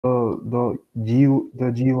the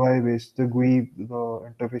GUI based the GUI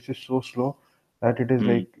the interface is so slow that it is Hmm.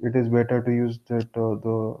 like it is better to use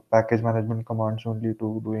the package management commands only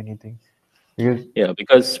to do anything because Yeah,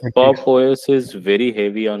 because it takes. Pop OS is very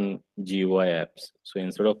heavy on GUI apps. So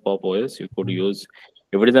instead of Pop OS, you could use,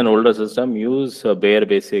 if it is an older system, use a bare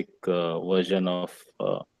basic version of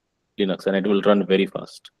Linux, and it will run very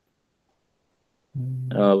fast.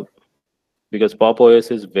 Mm, Uh, because Pop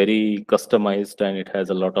OS is very customized and it has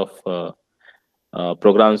a lot of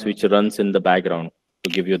programs which runs in the background to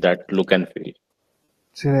give you that look and feel.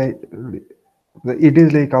 so it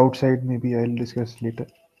is like outside. Maybe I'll discuss later.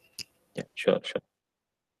 Yeah, sure, sure.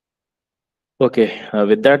 Okay,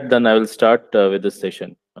 with that, then I will start with this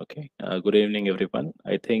session. Okay, good evening, everyone.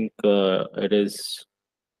 I think it is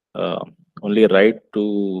uh, only right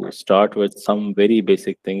to start with some very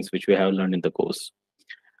basic things which we have learned in the course.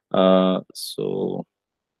 So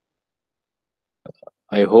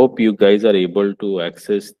I hope you guys are able to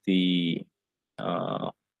access the uh,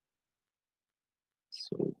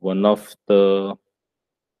 so one of the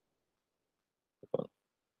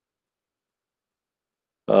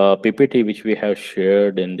PPT which we have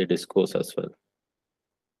shared in the discourse as well.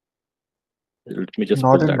 Let me just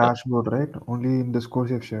Not pull in that up. dashboard, right? Only in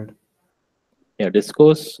discourse you've shared. Yeah,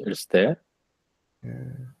 discourse is there. Yeah.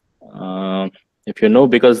 Um, if you know,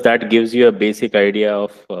 because that gives you a basic idea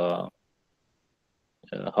of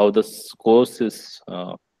how this course is.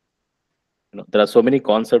 There are so many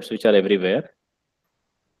concepts which are everywhere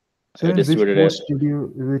So in distributed as.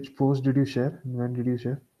 which post did you share? When did you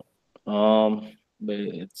share?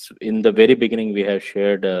 It's in the very beginning we have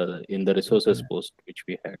shared in the resources Okay. post which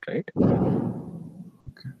we had, right?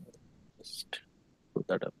 Okay. Just put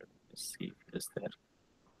that up. Let's see if it is there.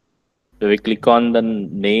 So we click on the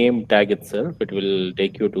name tag itself, it will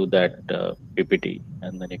take you to that PPT,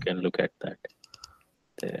 and then you can look at that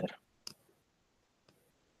there.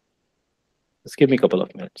 Just give me a couple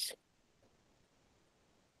of minutes.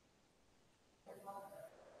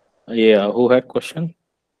 Yeah, who had question?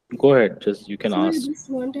 Go ahead. Just you can So I ask. just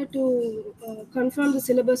wanted to confirm the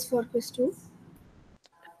syllabus for quiz 2.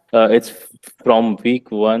 It's from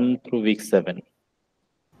week 1 through week 7.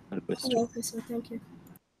 Request to. Oh, okay, sir. Thank you.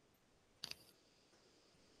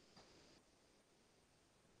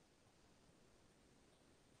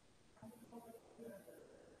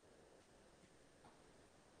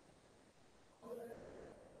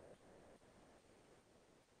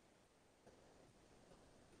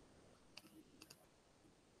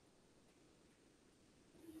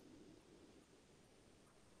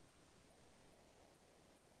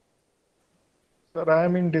 Sir, I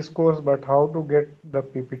am in discourse, but how to get the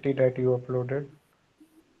PPT that you uploaded?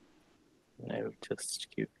 I will just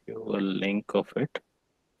give you a link of it.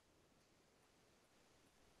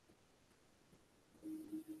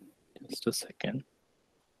 Just a second.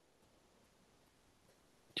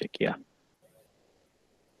 Check, yeah.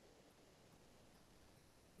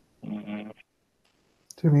 Mm,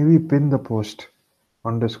 So maybe pin the post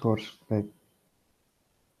on discourse. Like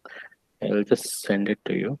I will just send it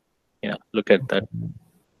to you. Yeah, look at that,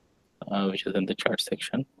 which is in the chat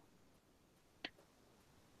section.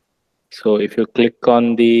 So if you click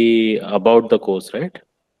on the about the course, right,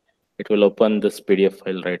 it will open this PDF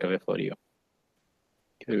file right away for you.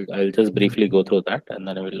 I'll just briefly go through that, and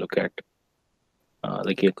then I will look at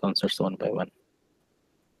the key concepts one by one.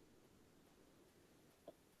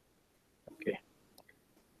 Okay.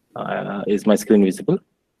 Is my screen visible?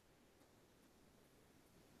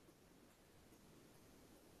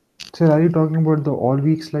 sir, are you talking about the all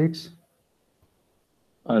week slides?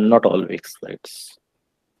 Not all week slides.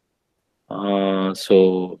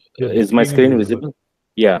 So Your is my screen is screen visible. visible?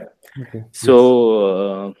 Yeah. Okay. Yes.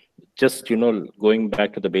 So just going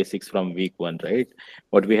back to the basics from week 1, right?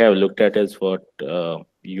 What we have looked at is what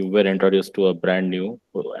you were introduced to a brand new,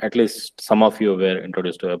 at least some of you were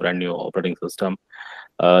introduced to a brand new operating system,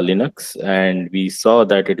 Linux, and we saw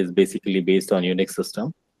that it is basically based on Unix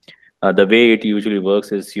system. The way it usually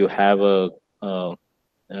works is you have uh,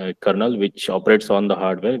 a kernel which operates on the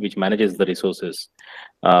hardware, which manages the resources,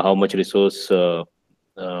 how much resource a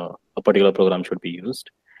particular program should be used.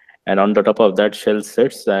 And on the top of that, shell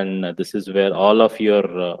sits, and this is where all of your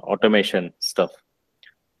automation stuff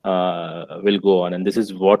will go on. And this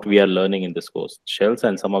is what we are learning in this course: shells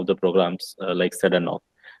and some of the programs like Sedanoff,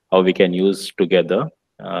 how we can use together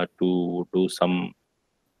to do some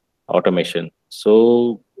automation.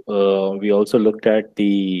 So we also looked at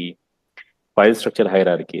the file structure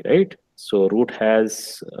hierarchy, right? So root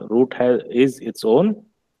has is its own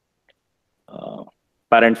uh,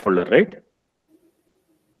 parent folder, right?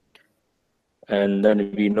 And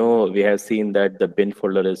then we know, we have seen that the bin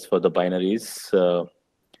folder is for the binaries.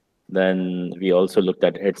 Then we also looked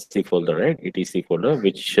at etc folder, right? etc folder,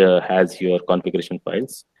 which has your configuration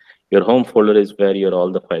files. Your home folder is where your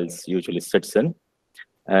all the files usually sits in.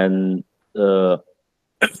 And we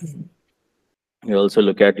also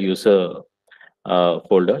look at user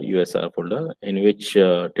folder, USR folder, in which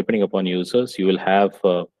depending upon users, you will have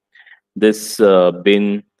this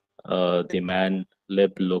bin, the man,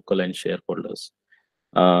 lib, local, and share folders.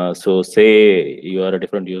 So say you are a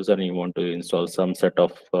different user and you want to install some set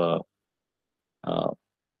of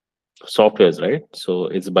softwares, right? So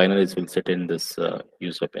its binaries will sit in this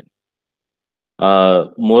user bin.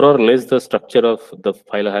 More or less, the structure of the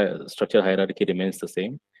structure hierarchy remains the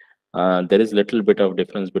same. There is little bit of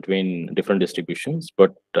difference between different distributions,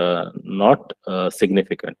 but not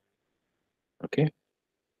significant. Okay.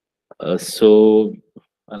 So,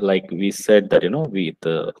 like we said that,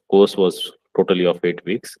 the course was totally of 8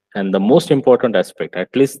 weeks, and the most important aspect,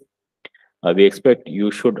 at least we expect you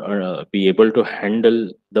should be able to handle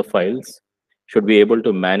the files, should be able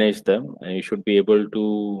to manage them, and you should be able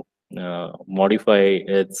to modify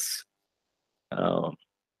its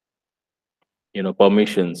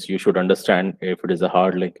permissions. You should understand if it is a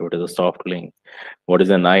hard link, if it is a soft link, what is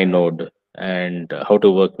an inode, and how to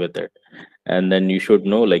work with it. And then you should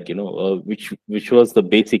know, which was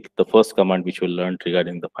the first command which we learned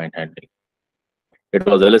regarding the find handling. It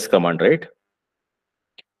was ls command, right?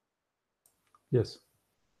 Yes.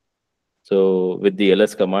 So with the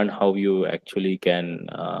ls command, how you actually can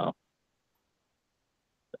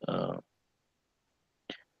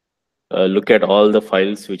look at all the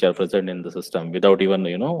files which are present in the system without even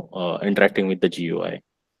interacting with the GUI.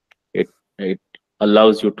 It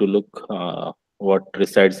allows you to look what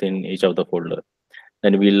resides in each of the folder.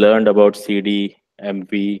 Then we learned about cd,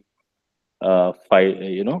 mv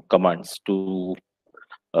file commands to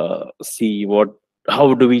see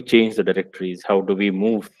how do we change the directories, how do we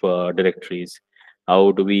move directories,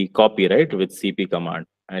 how do we copy, right, with cp command.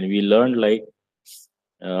 And we learned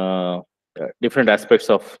different aspects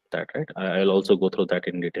of that, right? I'll also go through that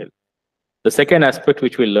in detail. The second aspect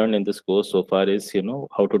which we learned in this course so far is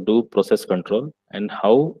how to do process control and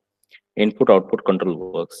how input output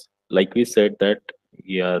control works. Like we said that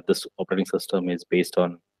this operating system is based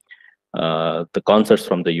on the concepts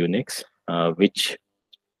from the Unix, which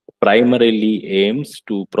primarily aims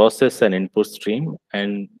to process an input stream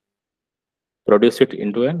and produce it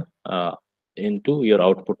into your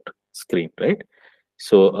output screen, right?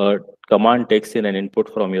 So a command takes in an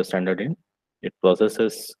input from your standard in, it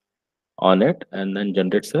processes on it, and then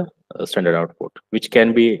generates a standard output, which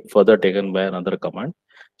can be further taken by another command.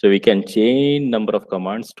 So we can chain number of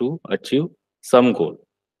commands to achieve some goal,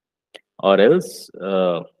 or else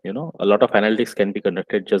a lot of analytics can be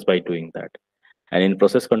conducted just by doing that. And in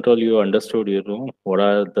process control, you understood what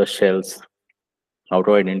are the shells, how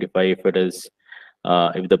to identify if it is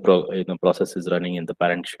if the process is running in the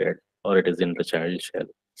parent shell or it is in the child shell.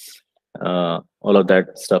 All of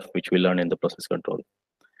that stuff which we learn in the process control.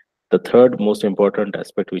 The third most important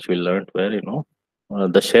aspect which we learned were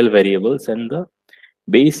the shell variables and the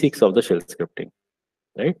basics of the shell scripting,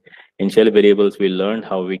 right? In shell variables, we learned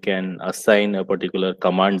how we can assign a particular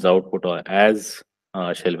command's output or as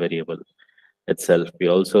a shell variable itself. We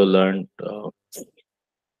also learned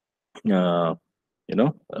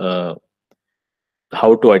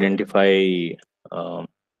how to identify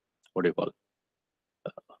what do you call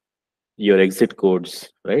your exit codes,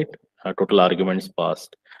 right? Total arguments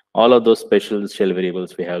passed. All of those special shell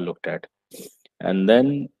variables we have looked at. And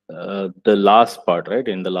then the last part, right?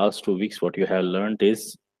 In the last 2 weeks, what you have learned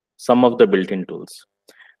is some of the built-in tools.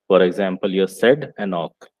 For example, your sed and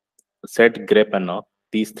awk. Sed, grep, and awk.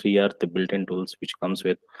 These three are the built-in tools which comes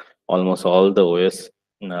with almost all the OS,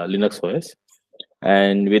 Linux OS.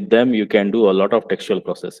 And with them, you can do a lot of textual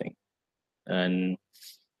processing. And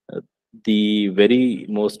the very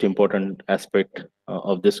most important aspect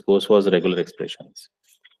of this course was regular expressions.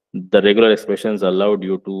 The regular expressions allowed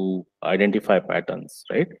you to identify patterns,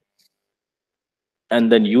 right?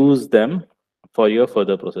 And then use them for your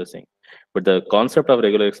further processing. But the concept of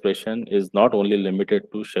regular expression is not only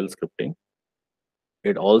limited to shell scripting.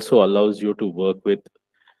 It also allows you to work with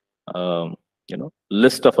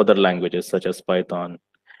list of other languages such as Python.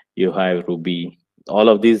 You have Ruby. All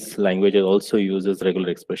of these languages also uses regular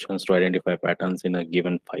expressions to identify patterns in a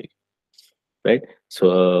given file, right?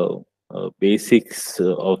 So basics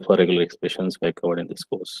of regular expressions were covered in this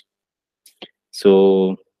course.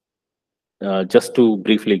 So just to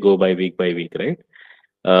briefly go by week, right?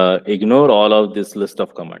 Ignore all of this list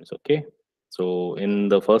of commands, okay? So in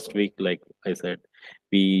the first week, like I said,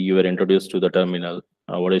 you were introduced to the terminal,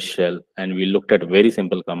 what is shell, and we looked at very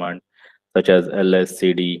simple command such as ls,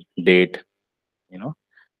 cd, date, you know,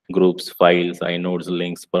 groups, files, inodes,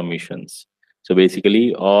 links, permissions. So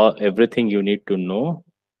basically, everything you need to know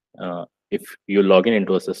if you log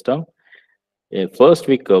into a system. First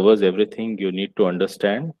week covers everything you need to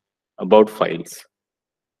understand about files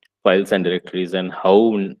and directories, and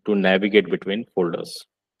how to navigate between folders.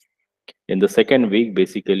 In the second week,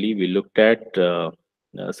 basically, we looked at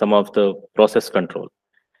some of the process control,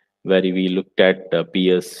 where we looked at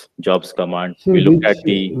PS, jobs command. So We looked at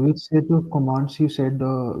the which set of commands you said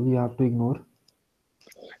we have to ignore?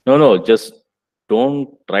 no, just don't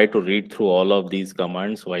try to read through all of these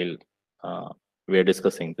commands while we are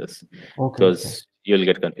discussing this, Okay, okay. because you'll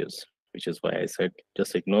get confused, which is why I said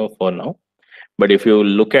just ignore for now. But if you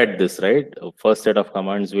look at this, right, first set of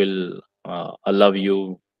commands will allow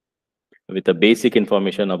you with a basic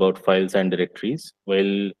information about files and directories,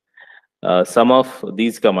 while some of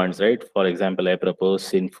these commands, right, for example,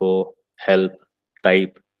 apropos, info, help,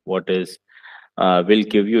 type, what is, will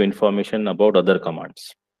give you information about other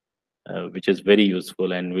commands, which is very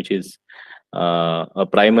useful, and which is a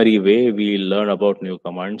primary way we learn about new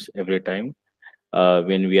commands every time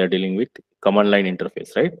when we are dealing with command line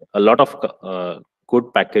interface, right? A lot of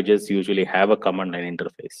good packages usually have a command line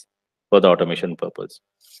interface for the automation purpose.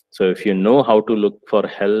 So if you know how to look for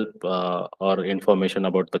help or information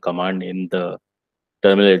about the command in the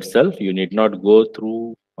terminal itself, you need not go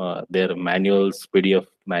through their manuals, PDF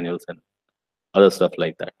manuals, and other stuff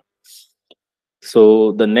like that.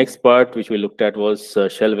 So the next part which we looked at was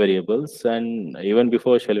shell variables, and even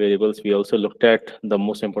before shell variables, we also looked at the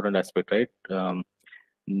most important aspect, right?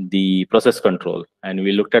 The process control, and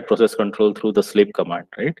we looked at process control through the sleep command,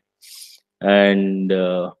 right? And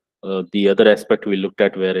the other aspect we looked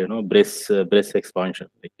at were, brace expansion,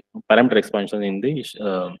 like parameter expansion in the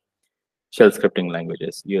shell scripting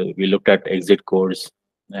languages. We looked at exit codes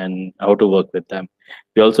and how to work with them.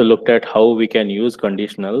 We also looked at how we can use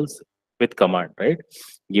conditionals with command, right?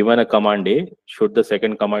 Given a command A, should the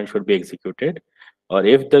second command should be executed, or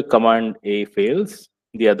if the command A fails,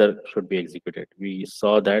 the other should be executed. We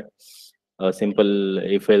saw that a simple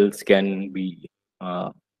if else can be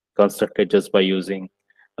constructed just by using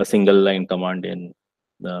a single line command in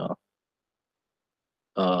the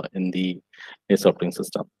NIST operating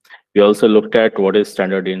system. We also looked at what is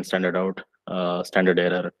standard in, standard out, standard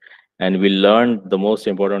error, and we learned the most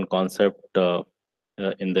important concept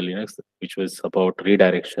in the Linux, which was about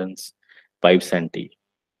redirections, pipes, and T.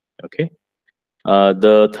 Okay.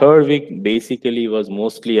 The third week basically was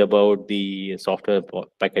mostly about the software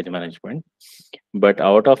package management, but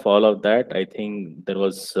out of all of that, I think there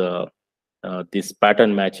was this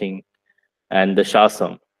pattern matching and the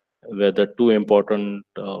SHA-SUM were the two important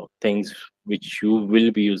things which you will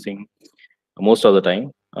be using most of the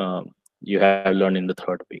time. You have learned in the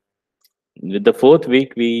third week. With the fourth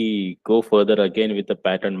week, we go further again with the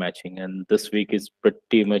pattern matching, and this week is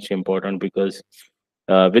pretty much important because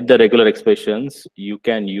with the regular expressions, you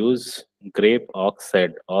can use grep, awk,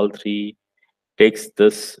 sed. All three takes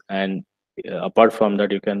this, and apart from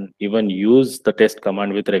that, you can even use the test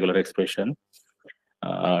command with regular expression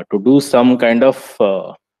to do some kind of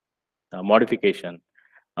modification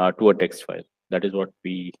to a text file. That is what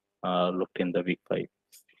we looked in the week 5.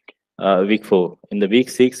 Week 4. In the week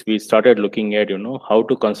 6, we started looking at how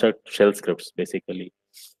to construct shell scripts basically,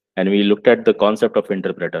 and we looked at the concept of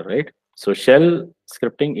interpreter, right? So shell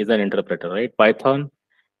scripting is an interpreter, right? Python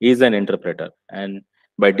is an interpreter, and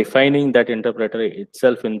by defining that interpreter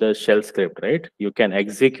itself in the shell script, right, you can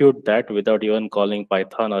execute that without even calling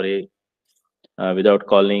Python or without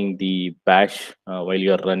calling the bash while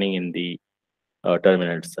you are running in the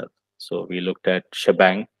terminal itself. So we looked at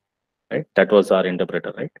shebang, right? That was our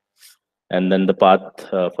interpreter, right? And then the path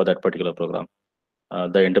for that particular program,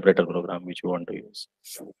 the interpreter program which you want to use.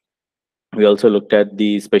 We also looked at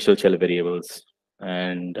the special shell variables,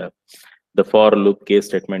 and the for loop, case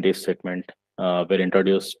statement, if statement were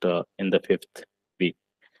introduced in the 5th week.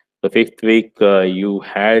 The 5th week, you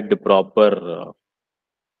had proper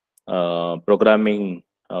programming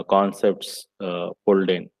concepts pulled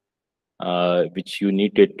in, which you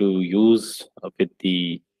needed to use with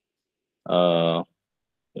the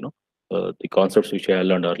the concepts which I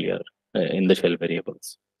learned earlier in the shell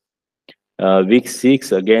variables. Week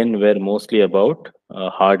 6 again were mostly about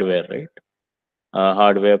hardware, right?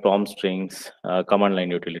 Hardware, prompt strings, command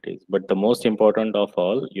line utilities. But the most important of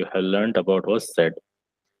all you have learned about was sed.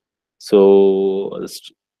 So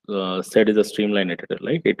sed is a streamline editor,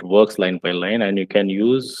 right? It works line by line, and you can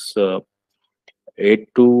use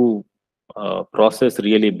it to process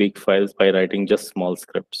really big files by writing just small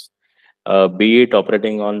scripts, be it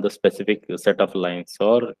operating on the specific set of lines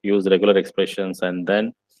or use regular expressions and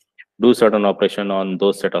then do certain operation on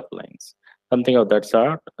those set of lines. Something of that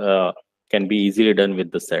sort can be easily done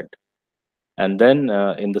with the set. And then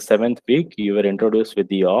in the 7th week, you were introduced with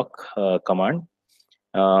the awk command.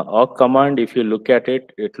 Awk command, if you look at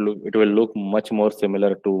it, it will look much more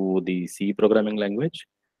similar to the C programming language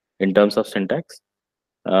in terms of syntax.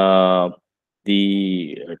 The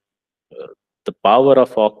power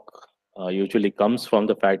of awk usually comes from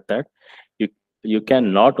the fact that you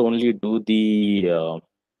can not only do the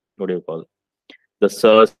what do you call the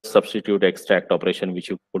search, substitute, extract operation which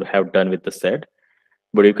you could have done with the set,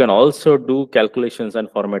 but you can also do calculations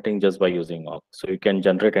and formatting just by using awk. So you can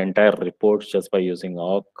generate entire reports just by using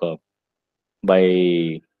awk,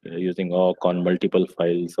 using awk on multiple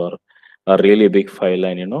files or a really big file,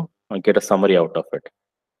 and get a summary out of it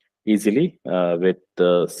easily with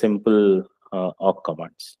simple awk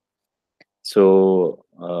commands. So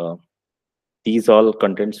these all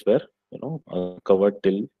contents were covered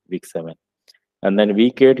till week 7, and then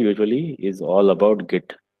week 8 usually is all about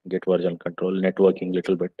Git version control, networking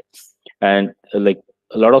little bit, and like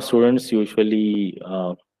a lot of students usually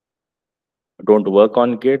don't work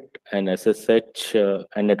on Git and SSH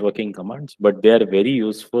and networking commands, but they are very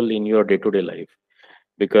useful in your day-to-day life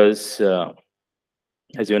because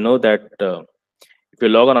as you know that if you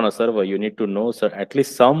log on a server, you need to know at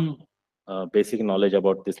least some basic knowledge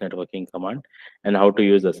about this networking command and how to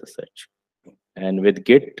use SSH. And with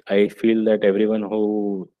Git, I feel that everyone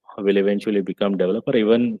who will eventually become developer,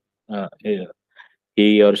 even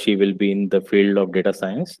he or she will be in the field of data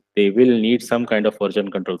science, they will need some kind of version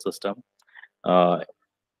control system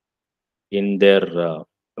in their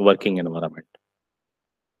working environment.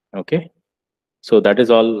 Okay, so that is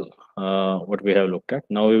all what we have looked at.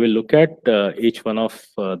 Now we will look at each one of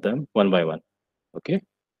them one by one. Okay.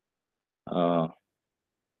 So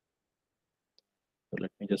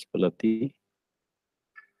let me just pull up the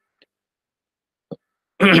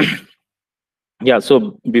yeah,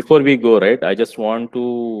 so before we go, right, I just want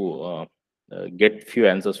to get few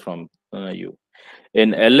answers from you.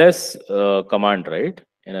 In ls command, right,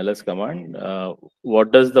 in ls command,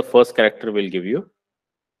 what does the first character will give you?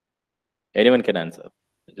 Anyone can answer.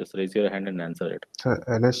 Just raise your hand and answer it. So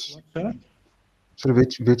ls. What, sir? So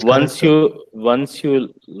which Once character? you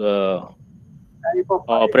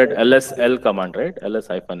operate ls-l command, right,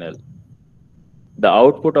 ls-l, the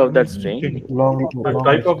output of that string, long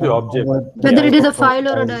type of the object. Whether it is a file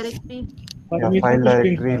or a file. directory. Yeah, file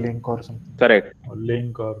directory, link or something. correct. Or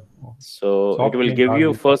link or So soft it will link give you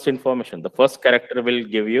hard first information. The first character will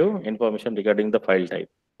give you information regarding the file type,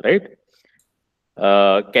 right?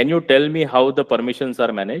 Can you tell me how the permissions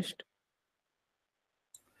are managed?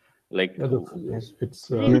 Like, it's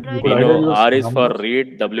Read, write, you could either use R is for numbers,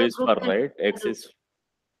 read, W is for write, X is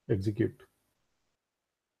execute.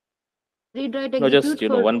 read, write, no, just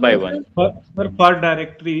execute. one by one.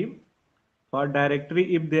 For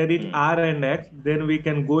directory, if there is R and X, then we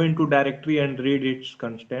can go into directory and read its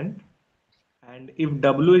constant. And if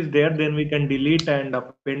W is there, then we can delete and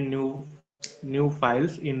append new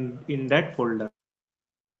files in that folder.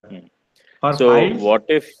 For So files, what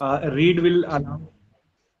if read will allow.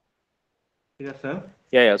 Yes, sir.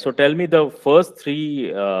 yeah. So tell me the first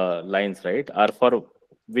 3 lines, right, are for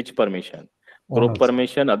which permission? Group Owners.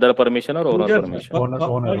 permission, other permission, or owner User, permission?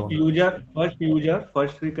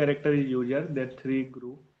 first 3 character is user, then 3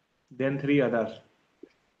 group, then 3 others.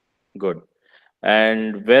 Good.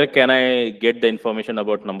 And where can I get the information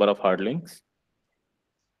about number of hard links?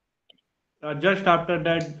 Just after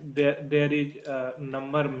that, there is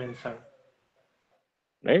number mentioned.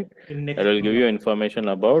 Right? In next That will give column. you information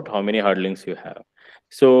about how many hard links you have.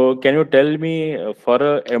 So can you tell me for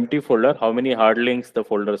a empty folder, how many hard links the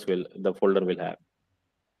folder will have?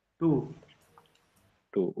 2.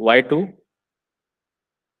 2. Why 2?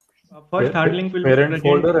 First hard link will parent be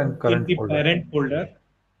folder and current in the folder. parent folder.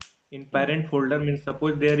 In parent folder means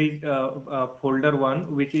suppose there is folder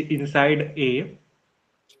 1 which is inside A.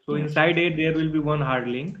 So inside A there will be one hard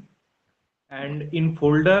link, and in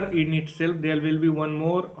folder in itself there will be one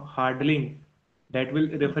more hard link that will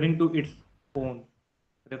referring to its own.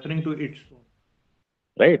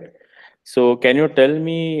 Right. So can you tell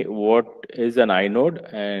me what is an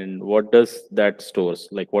inode and what does that stores?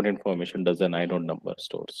 Like what information does an inode number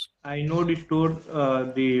stores? Inode stores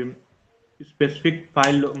the specific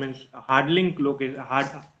file means hard link location.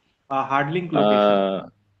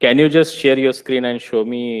 Can you just share your screen and show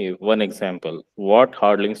me one example? What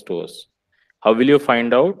hard link stores? How will you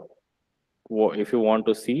find out if you want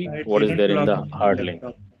to see what is there in the hard link?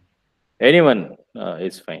 Anyone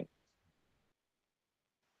is fine.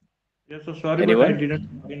 Yes, so sorry, but I Anyone?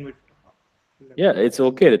 didn't begin with. Yeah, it's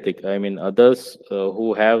okay, Ritik. I mean, others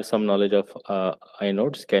who have some knowledge of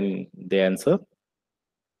inodes, can they answer?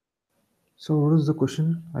 So what is the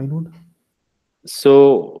question, inode?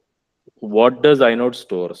 So, what does inode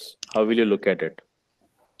stores? How will you look at it?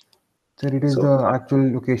 So it is So, the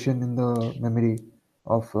actual location in the memory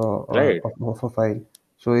right. of a file.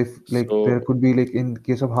 So if like there So, could be like in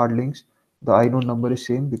case of hard links, the inode number is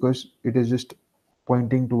same because it is just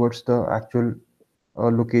pointing towards the actual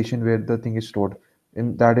location where the thing is stored.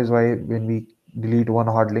 And that is why when we delete one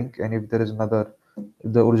hard link, and if there is another,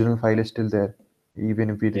 the original file is still there, even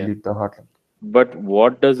if we yeah. delete the hard link. But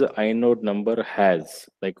what does inode number has?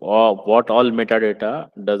 Like, what all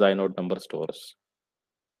metadata does inode number stores?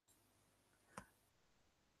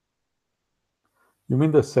 You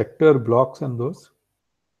mean the sector blocks and those?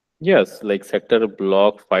 Yes, like sector,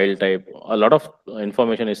 block, file type. A lot of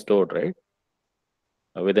information is stored, right,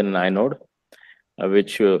 within an inode,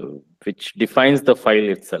 which defines the file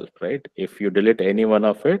itself, right? If you delete any one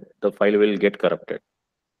of it, the file will get corrupted.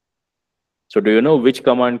 So, do you know which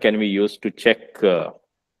command can we use to check the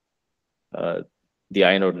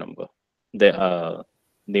inode number, the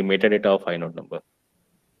metadata of inode number?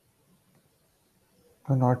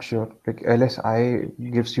 I'm not sure. Like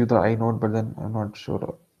LSI gives you the inode, but then I'm not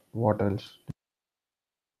sure what else.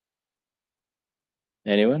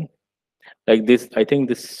 Anyone? Like this, I think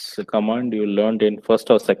this command you learned in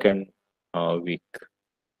first or second week.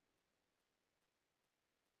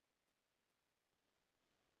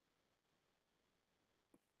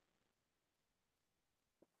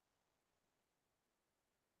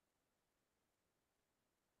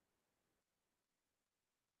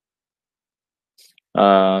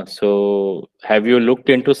 So have you looked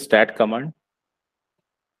into stat command?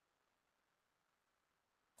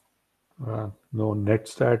 No,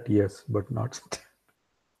 netstat, yes, but not stat.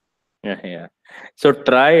 Yeah. So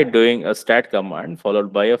try doing a stat command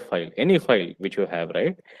followed by a file, any file which you have,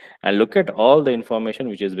 right? And look at all the information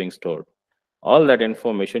which is being stored. All that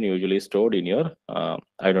information usually stored in your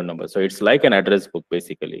inode number. So it's like an address book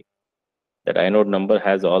basically. That inode number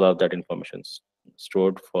has all of that information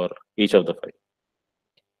stored for each of the file.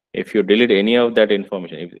 If you delete any of that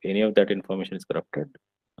information, if any of that information is corrupted,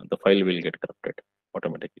 the file will get corrupted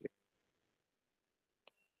automatically.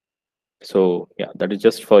 So yeah, that is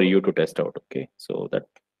just for you to test out. Okay, so that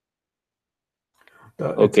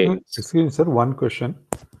okay. Excuse me, sir, one question.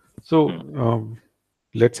 So Hmm.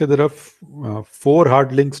 let's say there are 4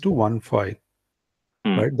 hard links to one file,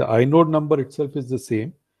 Hmm. right? The inode number itself is the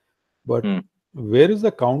same, but Hmm. where is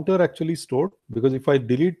the counter actually stored? Because if I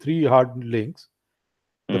delete 3 hard links,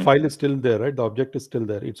 the Hmm. file is still there, right? The object is still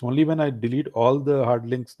there. It's only when I delete all the hard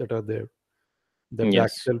links that are there that the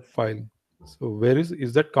Yes, actual file. So where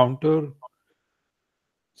is that counter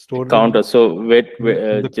stored counter. So wait, in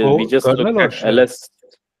the we just kernel looked or at shell? ls.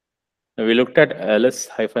 We looked at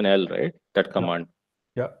ls-l, right? That command.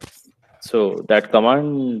 Yeah. So that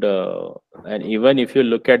command, and even if you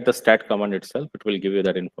look at the stat command itself, it will give you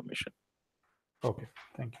that information. Okay.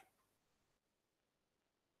 Thank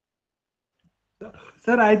you.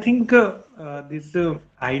 Sir, I think this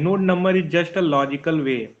inode number is just a logical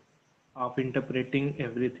way of interpreting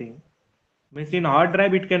everything. Means in hard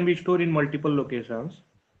drive it can be stored in multiple locations,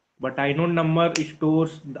 but inode number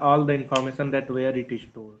stores all the information that where it is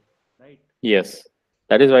stored, right? Yes,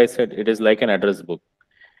 that is why I said it is like an address book.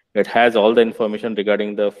 It has all the information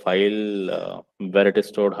regarding the file, where it is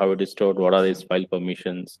stored, how it is stored, what are its file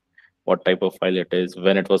permissions, what type of file it is,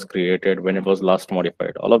 when it was created, when it was last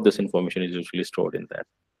modified. All of this information is usually stored in that.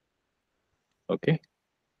 Okay.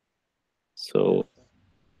 So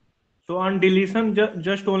So on deletion,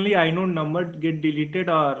 just only inode number get deleted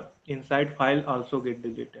or inside file also get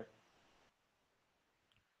deleted.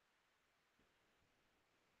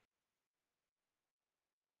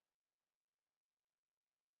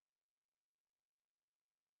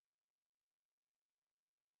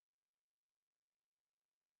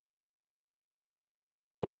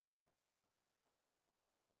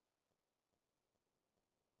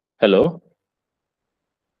 hello,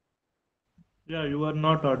 Yeah, you are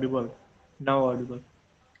not audible. Now audible.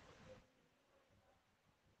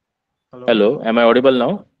 Hello. hello. Am I audible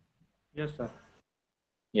now? Yes, sir.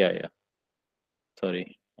 Yeah.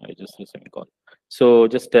 Sorry, I just received a call. So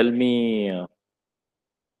just tell me.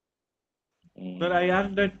 Sir, I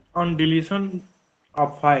asked that on deletion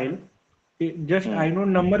of file, just Hmm. inode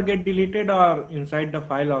number get deleted or inside the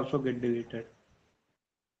file also get deleted?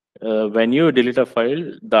 When you delete a file,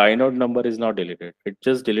 the inode number is not deleted. It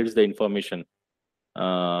just deletes the information.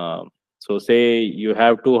 So say you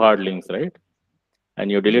have two hard links, right?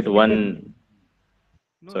 And you delete one.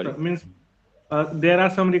 No, Sorry. sir. Means there are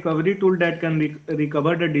some recovery tool that can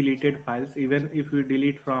recover the deleted files even if we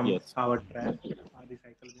delete from Yes. our trash or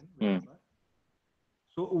recycle bin, Hmm. wherever.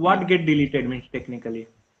 So what get deleted means technically?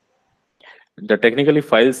 The technically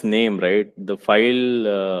file's name, right? The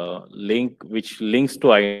file link which links to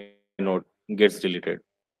inode gets deleted.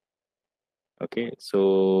 Okay,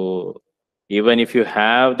 so even if you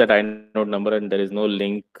have that inode number and there is no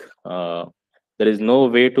link, there is no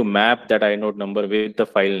way to map that inode number with the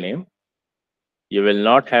file name, you will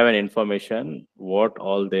not have an information what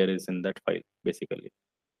all there is in that file, basically.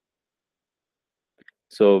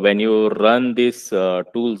 So when you run these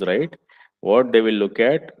tools, right, what they will look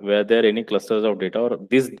at, were there any clusters of data or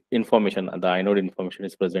this information, the inode information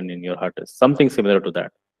is present in your hard disk, something similar to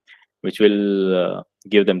that, which will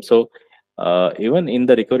give them. So even in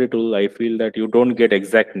the recovery tool, I feel that you don't get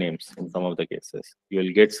exact names in some of the cases. You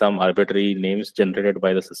will get some arbitrary names generated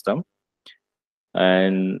by the system,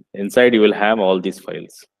 and inside you will have all these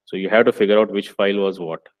files. So you have to figure out which file was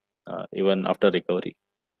what, even after recovery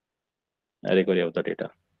of the data.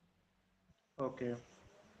 Okay.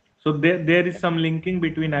 So there is some linking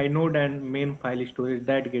between inode and main file storage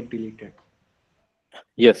that get deleted.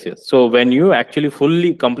 Yes, yes. So when you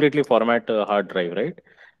actually completely format a hard drive, right?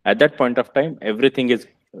 At that point of time, everything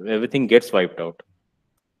gets wiped out.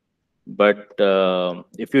 But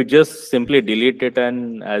if you just simply delete it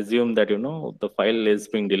and assume that the file is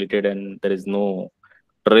being deleted and there is no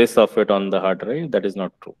trace of it on the hard drive, that is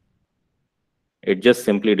not true. It just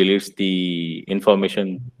simply deletes the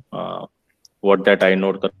information what that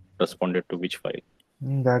inode corresponded to which file.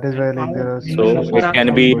 That is And why like there are So special it software can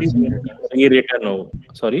for be purging data. rewritten.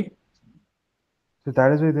 Sorry. So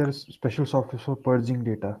that is why there is special software for purging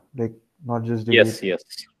data, like not just delete. Yes, yes.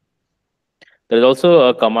 There is also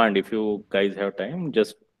a command, if you guys have time,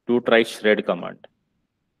 just do try shred command.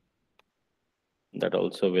 That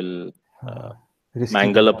also will Risky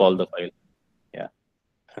mangle up all command. the file. Yeah.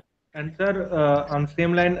 And sir, on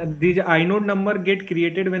same line, these inode number get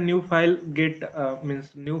created when new file get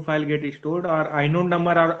means new file get stored, or inode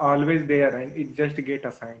number are always there and it just get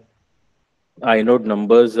assigned. Inode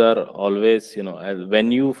numbers are always,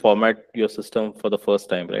 when you format your system for the first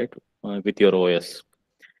time, right, with your OS,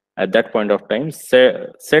 at that point of time,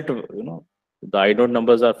 the inode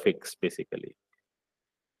numbers are fixed, basically.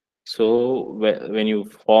 So when you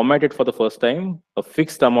format it for the first time, a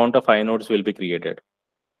fixed amount of inodes will be created.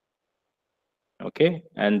 Okay,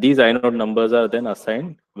 and these inode numbers are then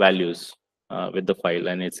assigned values with the file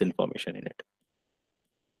and its information in it.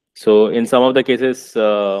 So in some of the cases,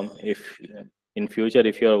 if in future,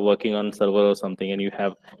 if you are working on server or something and you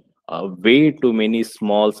have way too many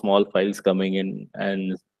small files coming in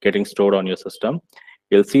and getting stored on your system,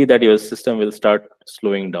 you'll see that your system will start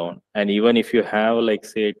slowing down. And even if you have like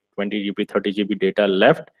say 20 GB, 30 GB data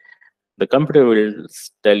left, the computer will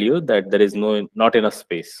tell you that there is not enough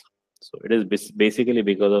space. So it is basically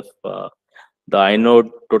because of the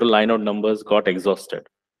total inode numbers got exhausted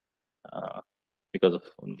uh, because of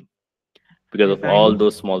This all inode,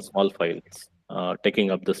 those small files taking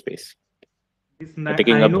up the space, this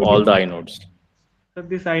taking up inode, all the inodes. sir,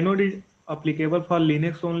 this inode is applicable for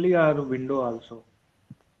Linux only or Windows also.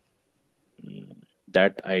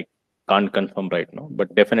 That I can't confirm right now,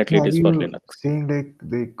 but definitely So it are is for you Linux. saying like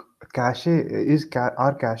the cache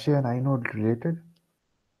are cache and inode related?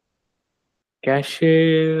 Cache,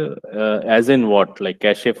 as in what? Like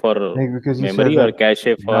cache for Like because you said memory or that cache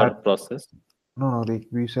for that process? no, like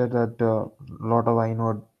we said that a lot of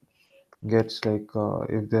inode gets like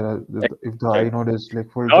if the Right. inode is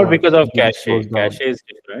like full, Not the because of CPU cache. slows down. Cache is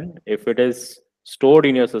different. If it is stored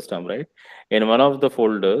in your system, right? In one of the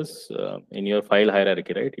folders in your file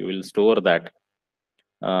hierarchy, right? You will store that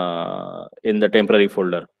in the temporary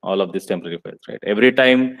folder, all of these temporary files, right? Every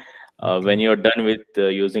time when you're done with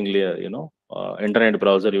using, internet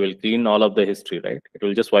browser, you will clean all of the history, right? It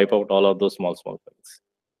will just wipe out all of those small files,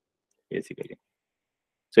 basically.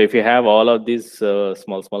 So if you have all of these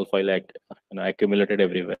small file accumulated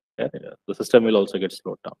everywhere, the system will also get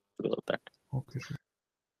slowed down because of that. Okay, sure.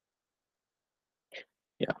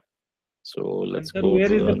 Yeah. So And let's sir, go where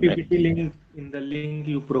to is the the next. PPT link in the link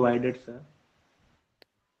you provided, sir?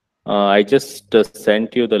 I just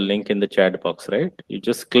sent you the link in the chat box, right? You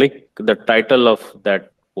just click the title of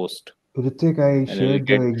that post. Ritik, I And you'll shared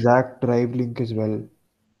get the exact drive link as well.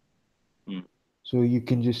 So you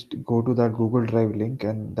can just go to that Google Drive link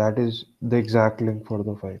and that is the exact link for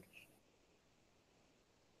the file.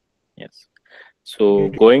 yes. So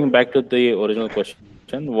going back to the original question,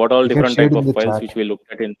 what all You can different share type it in of the files chat. which we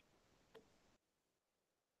looked at in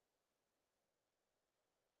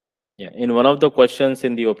Yeah, in one of the questions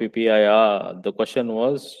in the OPPIR, the question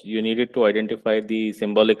was you needed to identify the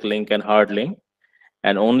symbolic link and hard link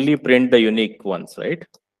and only print the unique ones, right?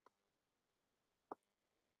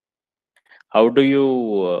 How do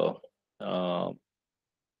you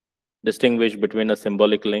distinguish between a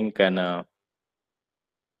symbolic link and a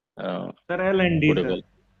Sir, L and D, what do you sir. call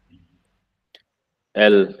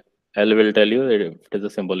L? L will tell you it is a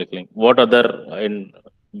symbolic link. What other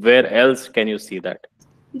where else can you see that?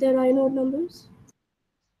 Their inode numbers.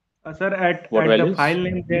 Sir, at What the values? file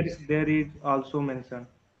name there is also mentioned.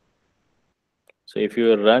 So if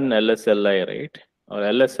you run LSLI, right, or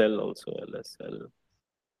LSL also LSL,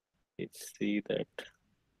 let's see that.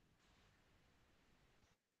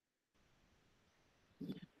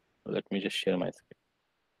 Let me just share my screen.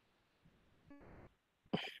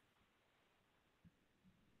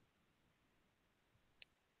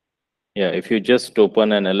 Yeah, if you just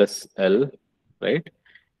open an LSL, right,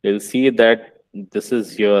 you'll see that this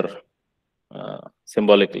is your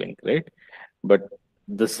symbolic link, right? But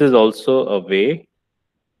this is also a way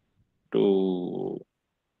to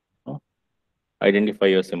identify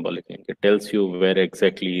your symbolic link. It tells you where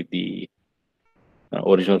exactly the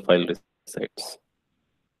original file resides.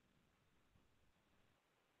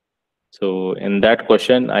 So in that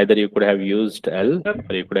question, either you could have used L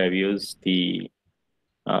or you could have used the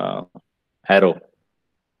arrow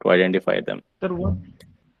to identify them.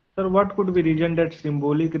 Sir, what could be reason that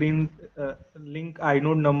symbolic link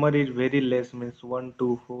inode number is very less, means 1,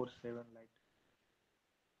 2, 4, 7, like?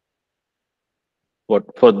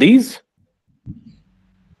 What for these?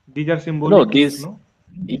 These are No, symbolic link, these. no?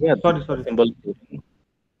 Yeah, Sorry. symbolic.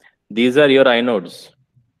 These are your inodes.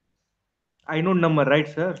 Inode number, right,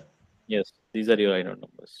 sir? Yes, these are your inode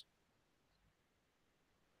numbers.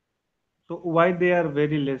 So why they are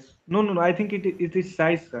very less? No. I think it is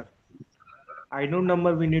size, sir. Inode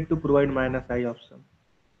number we need to provide -I option.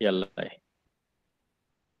 Yeah,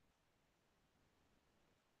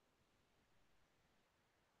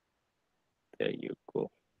 there you go.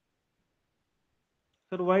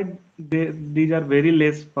 Sir, why these are very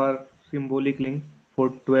less for symbolic link for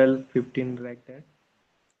 12, 15, like that?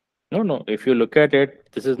 No. If you look at it,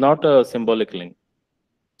 this is not a symbolic link.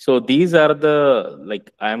 So these are the,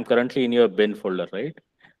 like, I am currently in your bin folder, right?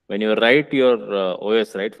 When you write your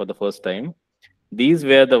OS, right, for the first time, these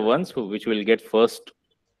were the ones which will get first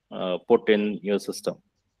put in your system,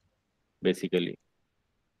 basically.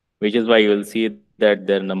 Which is why you will see that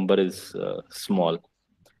their number is small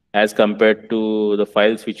as compared to the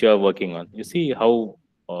files which you are working on. You see how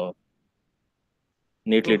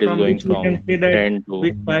neatly So it is from going which we from can say that 10 to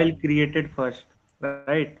which file created first,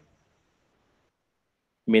 right?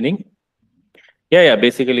 meaning. Yeah,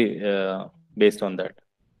 basically based on that.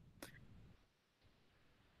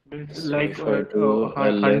 Means So like if I do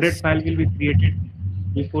 100 ls, file will be created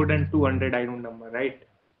before than 200 inode number, right?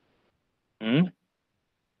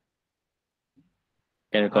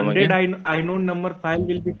 can you come 100 again? inode number file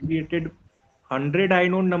will be created. 100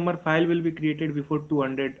 inode number file will be created before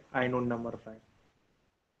 200 inode number file.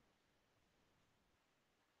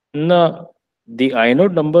 No, the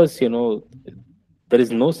inode numbers, there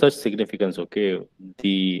is no such significance. Okay,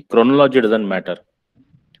 the chronology doesn't matter.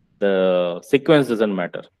 The sequence doesn't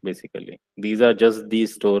matter. Basically, these are just the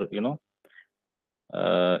store.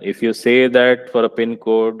 If you say that for a pin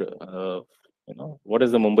code, what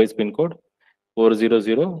is the Mumbai's pin code?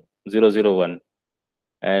 400001,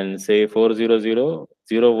 and say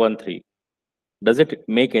 400013. Does it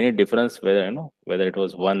make any difference whether it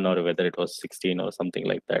was 1 or whether it was 16 or something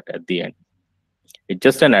like that at the end? It's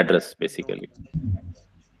just an address, basically.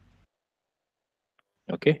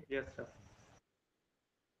 Okay. Yes, sir.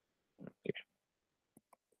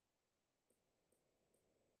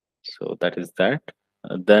 So that is that.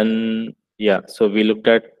 Then yeah, so we looked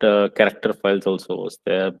at character files also was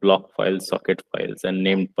there, block files, socket files, and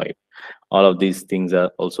named pipe. All of these things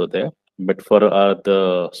are also there. But for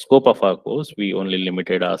the scope of our course, we only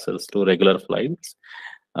limited ourselves to regular files,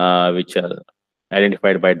 which are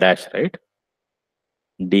identified by dash, right?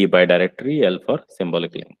 D by directory, L for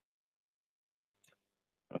symbolic link.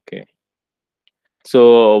 Okay.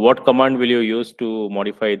 So what command will you use to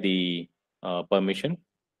modify the permission?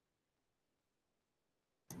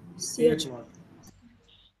 CH.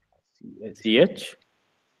 CH?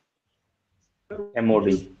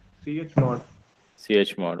 MOD. chmod.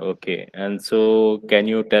 Chmod, okay. And so can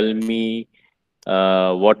you tell me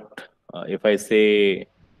what, if I say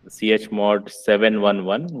chmod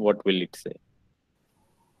 711, what will it say?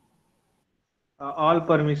 All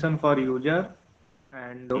permission for user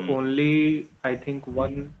and only I think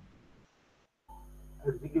one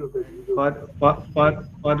For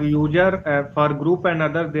user, for group and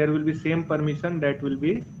other, there will be same permission that will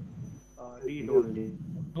be read only.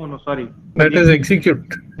 No, sorry. That is execute.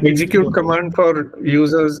 Execute Execute only. command for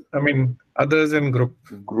users, I mean, others in group.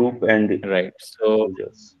 Group and Right. So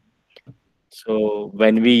users.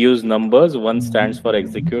 when we use numbers, 1 stands for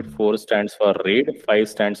execute, 4 stands for read, 5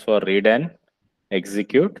 stands for read and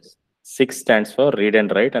execute, 6 stands for read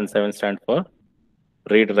and write, and 7 stands for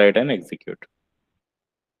read, write, and execute.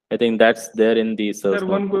 I think that's there in the source Sir,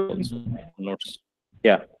 one question. notes.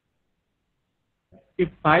 Yeah. If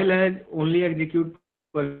file has only execute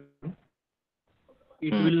permission,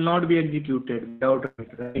 it will not be executed without it,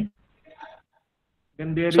 right?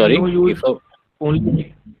 Then there is Sorry. no use If a,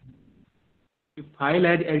 only if file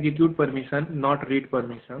has execute permission, not read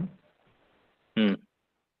permission, Hmm.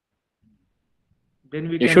 then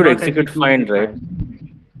we You should cannot execute find, the right? file.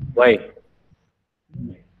 Why?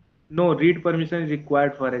 No, read permission is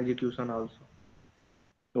required for execution also.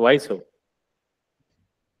 Why so?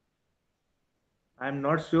 I am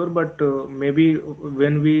not sure, but maybe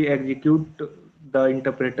when we execute, the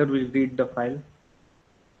interpreter will read the file.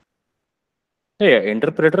 Yeah,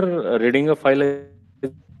 interpreter reading a file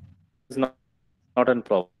is not a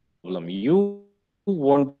problem. You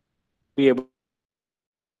won't be able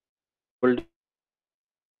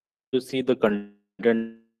to see the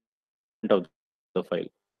content of the file.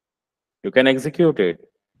 You can execute it,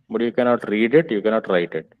 but you cannot read it, you cannot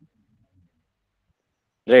write it.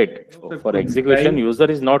 Right. No, sir, For could you execution, write? user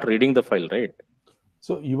is not reading the file, right?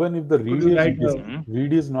 So even if the Could read you is write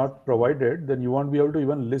read is not provided, then you won't be able to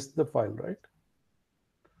even list the file, right?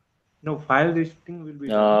 no file listing will be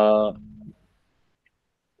done.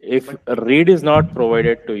 If a read is not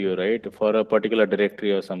provided to you, right, for a particular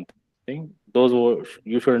directory or something, those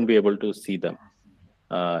you shouldn't be able to see them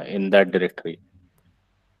in that directory.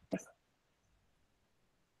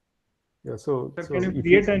 Yeah. So, Sir, so can you if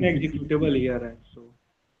create an executable here? And so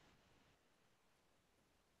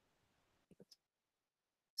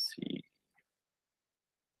See,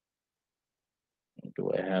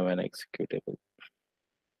 do I have an executable?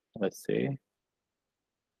 Let's say.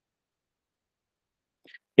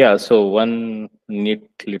 Yeah, so one neat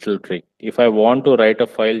little trick. If I want to write a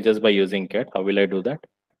file just by using cat, how will I do that?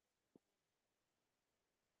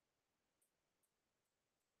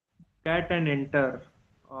 cat and enter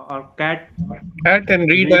or cat. Cat and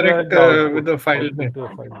redirect the output, with the file output name. to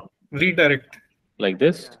a file. Redirect. Like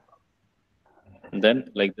this? And then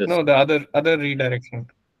like this. No, the other redirection.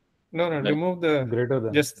 No, Like- remove the Greater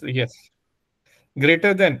than. just yes.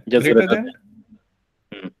 Greater than. Just Greater greater than.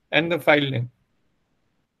 Hmm. And the file name.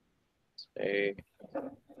 Say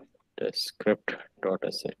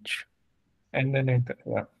descript.sh. And then enter.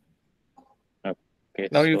 Yeah. Okay,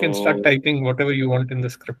 Now you can start so- typing whatever you want in the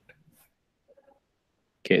script.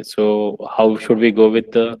 Okay, so how should we go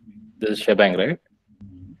with this shebang, right?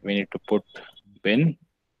 We need to put bin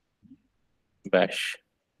bash.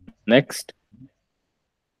 Next,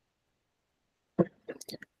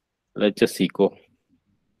 let's just echo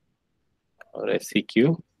or seq.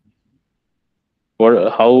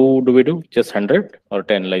 How do we do? Just 100 or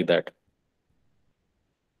 10 like that?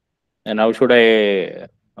 And how should I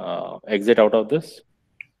exit out of this?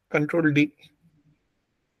 Control D.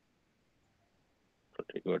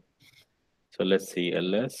 Pretty good. So let's see,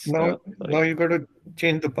 ls. Now you got to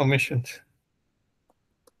change the permissions.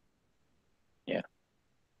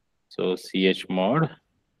 So chmod.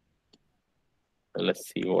 Let's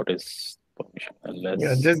see what is permission. ls.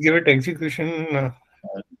 Yeah, just give it execution.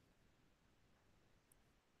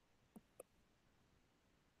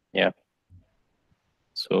 Yeah.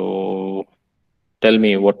 So tell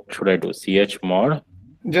me, what should I do? Chmod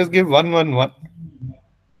Just give 111.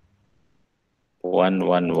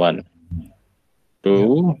 111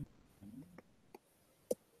 to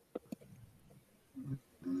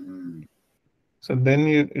So then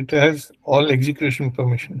it has all execution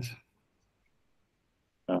permissions.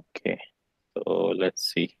 okay. So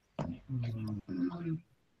let's see.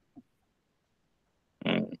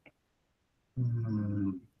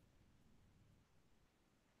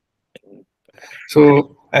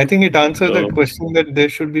 So I think it answers So- that question that there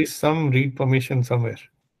should be some read permission somewhere.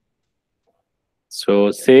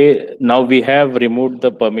 So say now we have removed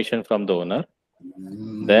the permission from the owner,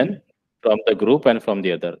 then from the group and from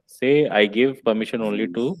the other. Say I give permission only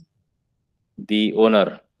to the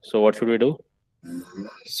owner. So what should we do?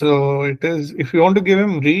 So it is, if you want to give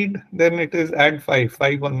him read, then it is add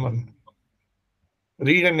 511.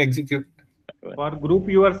 Read and execute. For group,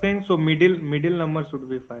 you are saying so middle number should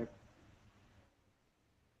be 5.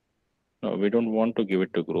 No, we don't want to give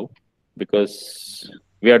it to group because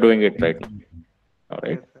we are doing it right now. All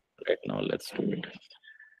right. Yes, sir. Right now, let's do it.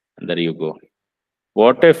 And there you go.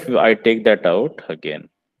 What if I take that out again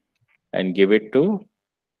and give it to,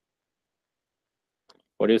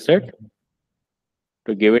 what you said?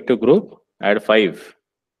 To give it to group, add 5,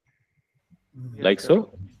 Yes, like sir.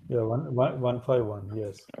 so? Yeah, 151.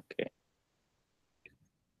 Yes. Okay.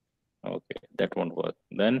 Okay, that won't work.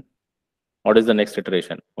 Then what is the next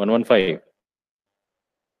iteration? 115.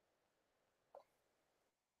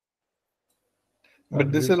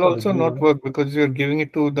 But this Read will for also not everyone. work because you're giving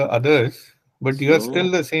it to the others, but you are still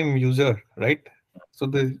So, the same user, right? So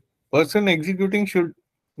the person executing should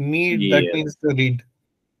need, that yeah, means the read.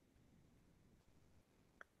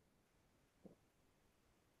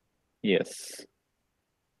 yes.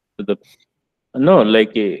 So the no,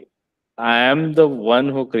 like I am the one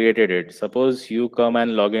who created it. Suppose you come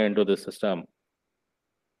and log in into the system,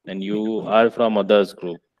 and you are from others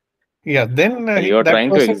group, Yeah, then and you are that trying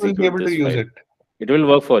to person will be execute able to this use file. it. It will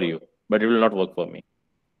work for you, but it will not work for me.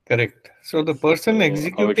 Correct. So the Yes. person So how it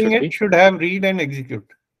executing should it be? should have read and execute.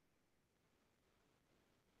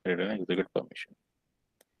 Read and execute permission.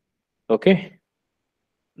 Okay,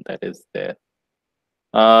 that is there.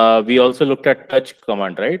 We also looked at touch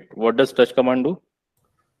command, right? What does touch command do?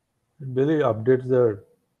 It basically updates the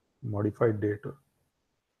modified data.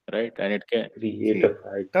 Right, and it can. Create a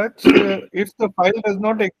file. Touch, if the file does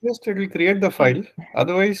not exist, it will create the file.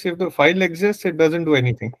 Otherwise, if the file exists, it doesn't do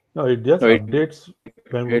anything. No, it just No, updates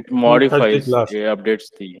when it who touched it modifies, last. it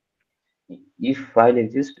updates the. If file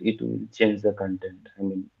exists, it will change the content. I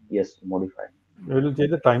mean, yes, modify. It will change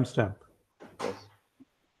the timestamp. Yes.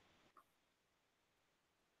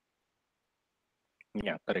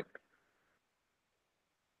 Yeah, correct.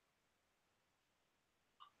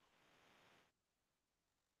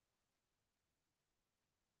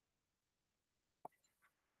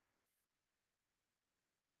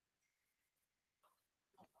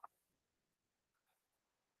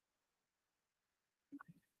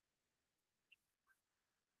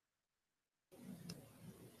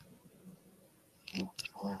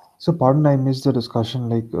 So pardon, I missed the discussion,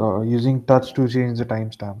 like using touch to change the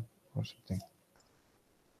timestamp or something.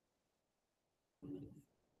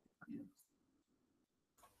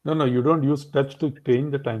 No, you don't use touch to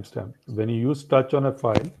change the timestamp. When you use touch on a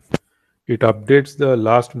file, it updates the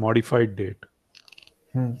last modified date.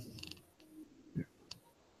 Hmm.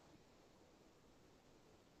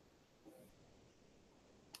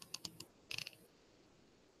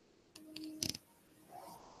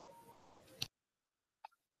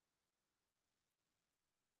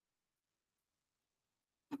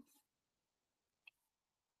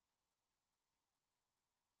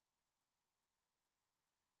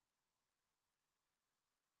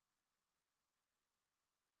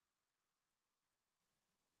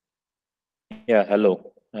 Yeah,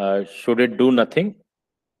 hello. Should it do nothing?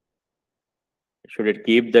 Should it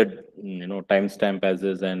keep the timestamp as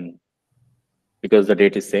is, and because the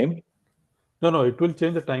date is same? No, it will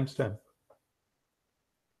change the timestamp.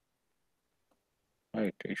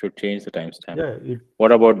 Right, it should change the timestamp. Yeah,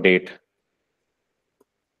 What about date?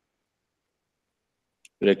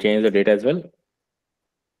 Will it change the date as well?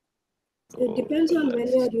 It depends on when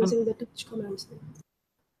you are Let's- using the touch commands.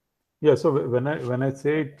 yeah. So when I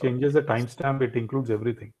say it changes the timestamp, it includes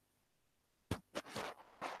everything.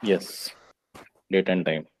 Yes, date and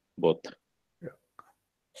time, both. Yeah.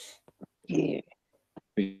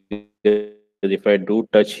 Because if I do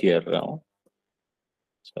touch here now,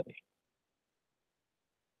 sorry.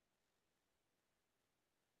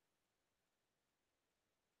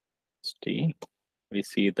 We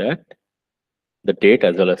see that the date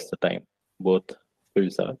as well as the time, both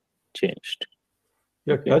fields are changed.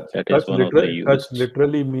 Yeah, Okay, that is one of the touch used.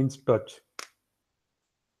 literally means touch.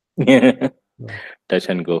 Touch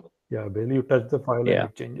and go. Yeah, barely you touch the file Yeah. and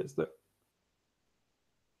it changes the.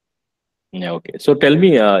 Yeah. Okay. So tell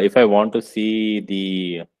me, if I want to see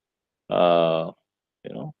the, what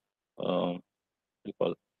do you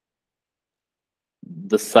call,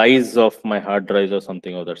 the size of my hard drives or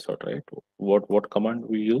something of that sort, right? What command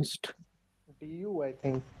we used? DU, I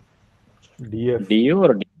think. DF. DU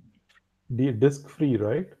or Disk free,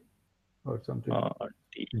 right? Or something.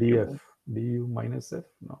 DU? DF. DU minus F?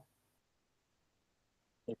 No.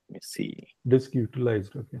 Let me see. Disk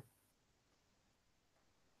utilized, okay.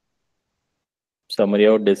 Summary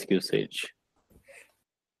of disk usage.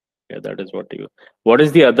 Yeah, that is what you. What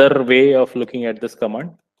is the other way of looking at this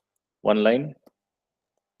command? One line.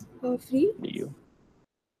 Free? DU.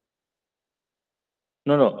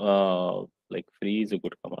 No. Like free is a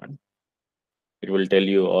good command. It will tell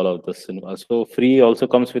you all of this. So free also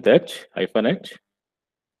comes with H, -H.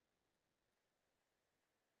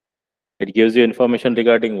 It gives you information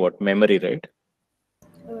regarding what? Memory, right?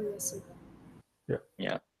 Yes, sir.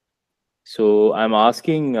 Yeah. So I'm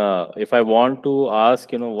asking if I want to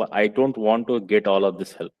ask, I don't want to get all of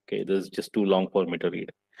this help. Okay, this is just too long for me to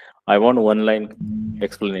read. I want one line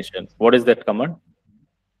explanation. What is that command?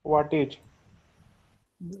 Wattage.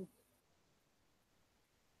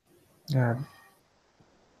 Yeah.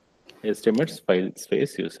 Estimates file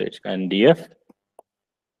space usage, and DF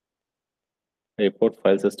report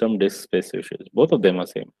file system disk space usage. Both of them are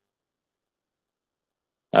same.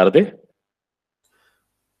 Are they?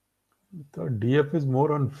 The DF is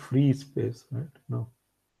more on free space, right? No.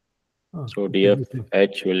 Oh, So it is the same.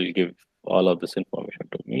 DFH will give all of this information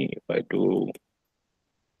to me if I do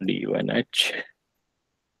DUNH.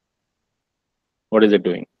 What is it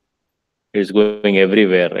doing? It's going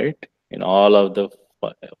everywhere, right? In all of the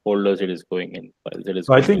folders, it is going in files. It is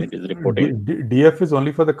So I going, think it is reporting. DF is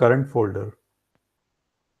only for the current folder,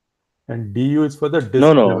 and DU is for the disk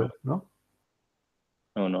No. level.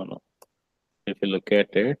 No. No. If you look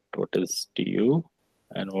at it, what is DU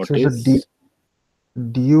and what So is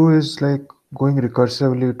DU is like going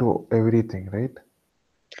recursively to everything, right?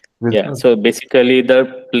 yeah. So basically,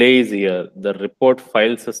 the play is here. The report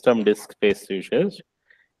file system disk space usage,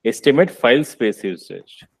 estimate file space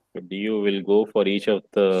usage. So DU will go for each of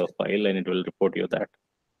the file and it will report you that.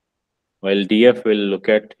 While DF will look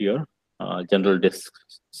at your general disk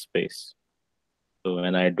space. So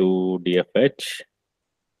when I do DFH,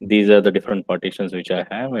 these are the different partitions which I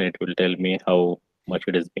have, and it will tell me how much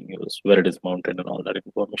it is being used, where it is mounted, and all that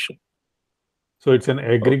information. So it's an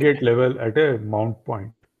aggregate level at a mount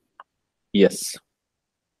point. Yes.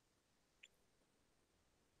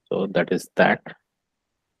 So that is that.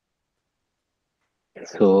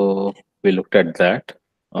 So we looked at that.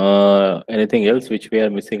 Anything else which we are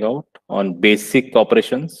missing out on basic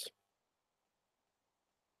operations?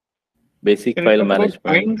 Basic Can you file talk about management.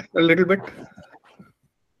 find a little bit?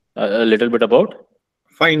 A little bit about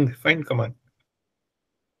Find command.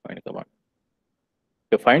 find command.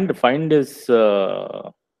 The find is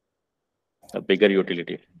a bigger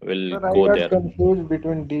utility. We'll Sir, I go got there. confused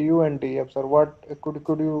between DU and DF, sir. What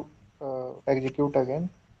could you execute again?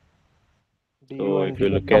 DU So and if you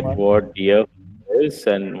DF look at command. what DF is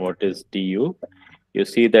and what is DU, you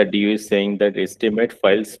see that DU is saying that estimate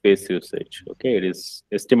file space usage. Okay, it is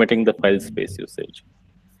estimating the file space usage,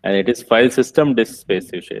 and it is file system disk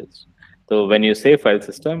space usage. So when you say file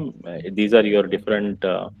system, these are your different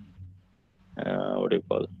what do you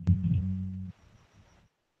call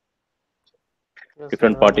Yes,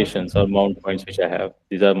 different sir. partitions or mount points which I have.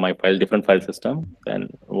 These are my different file system, and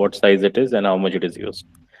what size it is and how much it is used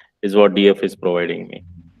is what DF is providing me.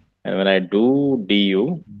 And when I do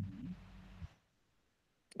DU,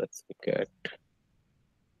 let's look at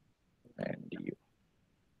and DU.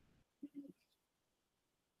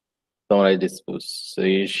 Summarize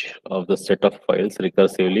disposage of the set of files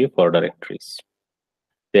recursively for directories.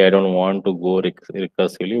 Say I don't want to go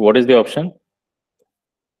recursively. What is the option?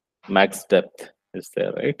 Max depth is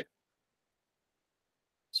there, right?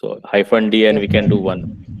 So -D and we can do 1.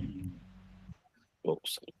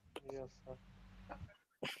 Oops. Yes, sir.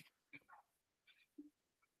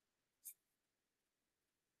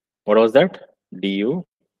 What was that? DU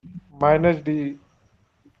Minus D.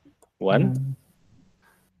 1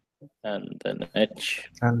 and then H.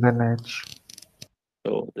 And then H.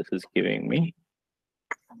 So this is giving me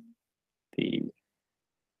the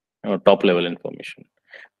top level information.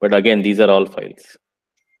 But again, these are all files.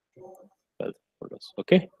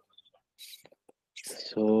 Okay.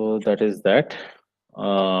 So that is that.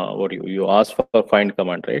 What you asked for find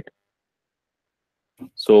command, right?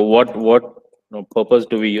 So what purpose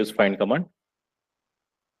do we use find command?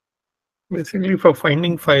 Basically for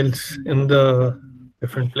finding files in the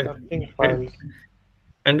different places. Searching files.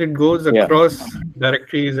 And it goes across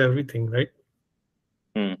directories, everything, right?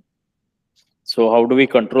 So how do we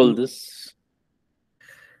control this?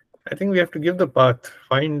 I think we have to give the path.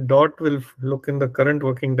 Find dot will look in the current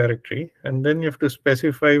working directory, and then you have to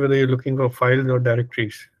specify whether you're looking for files or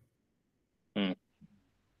directories.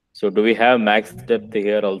 So do we have max depth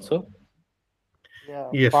here also? Yeah.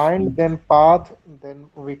 Yes. Find, then path, then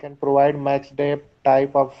we can provide max depth,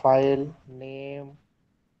 type of file, name,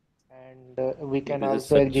 and we can This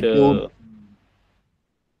is also such execute.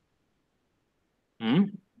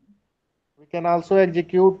 We can also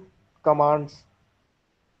execute commands.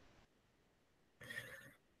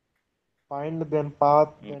 Find, then path,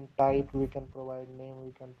 then type. We can provide name.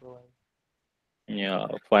 We can provide. Yeah,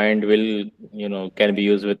 find will can be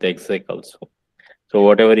used with exec also. So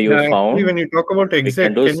whatever you found, actually, when you talk about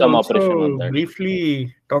exec, we can do some you operation also on that.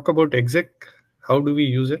 briefly talk about exec? How do we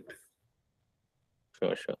use it?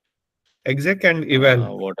 Sure. Exec and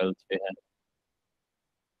eval. What else we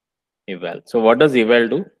have? Eval. So what does eval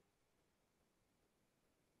do?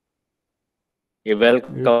 Eval It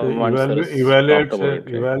command sir talked about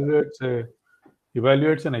it, right?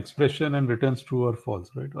 evaluates an expression and returns true or false,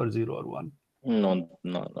 right? Or 0 or 1. No,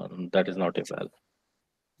 that is not eval.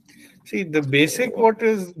 See, the basic So, what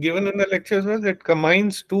is given in the lectures was it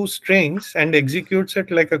combines two strings and executes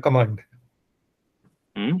it like a command.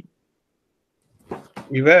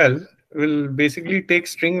 Eval will basically take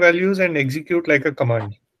string values and execute like a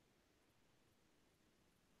command.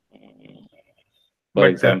 For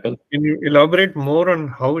example? Can you elaborate more on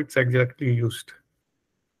how it's exactly used?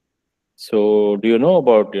 So do you know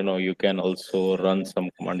about, you can also run some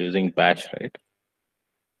command using bash, right?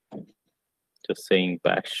 Just saying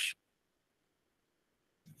bash.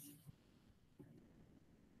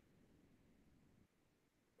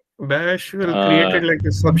 Bash will create it like a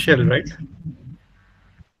subshell, right?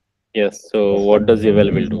 Yes. So what does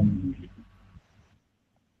eval will do?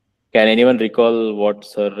 Can anyone recall what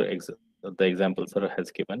the example sir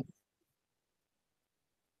has given?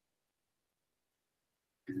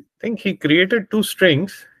 I think he created two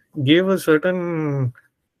strings, gave a certain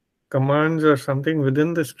commands or something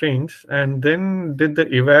within the strings, and then did the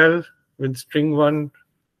eval with string 1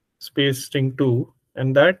 space string 2,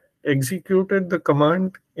 and that executed the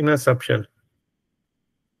command in a subshell.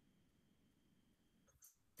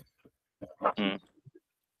 I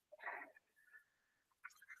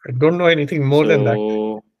don't know anything more than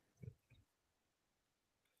that.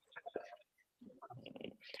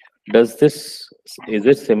 Is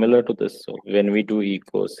it similar to this? So when we do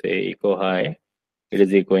echo, say echo high, it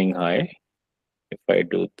is echoing high. If I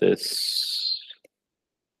do this,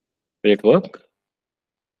 will it work?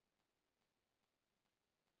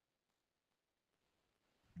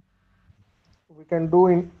 We can do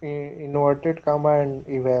inverted comma and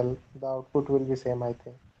eval. The output will be same, I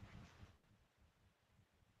think.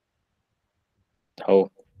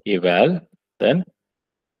 How? Eval, then?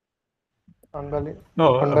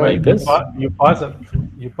 No, like this? you pass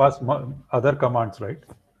other commands, right?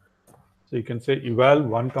 So you can say eval,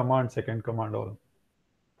 one command, second command, all.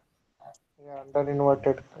 Yeah, under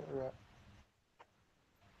inverted. Yeah.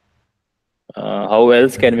 How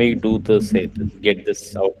else can we do this? Get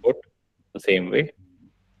this output the same way?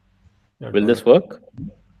 Yeah, will this work?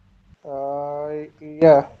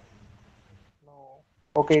 Yeah. No.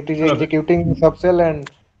 Okay, it is executing subshell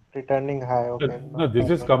and returning high. Okay. No, this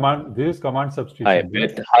is command. This is command substitution. High,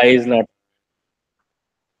 but high is not.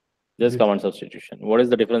 Just command substitution. What is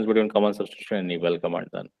the difference between command substitution and eval command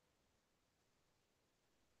then?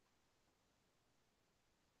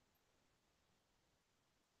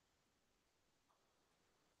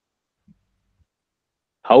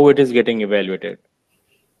 How it is getting evaluated?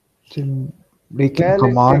 We can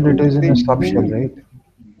command it as in a subshell, right?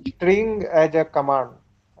 String as a command,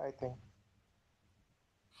 I think.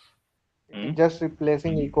 It's just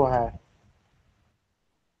replacing echo high.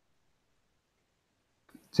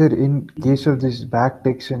 Sir, in case of this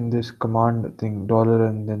backticks and this command thing, dollar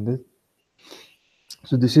and then this.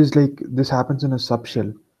 So this is like, this happens in a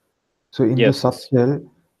subshell. So in the subshell,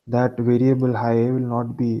 that variable high will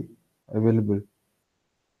not be available.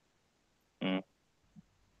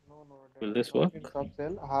 Will this work? In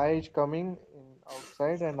subshell, high is coming in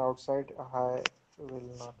outside and outside high will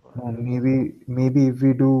not work. Maybe if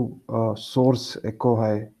we do source echo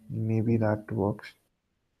high, maybe that works.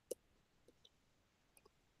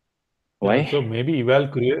 Why? Yeah, so maybe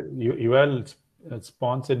eval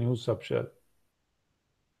spawns a new subshell.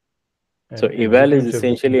 So eval is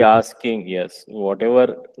essentially asking, yes,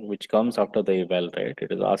 whatever which comes after the eval, right?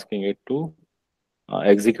 It is asking it to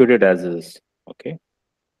execute it as is. Okay.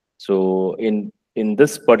 So in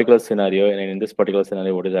this particular scenario, and in this particular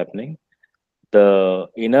scenario, what is happening? The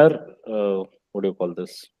inner, what do you call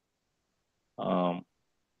this?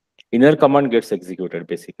 Inner command gets executed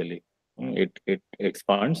basically. It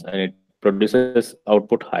expands and it produces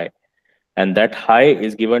output high, and that high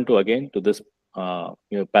is given to again to this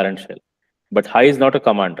parent shell. But high is not a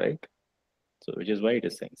command, right? So which is why it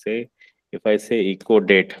is saying, say, if I say echo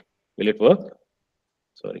date, will it work?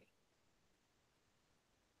 Sorry.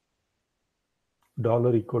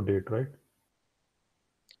 Dollar echo date, right?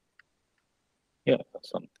 Yeah,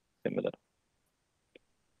 something similar.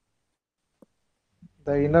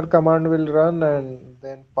 The inner command will run and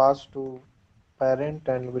then pass to parent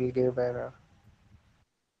and will give error.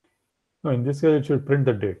 No, in this case, it should print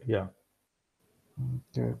the date. Yeah.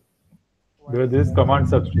 Okay. Because this is command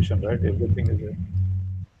substitution, right? Everything is there.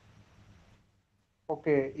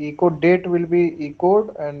 Okay, echo date will be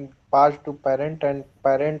echoed and passed to parent, and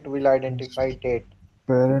parent will identify date.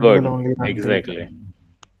 Parent Good. will only run Exactly.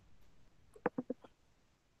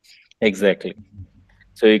 Exactly.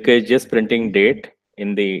 So you can just printing date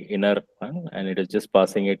in the inner one, and it is just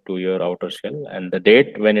passing it to your outer shell, and the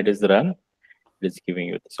date when it is run, it is giving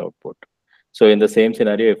you this output. So in the same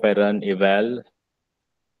scenario, if I run eval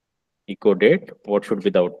echo date, what should be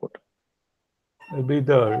the output? It'll be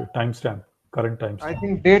the timestamp, current I timestamp.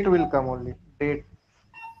 think date will come only. Date,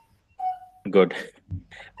 Good.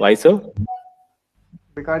 Why so?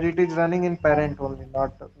 because it is running in parent only,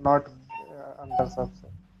 not under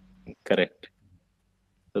subset. Correct.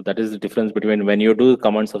 So that is the difference between when you do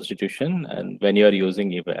command substitution and when you are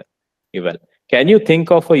using eval. Eval. Can you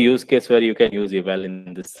think of a use case where you can use eval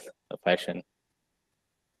in this fashion?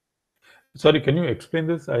 Sorry, can you explain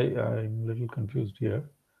this? I'm a little confused here.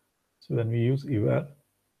 So when we use eval,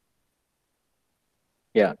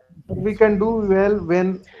 Yeah. We can do well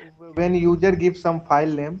when user gives some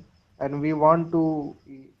file name and we want to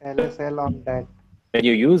LSL on that. When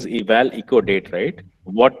you use eval echo date, right?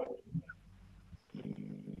 What?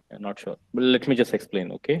 I'm not sure. But let me just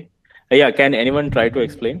explain. Okay. Yeah. Can anyone try to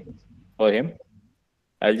explain for him?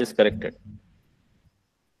 I'll just correct it.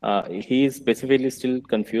 He is specifically still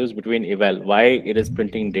confused between eval, why it is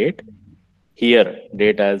printing date here,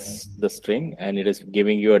 date as the string, and it is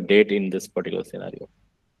giving you a date in this particular scenario.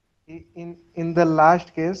 In the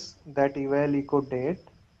last case, that eval echo date,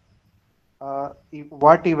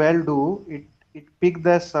 what eval do, it pick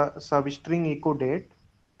the substring echo date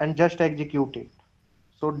and just execute it.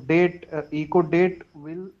 So date echo date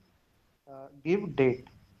will give date,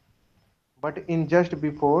 but in just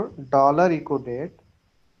before $echo date,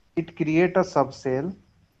 it create a subshell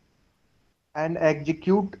and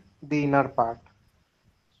execute the inner part.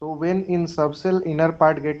 So when in subshell inner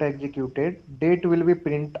part get executed, date will be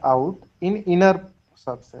print out in inner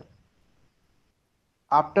subshell.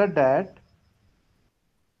 After that,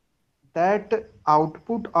 that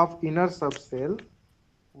output of inner subshell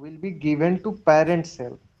will be given to parent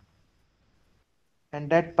cell. And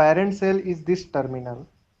that parent cell is this terminal.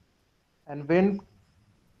 And when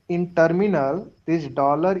in terminal, this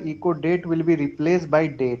 $echo date will be replaced by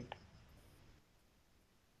date.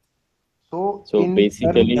 So in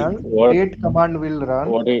basically, terminal, date command will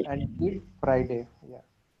run and give Friday. Yeah.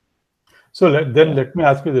 so let me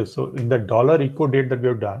ask you this. So in the $echo date that we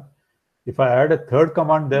have done, if I add a third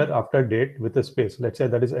command there after date with a space, let's say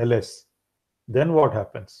that is ls, then what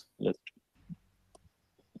happens?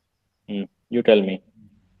 You tell me.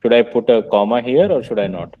 Should I put a comma here or should I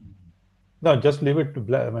not? No, just leave it to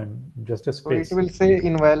just a space. So it will say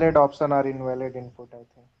invalid option or invalid input, I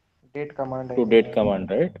think. Date command. To date command,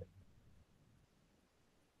 right?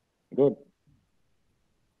 Good.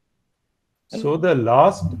 So the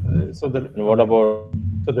last, what about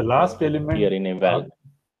so the last element here in eval?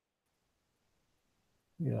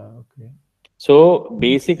 Yeah, okay. So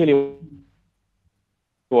basically,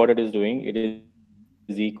 what it is doing, it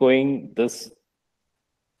is echoing this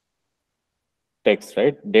text,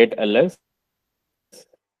 right? Date ls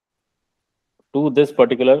to this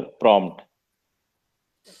particular prompt.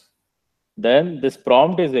 Then this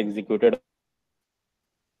prompt is executed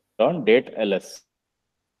on date ls,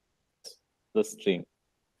 the string,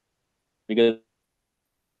 because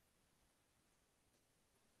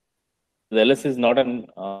the ls is not an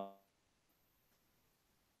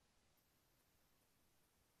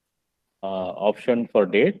option for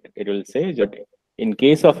date. It will say that in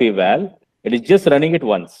case of eval, it is just running it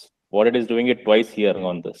once. What it is doing it twice here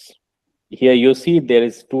on this. Here you see there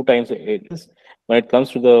is 2 times. When it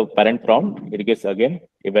comes to the parent prompt, it gets again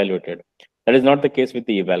evaluated. That is not the case with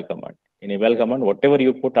the eval command. In eval command, whatever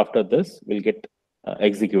you put after this will get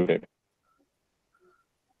executed.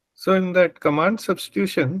 So in that command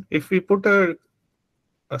substitution, if we put a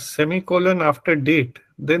semicolon after date,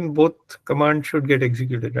 then both commands should get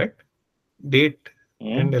executed, right? Date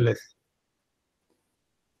and ls.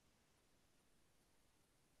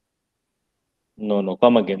 No,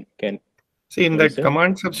 come again. See, in that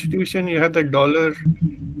command substitution, you have the dollar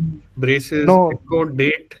braces, echo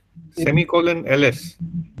date, semicolon ls.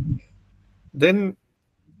 Then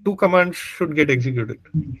 2 commands should get executed.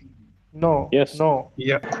 No. Yes. No.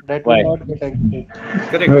 Yeah. That will not get executed.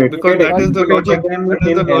 Correct. Because that is the logic. That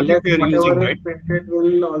is the logic we are using, right? Printed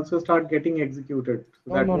will also start getting executed.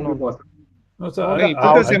 So that won't be possible. No, so No, you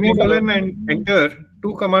put a semicolon and enter,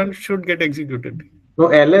 2 commands should get executed. So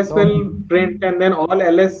ls will print and then all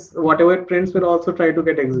ls, whatever it prints, will also try to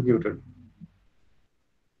get executed.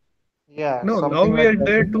 Yeah. No, now we are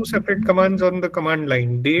there 2 separate commands on the command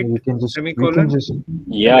line. Date, semicolon.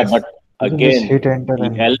 Yeah, ls. but again, hit enter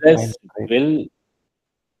and ls will.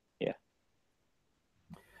 Yeah.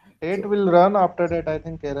 Date will run. After that, I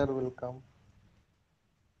think error will come.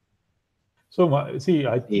 So see,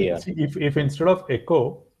 Yeah. see if instead of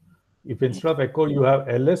echo, you have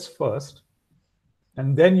ls first,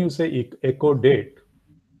 and then you say echo date,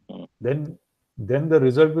 then the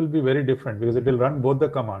result will be very different because it will run both the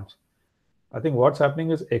commands. I think what's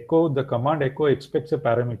happening is the command echo expects a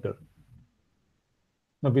parameter.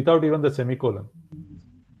 No, without even the semicolon.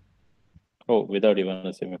 Oh, without even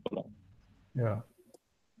a semicolon. Yeah.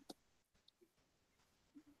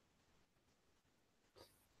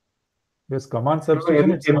 Yes, command No,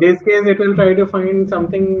 substitution. in this case, it will try to find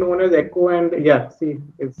something known as echo, and yeah, see,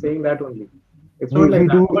 it's saying that only. It's not like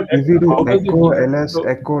that. But If we do how does it echo know? ls So-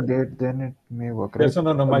 echo date, then it may work, right? Yes,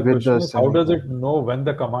 no. My With question the is, how does semicolon. it know when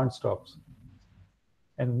the command stops?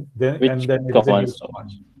 And then Which it is a new command stop?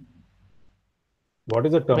 command. What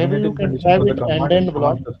is the Maybe you terminating can condition try for the with command end and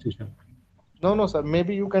block. command substitution? No, sir.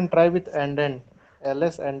 Maybe you can try with end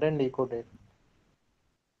ls end echo date.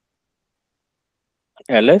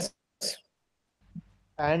 ls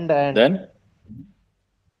And then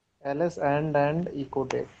ls and echo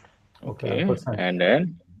date. okay, ampersand. and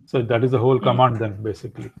then So that is the whole command then,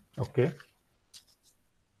 basically. Okay.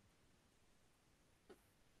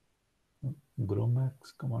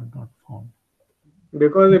 Gromax command not found.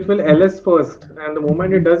 Because it will ls first, and the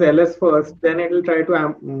moment it does ls first, then it will try to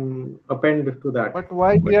append to that. But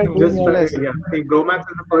why we are Just doing ls? yeah, see, Gromax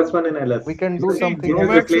is the first one in ls. We can do See, something It is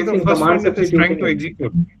else. Gromax is the replacing first command one it is trying to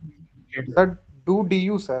substituting. execute. Sir, do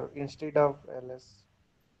du, sir, instead of ls.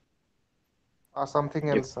 Or something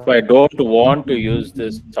else, if sir. I don't want to use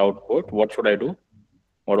this output, what should I do?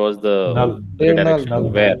 What was the Null. redirection? Null.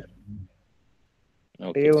 Where?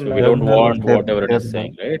 Okay, Dev so we null. don't Dev null. want whatever it Dev is null.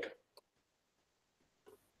 saying, right?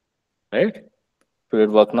 Right? Should it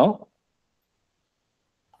work now?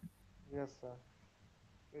 Yes, sir.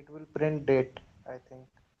 It will print date, I think.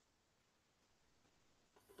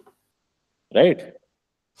 Right?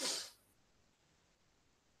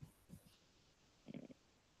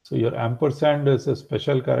 So your ampersand is a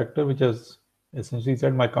special character which has essentially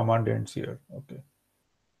said my command ends here. Okay.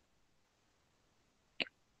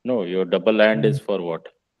 No, your double and is for what?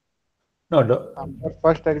 No, After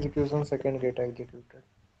first execution, second get executed.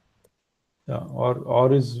 yeah,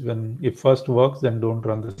 or is when if first works, then don't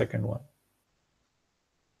run the second one.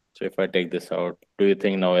 So if I take this out, do you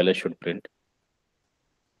think now ls should print?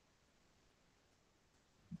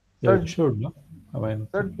 Yeah, Sir, it should. No? I mean,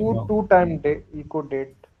 Sir, do no. 2-time date, echo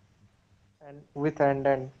date, and with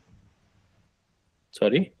and.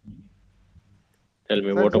 Sorry? Tell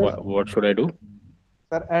me Sir, what should I do?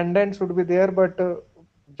 Sir, and should be there, but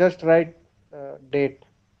just write date.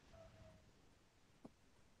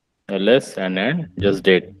 ls and just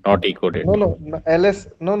date, not echo date. No, ls,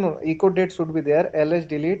 no, echo date should be there. Ls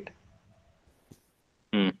delete.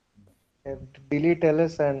 Delete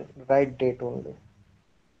ls and write date only.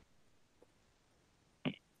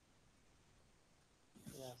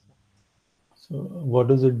 So what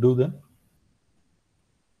does it do then?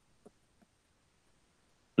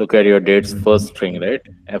 Look at your date's first string, right?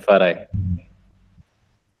 FRI.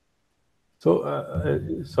 So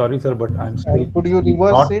sorry, sir, but I'm still Could you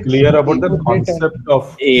reverse not it? clear about the Echo date concept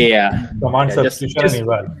of Yeah. command substitution and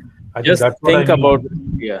eval. I think that's what I think mean. about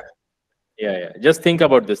just think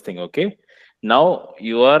about this thing. Okay, now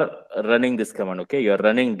you are running this command. Okay, you are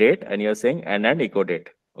running date and you're saying and echo date.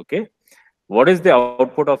 Okay, what is the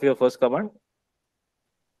output of your first command?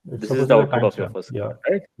 It's This is supposed the to be a output of your timestamp. first Yeah. command,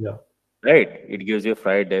 right? Yeah. Right, it gives you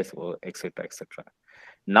Fridays, etc., etc.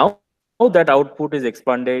 Now that output is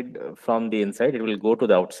expanded from the inside, it will go to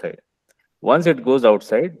the outside. Once it goes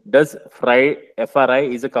outside, does FRI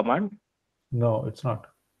is a command? No, it's not.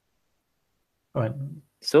 I mean,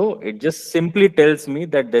 So it just simply tells me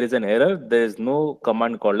that there is an error. There is no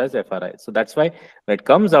command called as FRI. So that's why when it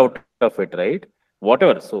comes out of it, right?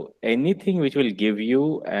 Whatever. So anything which will give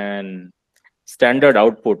you an standard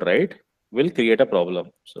output, right, will create a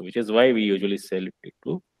problem. So which is why we usually sell it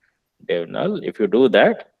to dev null. If you do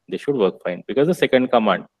that, they should work fine because the second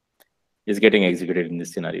command is getting executed in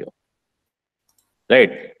this scenario.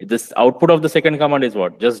 Right? This output of the second command is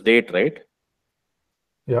what? Just date, right?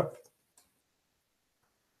 yeah.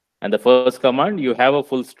 And the first command, you have a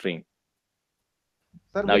full string.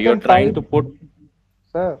 Sir, Now we you're can trying pipe, to put.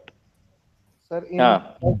 Sir,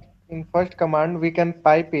 in first command we can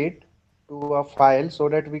pipe it to a file so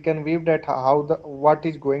that we can view that what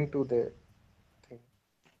is going to the thing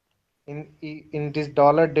in this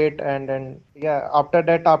 $date and yeah, after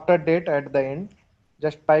date at the end,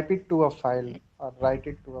 just pipe it to a file or write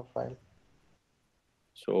it to a file.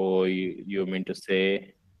 So you mean to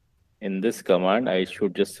say in this command, I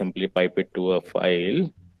should just simply pipe it to a file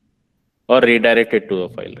or redirect it to a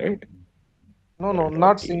file, right? No,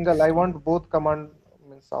 not single. I want both command,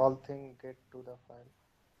 means all thing get to the file.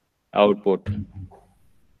 Output.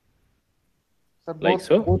 So Like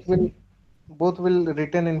both will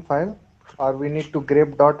written in file, or we need to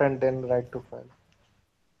grep dot and then write to file.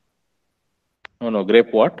 No,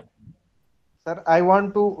 grep what? Sir, I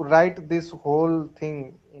want to write this whole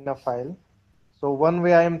thing in a file. So one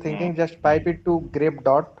way I am thinking, just pipe it to grep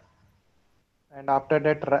dot, and after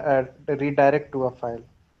that redirect to a file.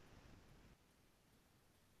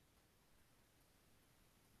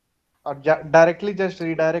 Or directly just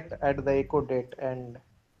redirect at the echo date, and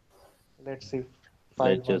let's see.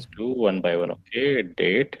 Let's just do one by one. Okay,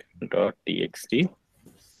 date.txt,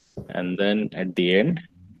 and then at the end,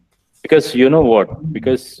 because you know what?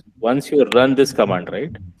 Because once you run this command,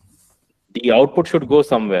 right, the output should go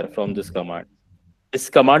somewhere from this command. This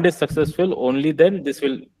command is successful, only then this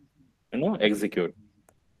will, execute.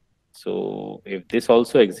 So if this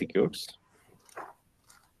also executes,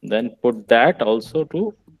 then put that also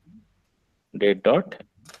to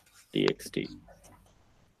date.txt.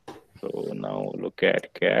 So now look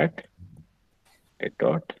at cat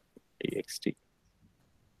date.txt.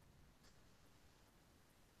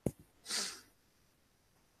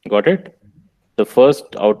 Got it? The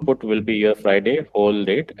first output will be your Friday whole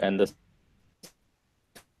date, and the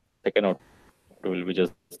second output will be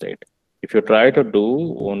just date. If you try to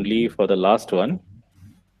do only for the last one,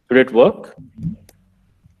 should it work?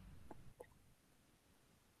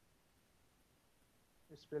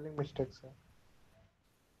 Spelling mistake, sir.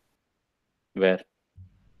 Where?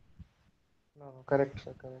 No, correct,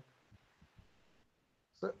 sir, correct.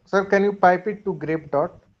 Sir, can you pipe it to grep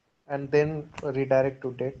dot and then redirect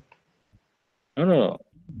to date? No.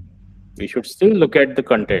 We should still look at the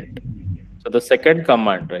content. So the second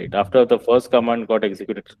command, right, after the first command got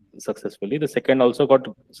executed successfully, the second also got,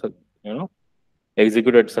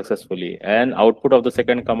 executed successfully, and output of the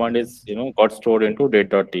second command is, got stored into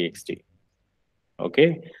date.txt.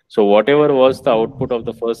 Okay, so whatever was the output of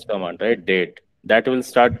the first command, right, date, that will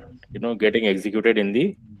start, getting executed in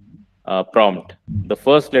the prompt. The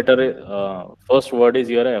first letter, first word is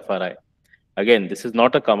your FRI. Again, this is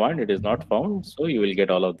not a command, it is not found, so you will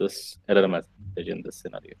get all of this error message in this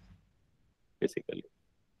scenario, basically.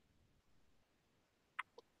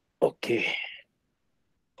 Okay.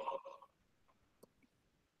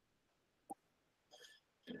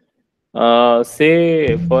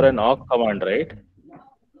 Say for an awk command, right?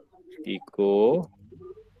 Echo.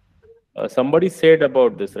 Somebody said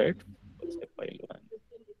about this, right? Let's say file 1,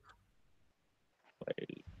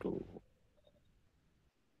 file 2,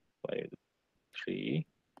 file 3.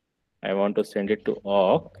 I want to send it to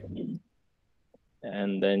awk,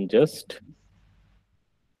 and then just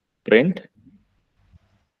print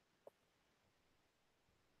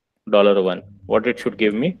 $1. What it should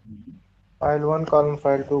give me? File 1, column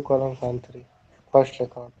file 2, column file 3. First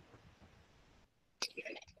record.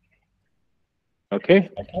 Okay.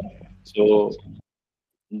 So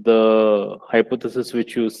the hypothesis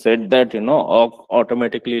which you said that, awk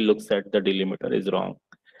automatically looks at the delimiter is wrong.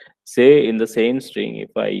 Say in the same string, if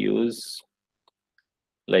I use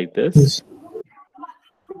like this,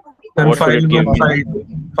 then what should it give me?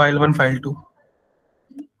 File 1, file 2.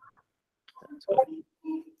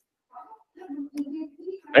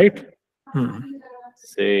 Right?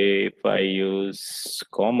 Say if I use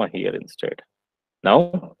comma here instead.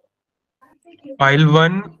 Now? File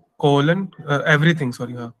 1, colon, everything,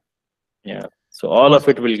 sorry. Yeah. So all of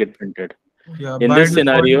it will get printed. Yeah, in this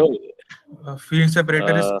scenario, field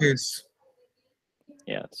separator is case.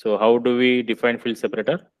 Yeah. So how do we define field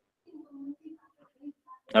separator?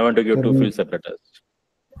 I want to give two field separators.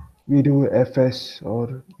 We do fs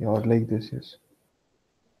or like this, yes.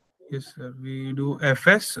 Yes, sir. We do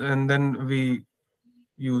fs and then we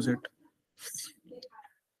use it.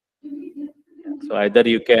 So either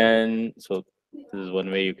you can, so this is one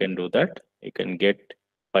way you can do that. You can get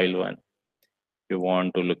file 1. If you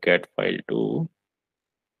want to look at file 2,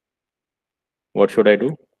 what should I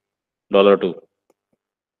do? $2 will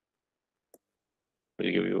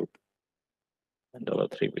give you, and $3 will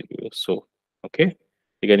give you. So, okay,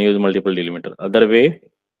 you can use multiple delimiter. Other way,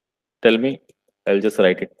 tell me, I'll just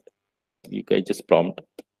write it. You can just prompt.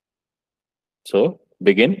 So,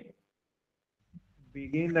 begin.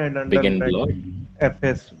 Begin and under begin block.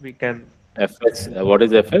 fs we can. Fs, what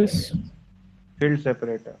is fs? Field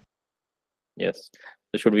separator. Yes.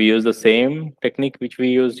 So should we use the same technique which we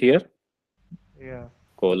used here? Yeah.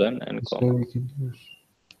 Colon and comma. We can use.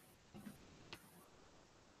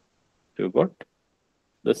 You got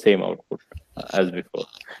the same output as before.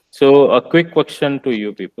 So a quick question to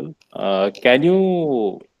you people. Can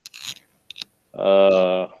you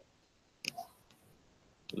Let's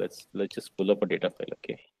just pull up a data file.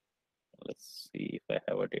 Okay, let's see if I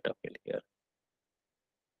have a data file here.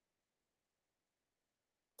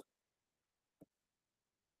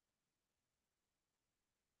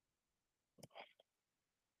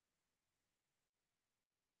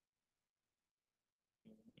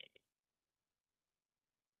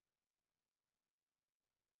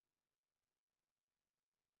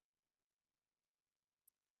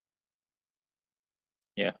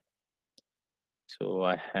 Yeah. So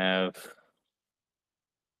I have,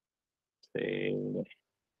 say,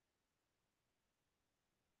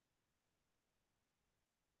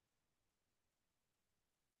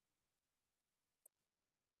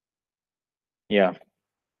 yeah.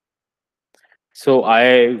 So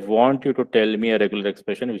I want you to tell me a regular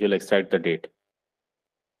expression which will extract the date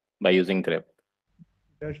by using grep.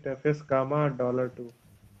 Just fs gamma $2.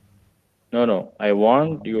 No. I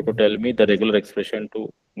want you to tell me the regular expression to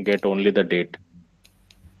get only the date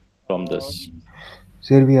from this.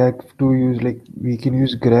 Here we have to use, like, we can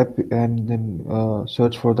use grep and then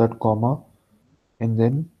search for that comma, and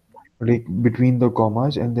then like between the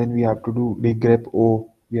commas, and then we have to do like grep o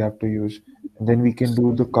we have to use, and then we can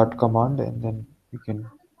do the cut command, and then we can.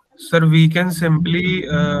 Sir, we can simply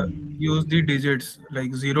use the digits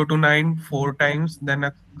like 0 to 9 4 times, then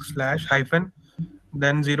a slash hyphen,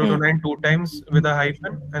 then 0 to 9 2 times with a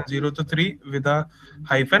hyphen, and 0 to 3 with a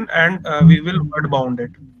hyphen, and we will word bound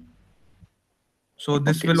it. So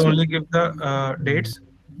this Okay, will so- only give the dates.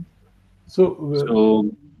 So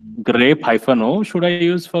grep hyphen o should I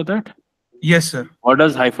use for that? Yes, sir. What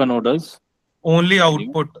does hyphen o does? Only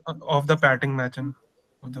output of the pattern matching.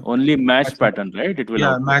 Only match pattern, right? It will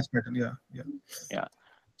Yeah, output. match pattern. Yeah. Yeah.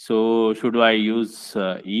 So should I use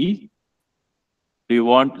E? Do you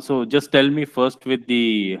want? So just tell me first with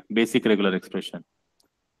the basic regular expression.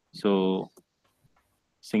 So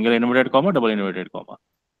single inverted comma, double inverted comma.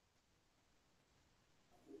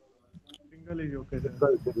 Single is okay, sir.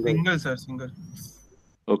 Single, sir. Single.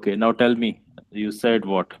 Okay. Now tell me. You said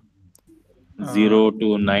what? 0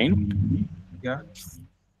 to 9. Yeah.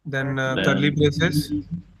 Then Then- curly braces.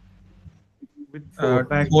 With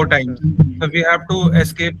 4 times. So we have to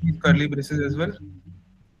escape these curly braces as well,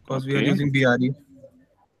 because we are Okay. using BRE.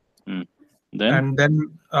 Then? And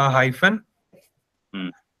then a hyphen. Hmm.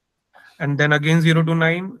 And then again 0 to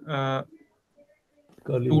 9,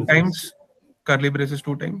 Curly 2 braces. times, curly braces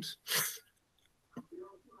 2 times.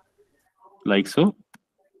 Like so?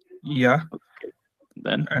 Yeah.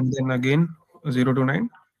 Then? And then again 0 to 9,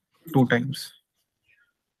 2 times.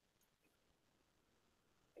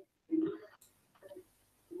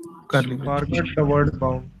 Curly braces. Forgot the word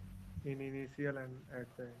bound in initial and at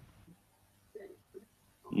the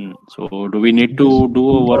end. So do we need to do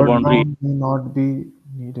a word boundary? May not be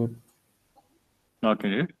needed. Not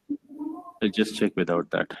needed. Let's just check without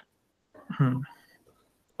that.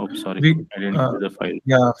 Oh, sorry. I didn't see the file.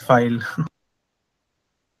 Yeah, file.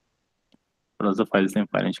 What was the file's name?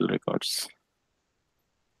 Financial records.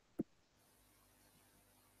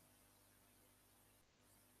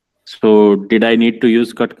 So did I need to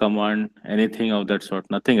use cut command? Anything of that sort?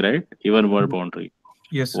 Nothing, right? Even word boundary.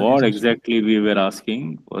 Yes, sir. What Yes, exactly we were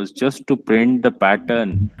asking was just to print the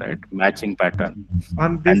pattern, right? Matching pattern.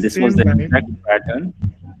 On And this this was same the line, exact pattern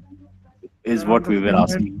is on what the we were same line,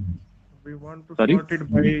 asking. we want to Sorry? sort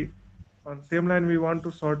it by on same line we want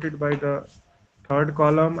to sort it by the third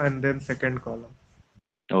column and then second column.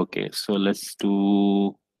 Okay, so let's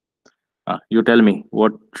do. You tell me,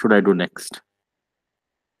 what should I do next?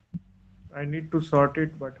 I need to sort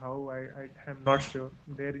it, but how I am not sure.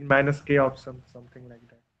 There is minus k option, something like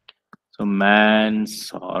that. So man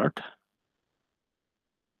sort.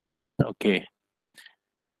 Okay.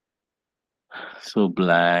 So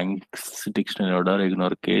blanks, dictionary order,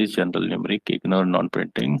 ignore case, general numeric, ignore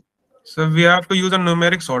non-printing. So we have to use a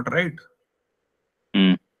numeric sort, right?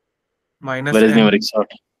 Minus Where is n. numeric sort?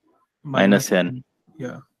 Minus n.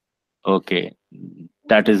 Yeah. Okay,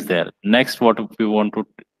 that is there. Next, what we want to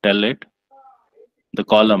tell it? The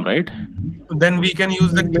column, right? Then we can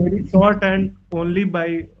use the numeric sort and only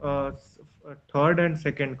by third and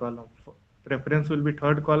second column. Preference will be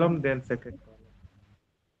third column, then second column.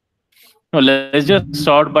 No, let's just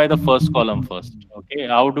sort by the first column first. Okay,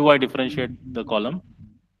 how do I differentiate the column?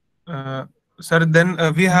 Sir, then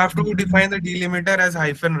we have to define the delimiter as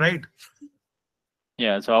hyphen, right?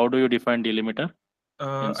 Yeah, so how do you define delimiter?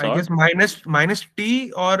 I guess minus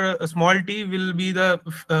t or a small t will be the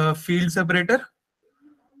field separator.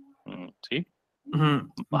 See,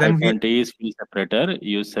 Then hyphen t is field separator.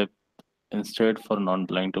 Use instead for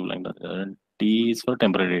non-blind to blind. T is for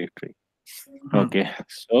temporary directory. Okay,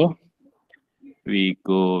 so we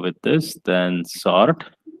go with this, then sort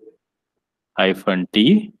hyphen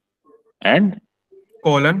T and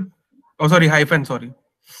colon. Oh, sorry, hyphen. Sorry.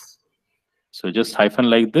 so just hyphen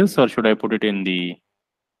like this, or should I put it in the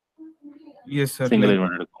Yes, sir. single Like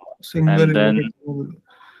inverted comma? single And then inverted comma.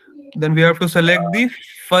 Then we have to select the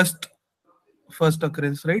first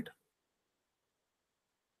occurrence, right?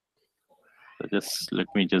 so just let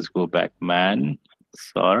me just go back, man,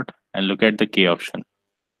 sort, and look at the key option.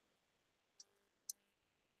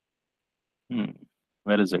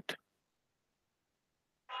 Where is it?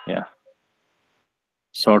 Yeah.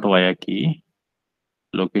 Sort via key,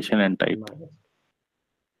 location and type.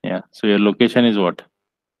 Yeah. So your location is what?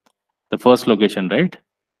 The first location, right?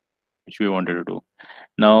 Which we wanted to do.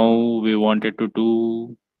 Now we wanted to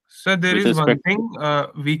do. So there with is one respect-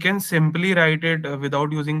 thing, we can simply write it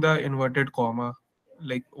without using the inverted comma,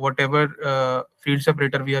 like whatever field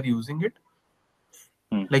separator we are using it,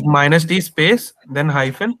 like minus T space, then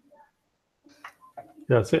hyphen.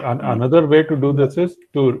 Yeah, see, another way to do this is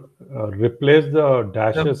to replace the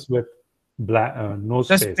dashes with no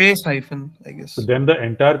The space. space hyphen, I guess. So then the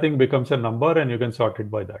entire thing becomes a number and you can sort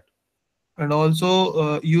it by that. And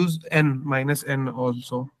also use n, minus n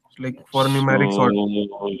also, like for numeric sort.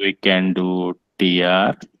 So we can do tr.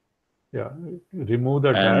 Yeah, remove the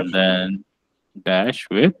and dash. then dash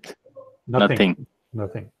with nothing.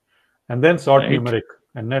 Nothing. And then sort Right. numeric.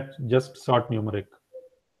 And not just sort numeric.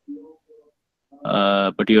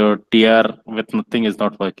 But your tr with nothing is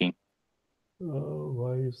not working.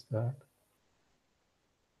 Why is that?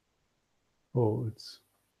 Oh, it's.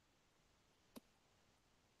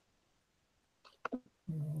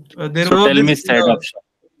 There So was tell me this, said option.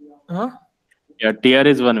 huh? Yeah, tr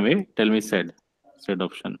is one way. Tell me said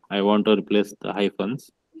option. I want to replace the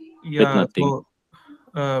hyphens with Yeah, nothing.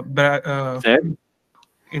 so Said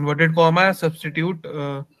inverted comma, substitute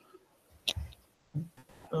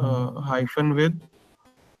hyphen with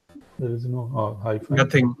There is no hyphen.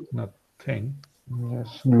 nothing. Nothing.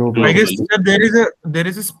 Yes, global. I guess that there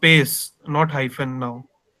is a space, not hyphen now.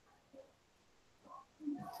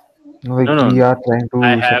 Like No, we are trying to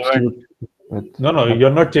I haven't. substitute with No, you're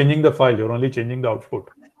not changing the file. You're only changing the output.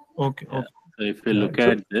 Okay. Yeah. Okay. So if you Yeah, look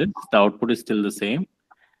so- at this, the output is still the same.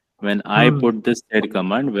 When I put this said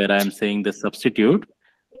command where I'm saying the substitute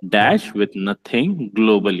dash with nothing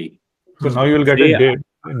globally. So now you will get Say- a date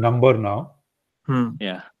number now.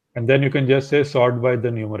 Yeah. And then you can just say sort by the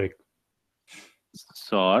numeric.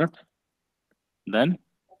 Sort. Then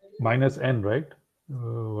Minus n, right?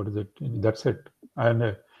 What is it? That's it.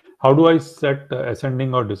 And how do I set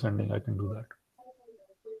ascending or descending? I can do that.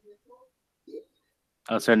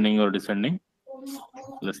 ascending or descending.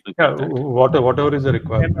 Let's look Yeah, at that. whatever is the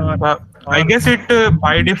requirement. I guess it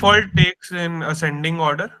by default takes in ascending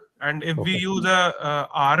order, and if we use a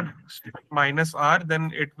r minus r,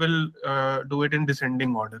 then it will do it in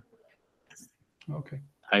descending order. Okay.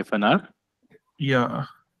 Hyphen r. Yeah.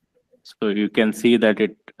 So you can see that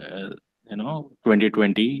it,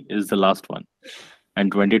 2020 is the last one,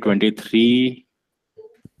 and 2023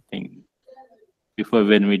 thing. Before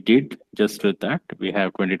when we did just with that, we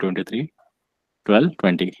have 2023, 12,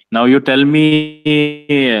 20. Now you tell me,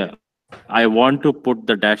 I want to put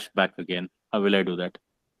the dash back again. How will I do that?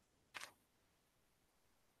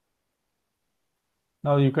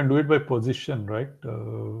 Now you can do it by position, right?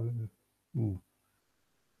 You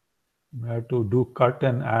have to do cut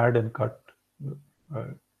and add and cut.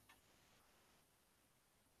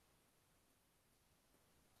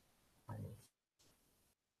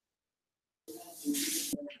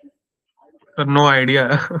 No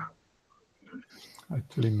idea.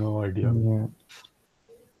 Actually, no idea. Yeah.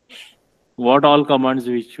 What all commands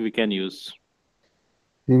which we can use?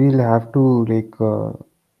 We will have to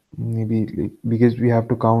maybe because we have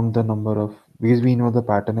to count the number of, because we know the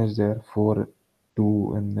pattern is there 4,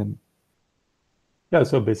 2, and then Yeah,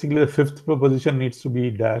 so basically the fifth position needs to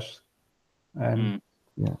be dash and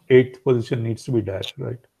yeah. eighth position needs to be dash,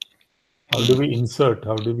 right? How do we insert?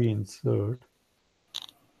 How do we insert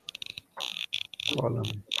column?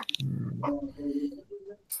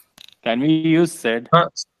 Can we use said?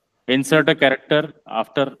 Insert a character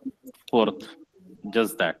after fourth.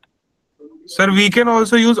 Just that. Sir, we can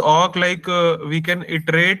also use awk, like we can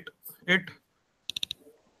iterate it.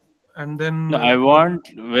 And then No, I want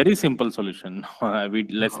very simple solution.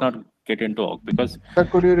 Let's not get into awk because Sir,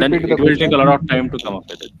 could you then repeat it the will take a question? lot of time to come up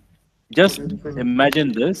with it. Just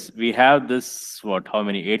imagine this. We have this, how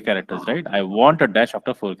many? 8 characters, right? I want a dash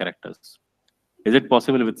after 4 characters. Is it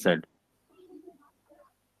possible with said?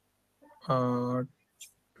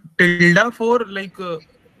 tilde for like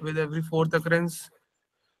with every fourth occurrence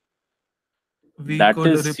we That could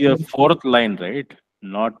is your replace. fourth line, right?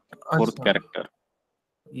 Not fourth Achha. character.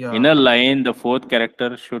 Yeah. In a line, the fourth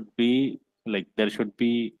character should be like there should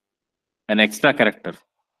be an extra character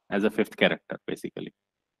as a fifth character, basically.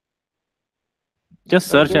 Just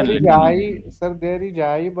Sir, search and there let is me know. I, sir, there is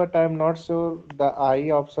I, but I'm not sure the I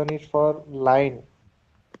option is for line,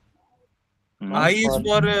 Hmm. I not is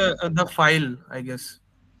for. for the file, I guess.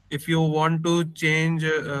 If you want to change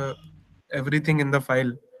everything in the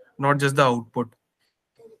file, not just the output.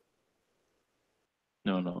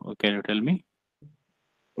 No. Can you tell me?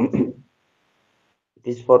 It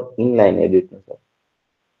is for inline edit, no, sir.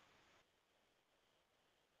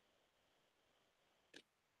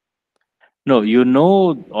 No, you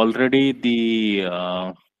know already the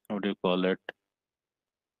what do you call it?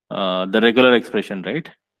 The regular expression, right?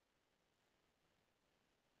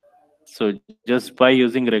 So just by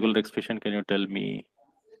using regular expression, can you tell me?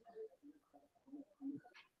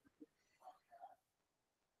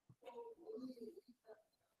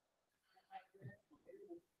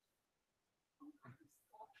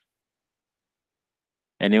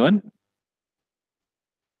 Anyone?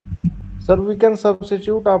 Sir, we can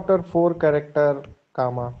substitute after 4 character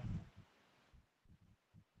comma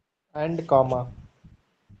and comma.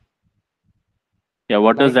 Yeah,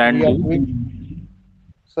 what does Like and do?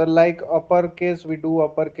 sir, like uppercase, we do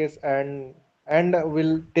uppercase and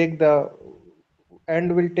will take the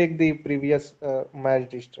previous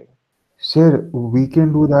matched string. Sir, we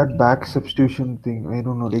can do that back substitution thing. I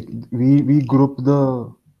don't know. Like we group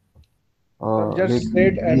the Sir, like just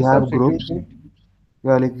set we and have substitute groups. it.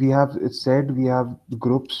 Yeah, like we have it said we have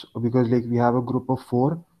groups because like we have a group of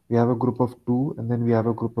four, we have a group of two, and then we have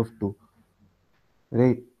a group of two,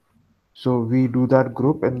 right? So we do that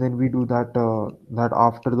group, and then we do that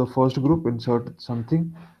after the first group insert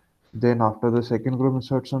something, then after the second group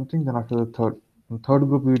insert something, then after the third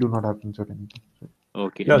group we do not have to insert anything. So,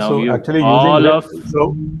 Okay. Yeah, Now so you actually all of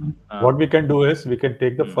what we can do is we can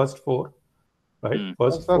take the first four, right? Hmm.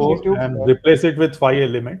 First four Substitute, and sir. replace it with 5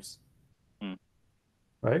 elements, Hmm.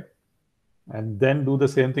 right? And then do the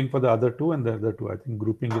same thing for the other two and the other two. I think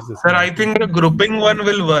grouping is the Sir, same. I think the grouping one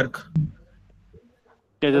will work.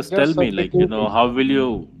 yeah, just tell me, like, how will you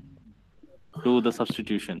do the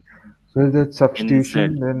substitution? so that Instead.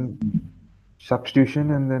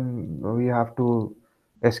 substitution, and then we have to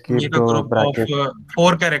escape Make a the group bracket. of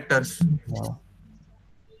 4 characters. Yeah.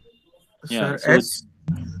 Yeah, Sir, so S.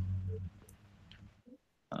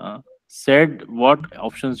 said what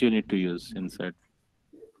options you need to use inside.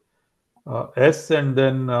 S and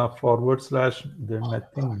then / then I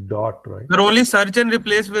think dot, right? Sir, only search and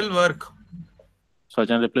replace will work. Search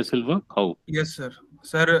and replace will work? How? Yes, sir.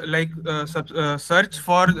 Sir, like search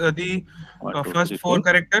for the One, two, first three, 4 four.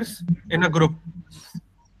 characters in a group.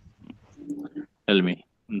 Tell me.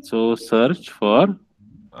 And so search for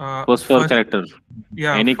first 4 characters.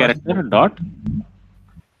 Yeah. Any first character dot?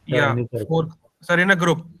 Yeah. any character. 4. Sir, in a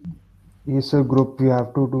group. Yes, a group. We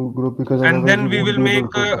have to do group because And otherwise then we won't will be able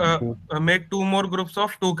make to substitute. make 2 more groups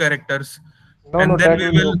of 2 characters. No, and no, then that we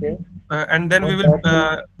is will okay. and then we But will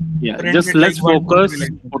that Yeah, print just it let's like 1, 2, 3 focus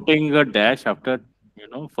like that. putting a dash after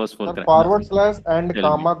first 4 Sir, characters. / and Tell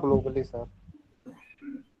comma globally, sir.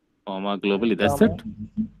 Comma globally. That's Comma. it.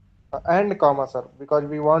 And comma, sir, because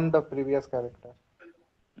we want the previous character.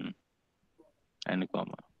 And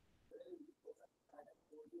comma.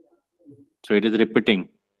 So it is repeating.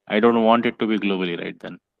 I don't want it to be globally, right?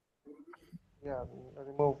 Then Yeah,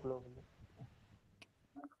 remove globally.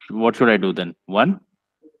 what should I do then? 1?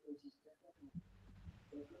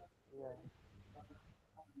 Yeah.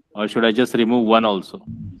 Or should I just remove 1 also? So,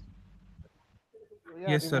 yeah,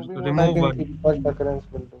 Yes, sir. removing one, I Remove think 1. first occurrence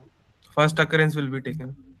will do. First occurrence will be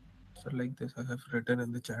taken. So like this, I have written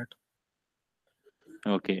in the chat.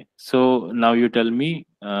 Okay. So now you tell me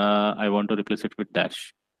I want to replace it with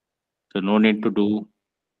dash. So no need to do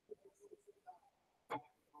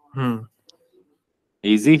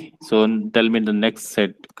easy. So tell me the next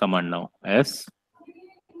set command now. S.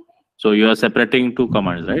 So you are separating 2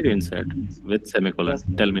 commands, right? Inside with semicolon. Yes.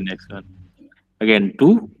 Tell me next one. Again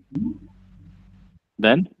 2.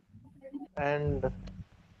 Then And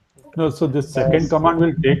No, so this second command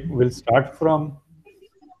will start from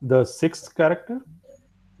the 6th character,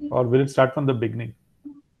 or will it start from the beginning?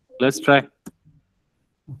 let's try.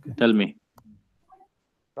 Okay. Tell me.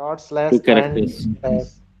 dot / 2 characters. and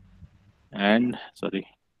dash. And sorry.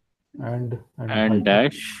 And And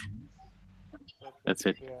dash. That's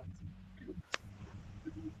it. Yeah.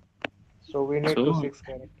 So we need So- to 6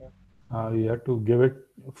 character. you have to give it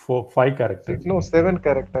 5 characters. No, 7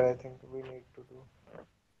 character, I think we need to do.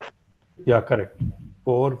 Yeah, correct.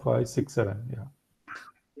 4, 5, 6, 7. Yeah.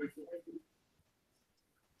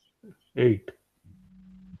 8.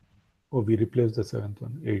 Oh, we replaced the 7th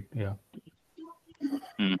one. 8, yeah.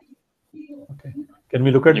 Hmm. Okay. Can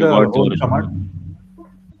we look at You the got whole the command?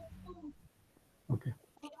 Okay.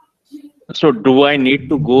 So do I need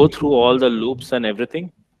to go through all the loops and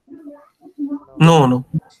everything? No.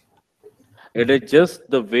 It is just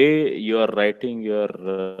the way you are writing your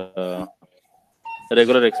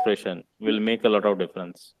regular expression will make a lot of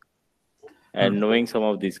difference. And knowing some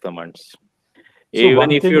of these commands. So Even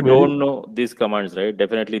one if you thing very, don't know these commands, right?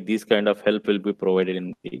 Definitely these kind of help will be provided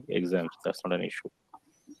in the exams. That's not an issue.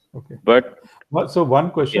 okay. But So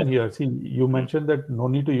one question yeah. here. See, you mentioned that no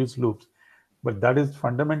need to use loops, but that is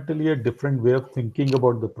fundamentally a different way of thinking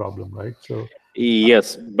about the problem, right? So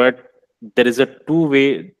Yes, but there is a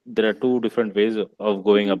there are two different ways of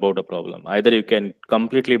going about a problem. Either you can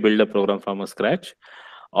completely build a program from a scratch,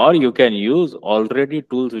 or you can use already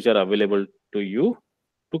tools which are available to you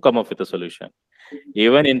to come up with a solution.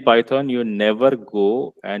 Even in Python, you never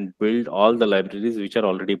go and build all the libraries which are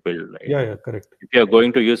already built, right? yeah, correct. If you are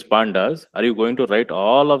going to use pandas, are you going to write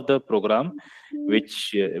all of the program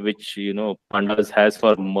which pandas has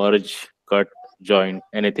for merge, cut, join,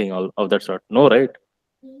 anything all of that sort? No, right?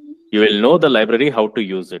 You will know the library how to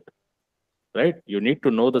use it, right? You need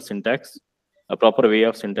to know the syntax, a proper way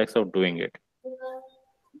of syntax of doing it.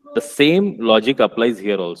 The same logic applies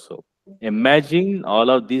here also. Imagine all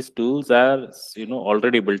of these tools are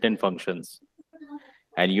already built-in functions,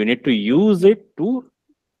 and you need to use it to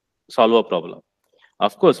solve a problem.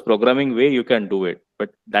 Of course, programming way you can do it, but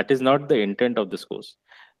that is not the intent of this course.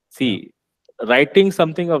 See, writing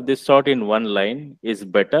something of this sort in one line is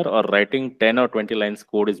better, or writing 10 or 20 lines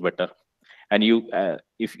code is better. And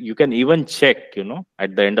if you can even check,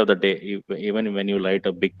 at the end of the day, even when you write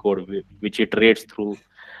a big code which iterates through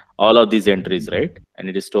all of these entries, right? And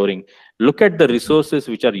it is storing. Look at the resources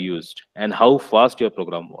which are used and how fast your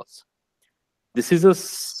program was. This is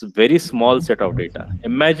a very small set of data.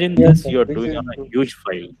 Imagine this you are doing on a huge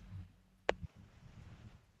file.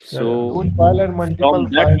 So Huge file and multiple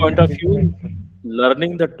from that files point with of view, different.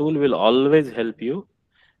 learning the tool will always help you.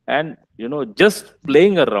 And just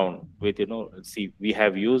playing around with, see, we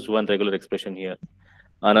have used one regular expression here,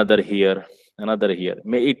 another here, another here.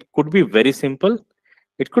 It could be very simple.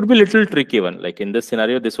 It could be little tricky one. Like in this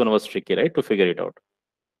scenario, this one was tricky, right? To figure it out.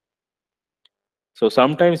 So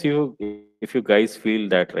sometimes if you guys feel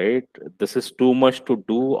that, right, this is too much to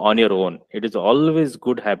do on your own, it is always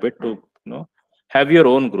good habit to, have your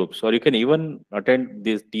own groups, or you can even attend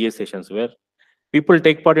these TA sessions where people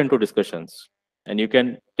take part into discussions, and you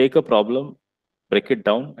can take a problem, break it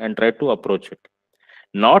down, and try to approach it.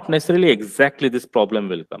 Not necessarily exactly this problem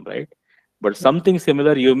will come, right? But something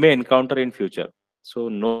similar you may encounter in future. So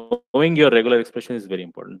knowing your regular expression is very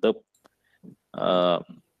important. Uh,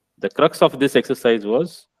 the crux of this exercise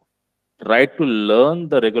was try to learn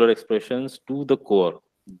the regular expressions to the core.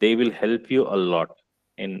 They will help you a lot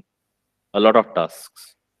in a lot of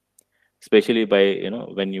tasks, especially by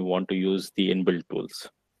when you want to use the inbuilt tools.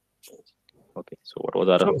 Okay, so what was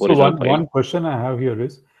our So original one file? question I have here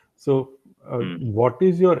is, so what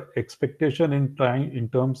is your expectation in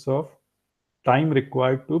terms of time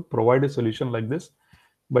required to provide a solution like this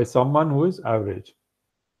by someone who is average?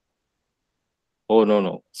 Oh,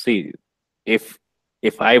 no. See, if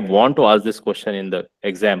I want to ask this question in the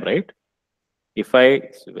exam, right?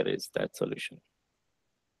 So where is that solution?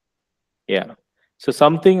 Yeah. So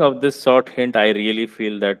something of this sort hint, I really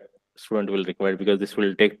feel that student will require, because this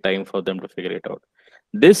will take time for them to figure it out.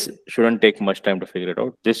 This shouldn't take much time to figure it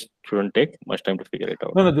out. This shouldn't take much time to figure it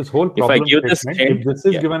out. No, this whole If I problem give this statement, hint, if this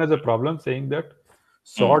is yeah. given as a problem saying that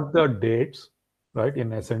sort the dates, right,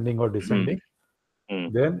 in ascending or descending,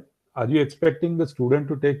 then are you expecting the student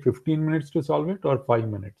to take 15 minutes to solve it or 5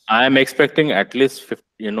 minutes? I am expecting at least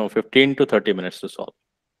 15 to 30 minutes to solve.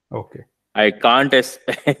 Okay. I can't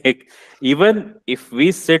even if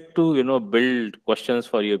we sit to build questions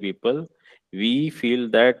for you people, we feel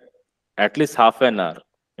that at least half an hour,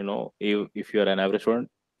 if you are an average student,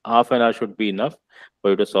 half an hour should be enough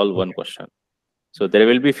for you to solve one question. So there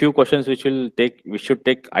will be few questions which should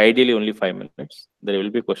take ideally only 5 minutes. There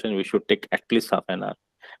will be questions which should take at least half an hour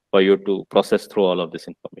for you to process through all of this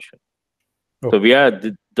information. So we are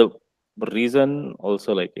the reason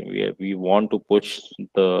also, like we want to push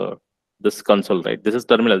this console, right? This is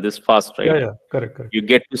terminal, this fast, right? Yeah, correct. You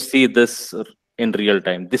get to see this in real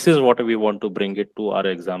time. This is what we want to bring it to our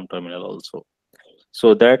exam terminal also,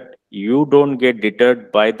 so that you don't get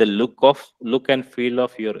deterred by the look and feel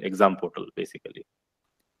of your exam portal. Basically,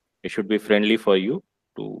 it should be friendly for you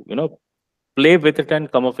to play with it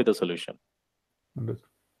and come up with a solution. Understood.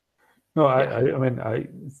 No, Yeah. I mean,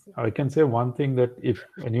 I can say one thing, that if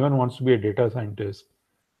anyone wants to be a data scientist,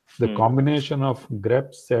 the Hmm. combination of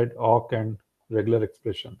grep, sed, awk, and regular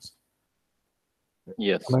expressions,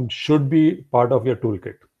 Yes. I mean, should be part of your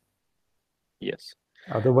toolkit. Yes.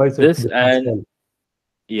 Otherwise, it This becomes and hell.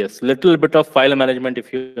 yes, little bit of file management,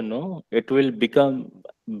 if you know, it will become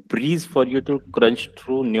breeze for you to crunch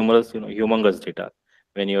through numerous, humongous data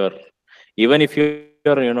when you're, even if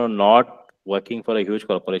you're, not working for a huge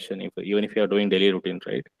corporation, even if you are doing daily routines,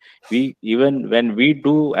 right? Even when we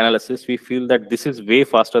do analysis, we feel that this is way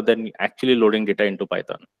faster than actually loading data into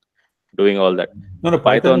Python, doing all that. No, Python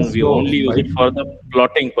Python, is we slow. only use it for the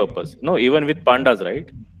plotting purpose. No, even with pandas,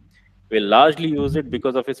 right? We largely use it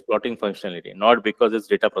because of its plotting functionality, not because its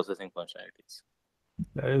data processing functionalities.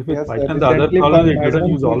 With Yes, sir. Python, the other Recently, for problem is it my doesn't own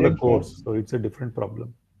use all the project, sir. cores, so it's a different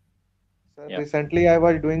problem. Sir, Yeah. recently I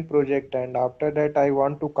was doing project, and after that I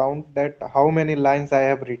want to count that how many lines I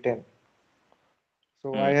have written.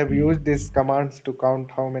 So I have used these commands to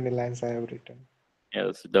count how many lines I have written.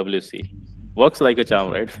 Yes, WC. Works like a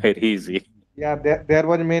charm, right? Very easy. Yeah, there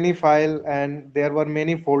was many file and there were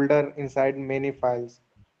many folder inside many files.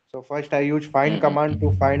 So first I use find Mm-hmm. command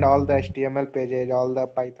to find all the HTML pages, all the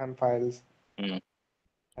Python files, and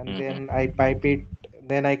Mm-hmm. then I pipe it,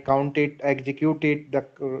 then I count it, execute it,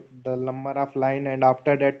 the number of line, and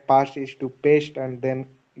after that pass is to paste and then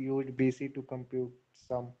use BC to compute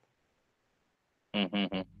sum.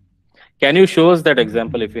 Mm-hmm. Can you show us that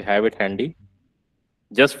example if you have it handy?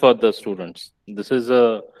 Just for the students. This is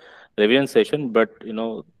a revision session, but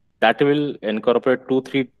that will incorporate 2,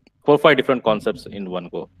 3, 4, 5 different concepts in one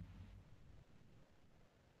go.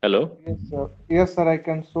 Hello? Yes, sir. Yes, sir. I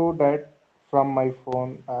can show that from my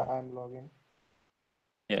phone. I'm logging.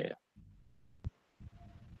 Yeah, yeah.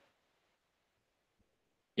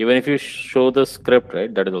 Even if you show the script,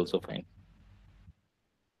 right, that is also fine.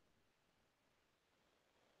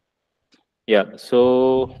 Yeah,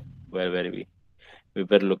 so where were we? We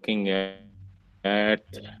were looking at,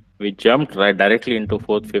 we jumped right directly into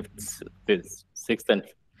fourth, fifth, sixth, and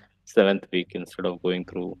seventh week instead of going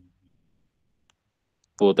through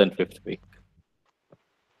fourth and fifth week.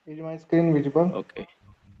 Is my screen visible? Okay.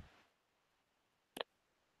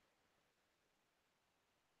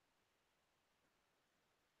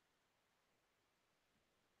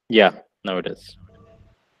 Yeah, now it is.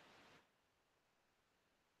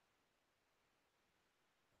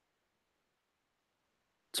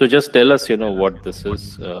 So just tell us, what this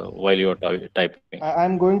is while you're typing.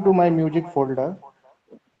 I'm going to my music folder.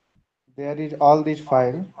 There is all this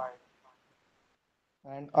file,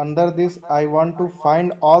 and under this, I want to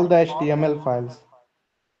find all the HTML files.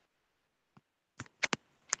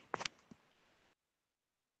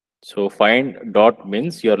 So find dot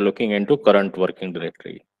means you're looking into current working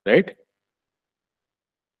directory, right?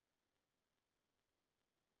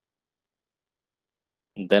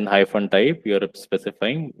 Then hyphen type, you're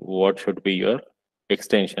specifying what should be your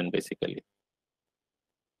extension basically.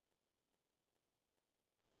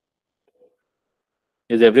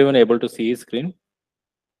 Is everyone able to see his screen?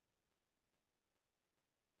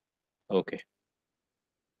 Okay.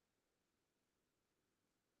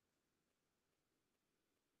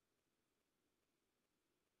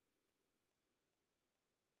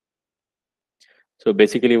 So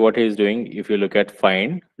basically what he is doing, if you look at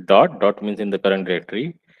find dot means in the current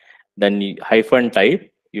directory, then hyphen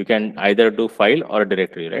type, you can either do file or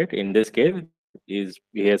directory, right? In this case, he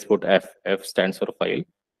has put F stands for file.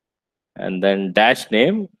 And then dash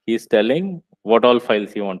name, he's telling what all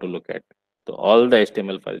files you want to look at. So all the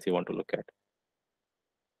HTML files you want to look at.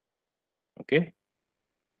 Okay.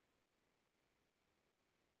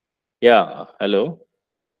 Yeah, hello.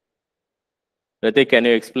 Ratik, can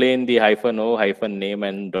you explain the hyphen O, hyphen name,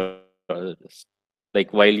 and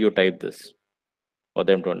like while you type this for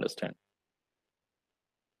them to understand?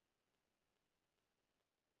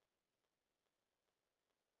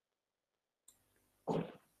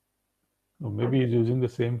 Or maybe he's using the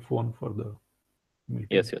same phone for the meeting.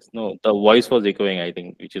 Yes, yes. No, the voice was echoing, I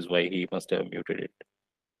think, which is why he must have muted it.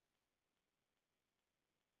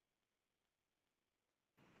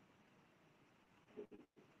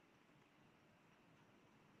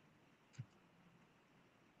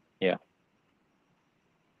 Yeah.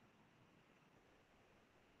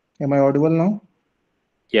 Am I audible now?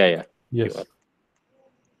 Yeah, yeah. Yes.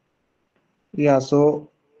 Yeah,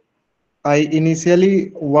 so I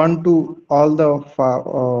initially want to all the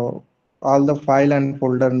file and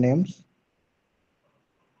folder names.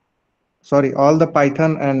 Sorry, all the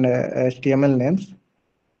Python and HTML names.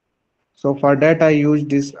 So for that I use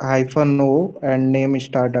this hyphen o and name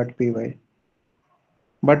star.py.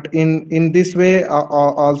 But in this way,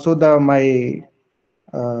 also the my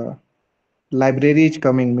uh, library is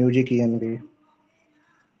coming music env.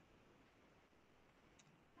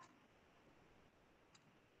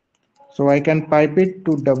 So I can pipe it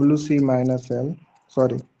to wc minus l.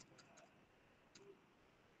 Sorry,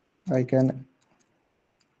 I can.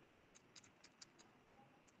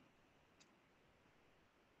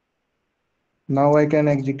 Now I can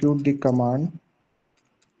execute the command,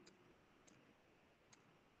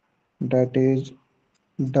 that is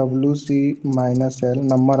wc minus l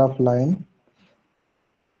number of line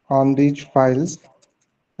on these files.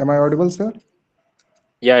 Am I audible, sir?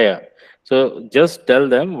 Yeah. So just tell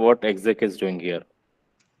them what exec is doing here.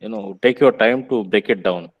 Take your time to break it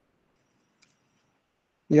down.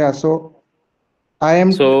 Yeah. So I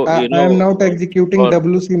am So, I am now executing for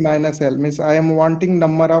wc minus l, means I am wanting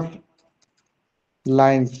number of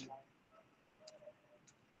lines.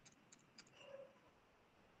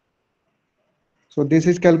 So this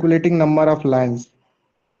is calculating number of lines.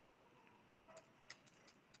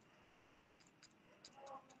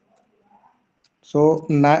 So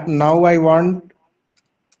now I want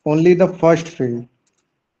only the first field.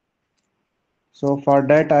 So for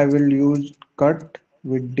that I will use cut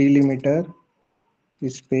with delimiter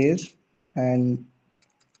space, and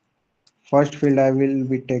first field I will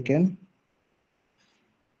be taken,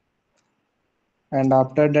 and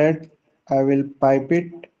after that I will pipe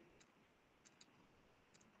it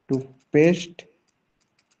to paste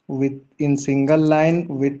with in single line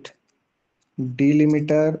with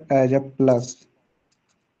delimiter as a plus.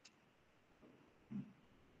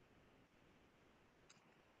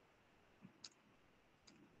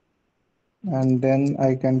 And then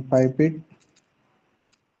I can pipe it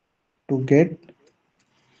to get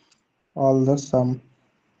all the sum.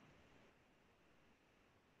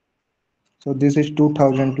 So this is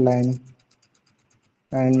 2000 line,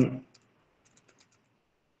 and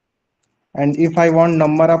if I want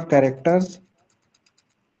number of characters,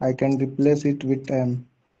 I can replace it with m.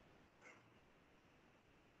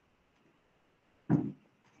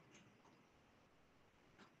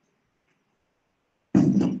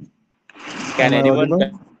 can Am I anyone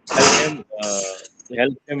audible?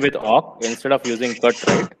 help him with awk instead of using cut,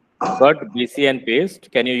 right? Cut, BC, and paste.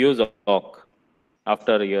 Can you use awk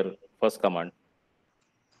after your first command?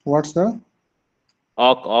 What's the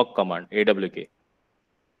Awk command, AWK.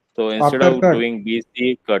 So instead after of cut? doing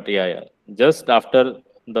BC, cut, yeah. Just after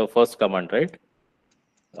the first command, right?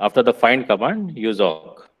 After the find command, use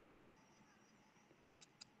awk.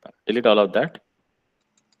 Delete all of that.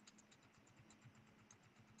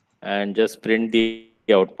 And just print the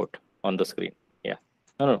output on the screen. Yeah.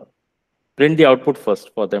 No. Print the output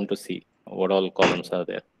first for them to see what all columns are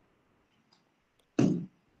there.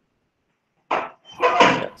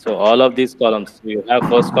 Yeah. So all of these columns, you have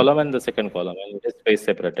first column and the second column, and it is space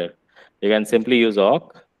separated. You can simply use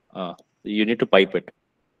awk. You need to pipe it.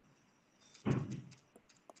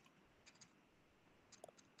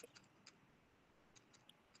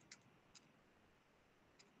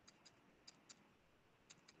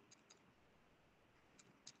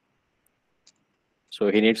 So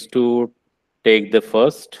he needs to take the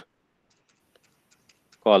first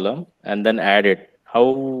column and then add it.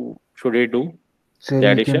 How should he do So the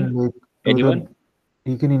he addition? can like do Anyone?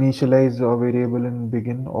 the he can initialize a variable in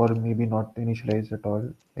begin or maybe not initialize at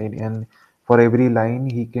all. And for every line,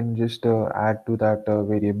 he can just add to that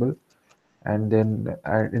variable, and then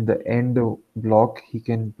in the end block, he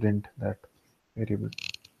can print that variable.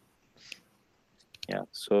 Yeah.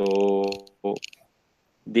 So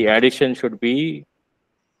the addition should be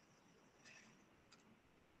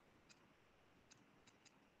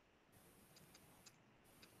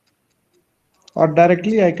Or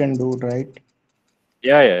directly I can do, right?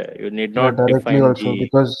 yeah. You need Yeah, not directly define also the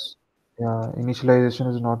because yeah, initialization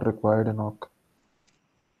is not required in awk.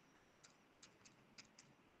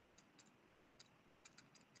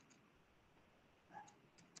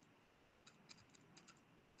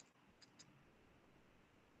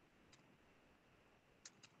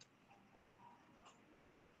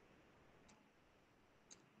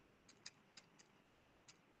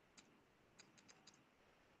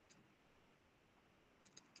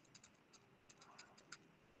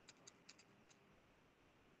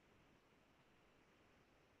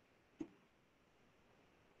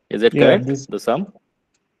 Is it Yeah, correct? this, The sum?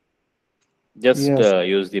 Just yes.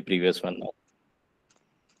 use the previous one now.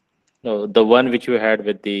 No, the one which you had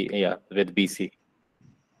with with BC.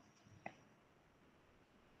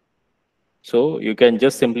 So you can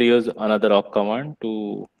just simply use another awk command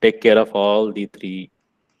to take care of all the three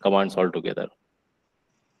commands altogether.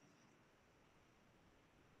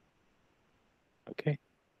 Okay.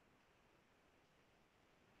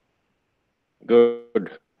 Good.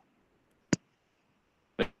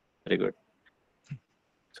 Very good.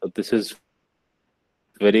 So this is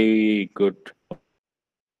very good.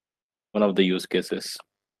 One of the use cases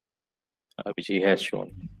which he has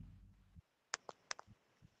shown.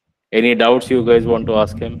 Any doubts you guys want to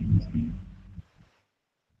ask him?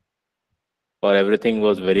 Or everything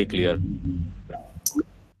was very clear?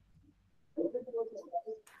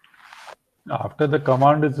 After the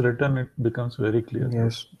command is written, it becomes very clear.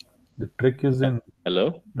 Yes. The trick is in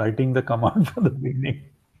writing the command from the beginning.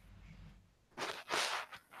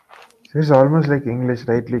 It's almost like English,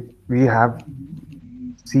 right? Like we have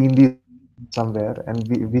seen these somewhere and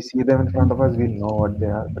we see them in front of us, we know what they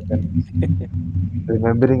are, but then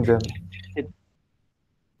remembering them.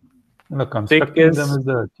 No, constructing is, them is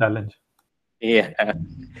the challenge. Yeah.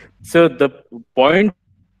 So the point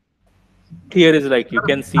here is like you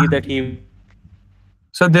can see that he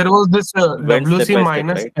So there was this went step WC by step,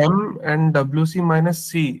 minus right? M and WC minus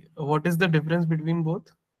C. What is the difference between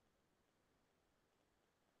both?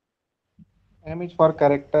 M is for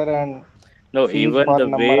character and No, C is even for the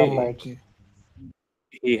number of way bytes.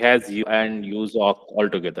 he has U and use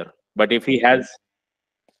altogether. But if he has,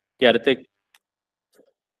 yeah, Ritik,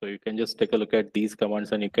 so you can just take a look at these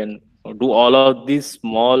commands and you can do all of these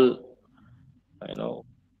small,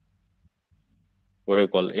 what do you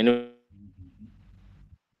call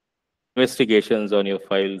investigations on your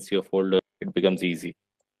files, your folder. It becomes easy.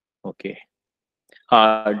 Okay.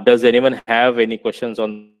 Does anyone have any questions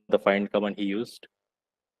on the find command he used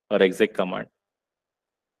or exec command?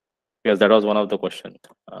 Because that was one of the questions,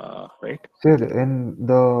 right? Sir, in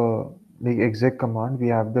the exec command, we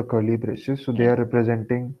have the curly braces, so they are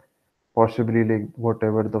representing possibly like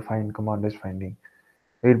whatever the find command is finding.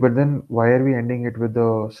 Right, but then why are we ending it with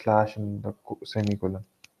the slash and the semicolon?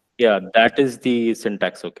 Yeah, that is the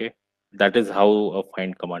syntax, okay? That is how a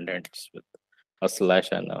find command ends, with a slash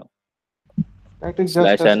and a That is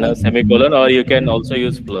slash just a and a semicolon, or you can also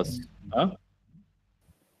use plus. Huh?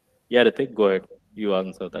 Yeah, Ritik, go ahead. You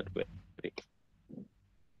answer that query.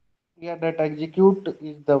 Yeah, that execute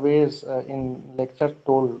is the ways in lecture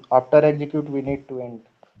told. After execute, we need to end.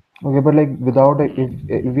 Okay, but like without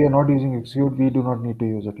if we are not using execute, we do not need to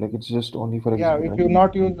use it. Like it's just only for Yeah, execute, if right? you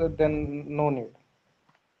not use it, then no need.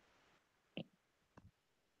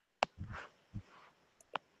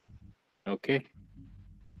 Okay.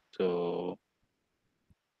 So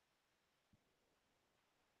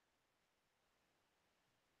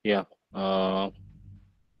yeah.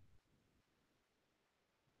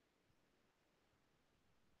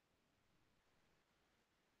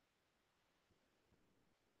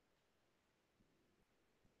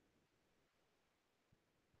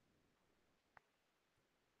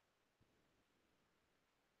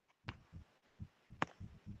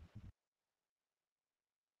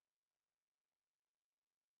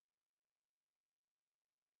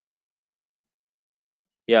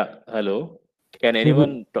 Yeah, hello. Can Sir,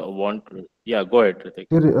 anyone want to? Yeah, go ahead, Ritik.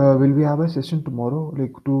 sir, will we have a session tomorrow,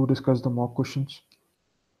 like to discuss the mock questions?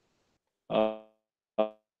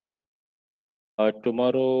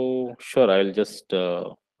 Tomorrow, sure, I'll just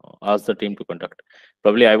ask the team to conduct.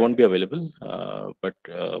 Probably I won't be available, but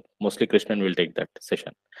mostly Krishnan will take that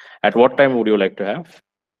session. At what time would you like to have?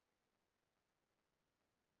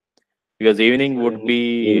 Because evening would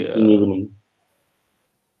be in evening.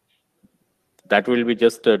 that will be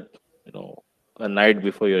just a night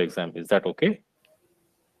before your exam. Is that okay?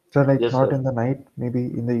 Sir, like Yes, not sir. in the night, maybe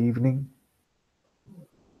in the evening,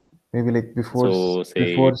 maybe like So say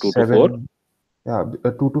before 2 to 4. 7. Yeah,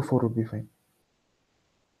 2 to 4 would be fine.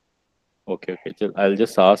 Okay. I'll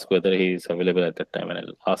just ask whether he is available at that time, and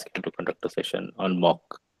I'll ask him to conduct a session on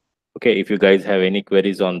mock. Okay, if you guys have any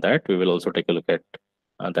queries on that, we will also take a look at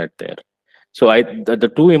that there. So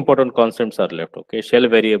the two important concepts are left. Okay, shell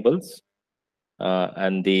variables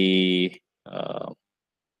and the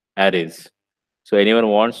arrays. So anyone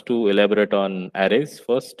wants to elaborate on arrays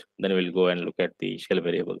first, then we'll go and look at the shell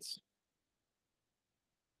variables.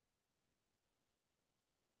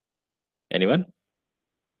 Anyone?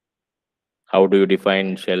 How do you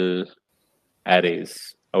define shell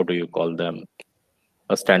arrays? How do you call them?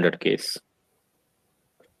 A standard case.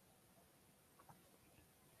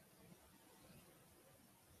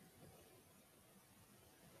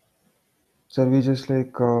 So we just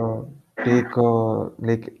like take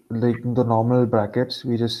like in the normal brackets,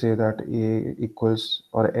 we just say that A equals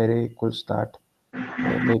or array equals that.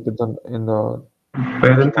 Like in the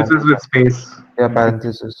Parenthesis with space. yeah,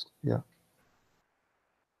 parenthesis. Yeah.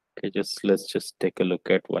 Okay, let's just take a look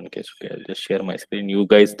at one case. Okay, I'll just share my screen. You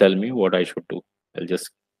guys tell me what I should do. I'll just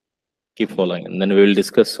keep following, and then we will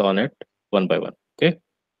discuss on it one by one. Okay.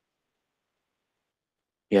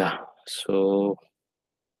 Yeah. So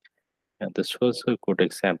yeah, this was a good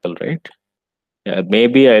example, right? Yeah,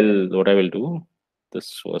 maybe what I will do.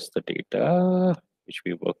 This was the data which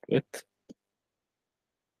we worked with.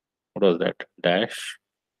 What was that? Dash,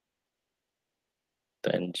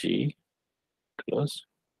 then G, close.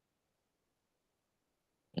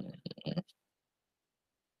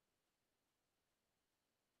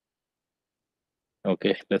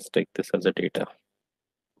 Okay, let's take this as a data.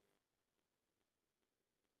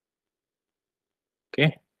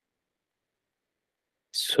 Okay.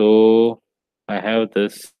 So I have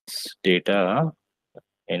this data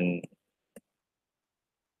in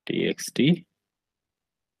txt,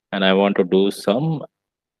 and I want to do some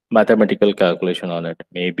mathematical calculation on it.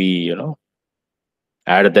 Maybe,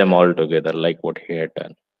 add them all together like what he had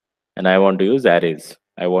done. And I want to use arrays.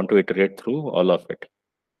 I want to iterate through all of it.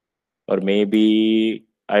 Or maybe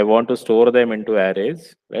I want to store them into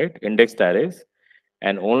arrays, right? Indexed arrays,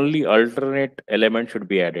 and only alternate element should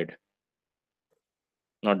be added,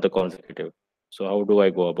 not the consecutive. So how do I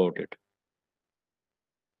go about it?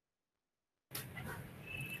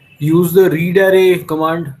 Use the read array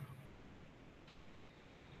command.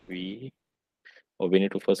 We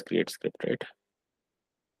need to first create script, right?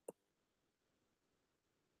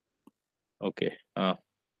 Okay.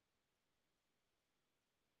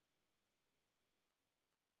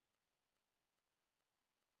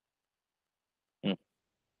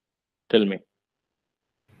 Tell me.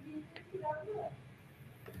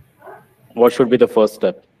 What should be the first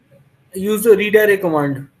step? Use the read array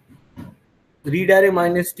command. Read array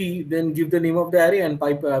minus t, then give the name of the array and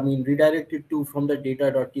redirect it to from the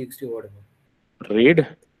data.txt or whatever. Read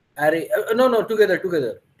Array. No, together.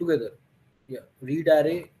 Yeah, read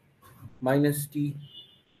array minus t.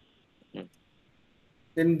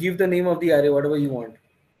 Then give the name of the array, whatever you want.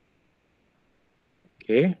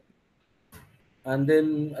 Okay. And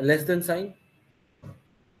then a less than sign.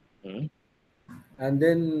 And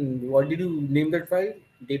then what did you name that file?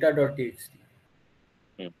 Data.txt.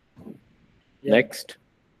 Yeah. Next.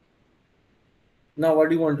 Now what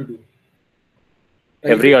do you want to do?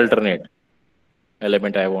 Every alternate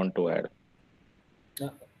element I want to add.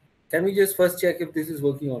 Can we just first check if this is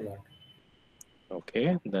working or not?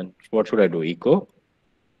 Okay, then what should I do? Echo?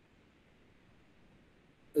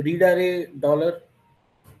 Read array $.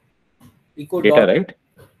 Echo data, right?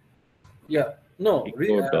 Yeah. No.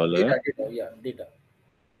 Echo dollar. Data. Yeah, data.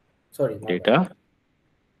 Sorry. Data.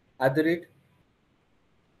 At the rate.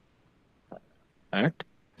 At.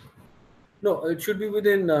 No, it should be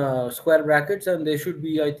within square brackets, and there should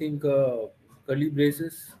be, I think, curly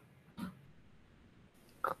braces.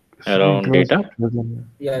 Around data.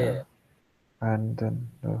 Yeah. And then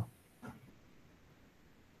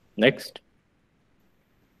next.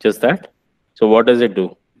 Just that. So what does it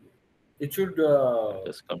do? It should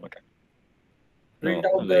just comment. Print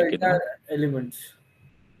out the entire elements.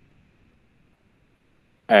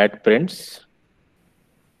 Add prints.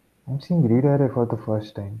 I'm seeing read array for the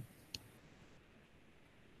first time.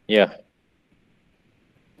 Yeah.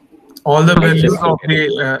 All the values of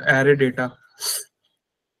the array data.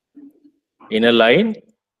 In a line?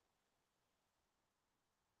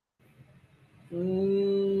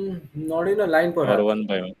 Not in a line, perhaps. Or one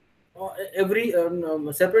by one? Every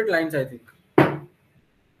separate lines, I think.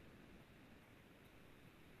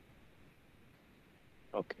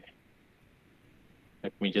 Okay.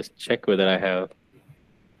 Let me just check whether I have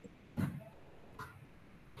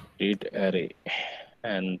read array.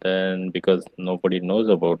 And then because nobody knows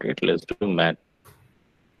about it, let's do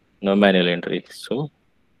no manual entry. So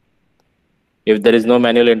if there is no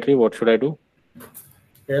manual entry, what should I do?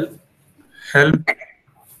 Help.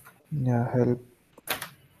 Yeah, help.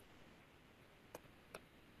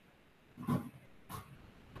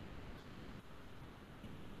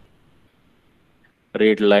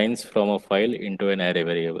 Read lines from a file into an array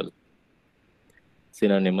variable.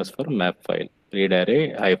 Synonymous for map file. Read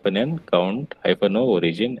array -n count -o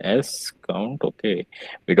origin s count. Okay,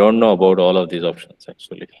 we don't know about all of these options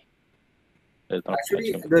actually.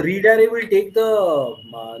 Actually, the read array will take the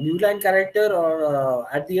new line character or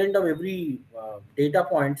at the end of every data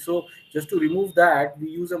point. So just to remove that, we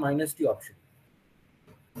use a -t option.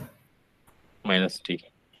 -t.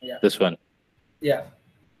 Yeah. This one. Yeah.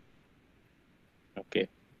 Okay.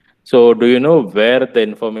 So do you know where the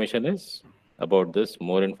information is about this?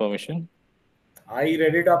 More information? I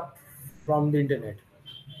read it up from the internet.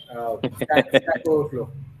 Stack Overflow.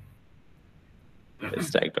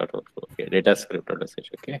 Stack.overflow. Okay. Datascript.sh.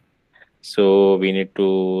 Okay. So we need to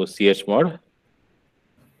chmod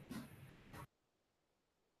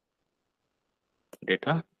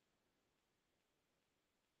data.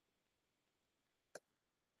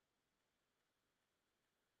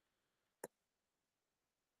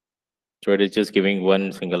 So it is just giving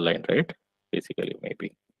one single line, right? Basically,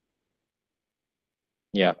 maybe.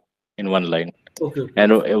 Yeah, in one line. Okay.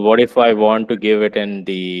 And what if I want to give it in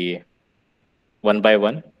the one by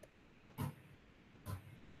one?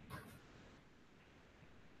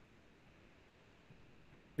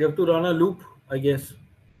 You have to run a loop, I guess.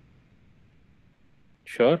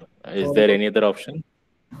 Sure. Is there any other option?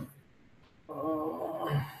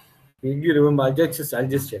 Need you remember? I'll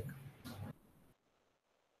just check.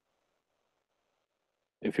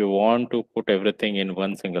 If you want to put everything in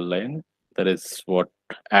one single line, that is what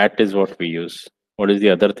at is what we use. What is the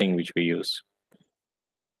other thing which we use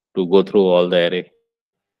to go through all the array?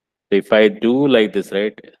 So if I do like this,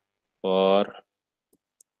 right, for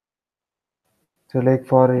So like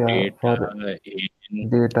for data in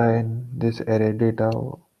data in this array data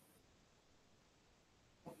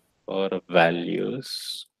for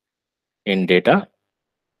values in data,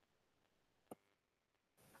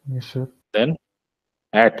 yes sir. then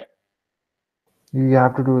at You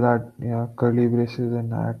have to do that, yeah, curly braces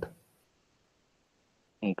and at.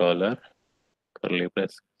 dollar curly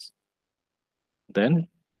braces, then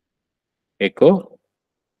echo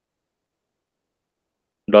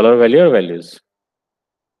dollar value or values.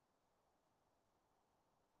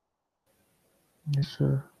 Yes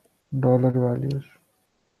sir. Dollar values.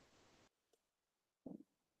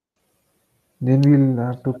 Then we'll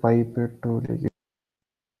have to pipe it to like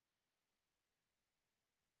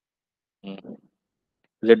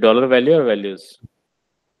Is it dollar value or values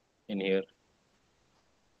in here?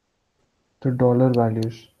 the dollar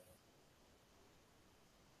values.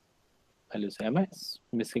 Values. Am I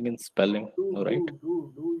missing in spelling? No, right?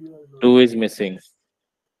 Two is missing.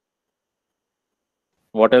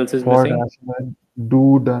 What else is For missing?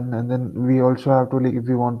 do done, and then we also have to like if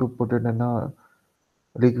we want to put it in a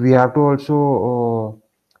like we have to also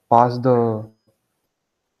pass the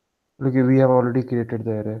look we have already created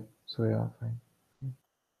the array, so yeah, fine.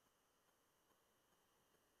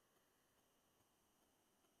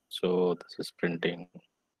 So this is printing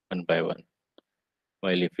one by one.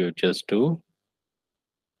 While if you just do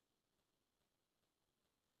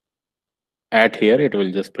at here, it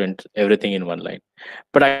will just print everything in one line.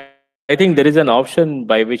 But I think there is an option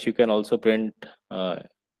by which you can also print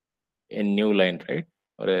in new line, right?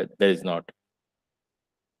 Or there is not.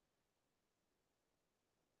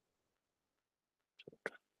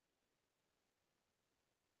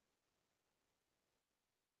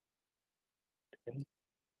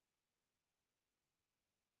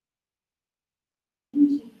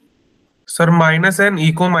 Sir, minus n,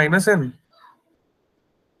 echo minus n.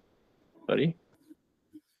 Sorry?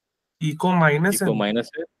 Echo minus Echo n. minus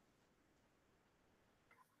n?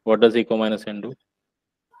 What does echo minus n do?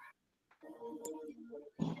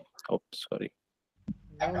 Oh, sorry.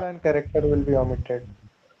 New line character will be omitted.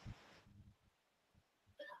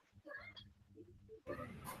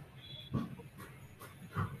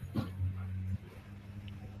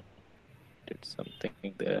 Did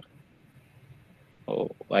something there. Oh,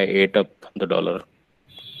 I ate up the dollar.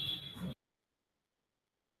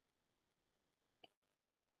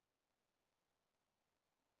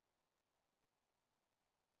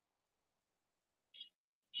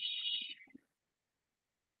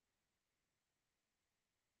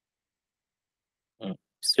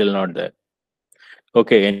 Still not there.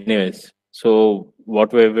 Okay, anyways. So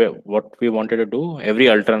what we wanted to do, every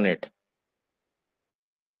alternate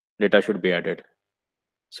data should be added.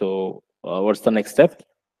 So what's the next step?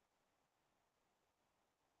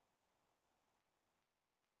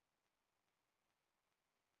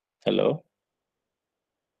 Hello?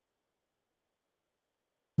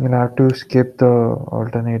 We'll have to skip the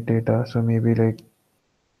alternate data, so maybe like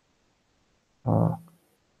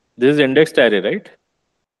this is indexed array, right?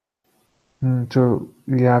 so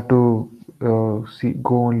we have to see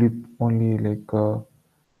go only like for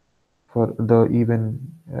the even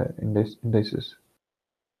indices.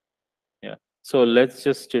 Yeah. So let's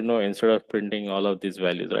just instead of printing all of these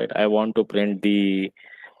values, right? I want to print the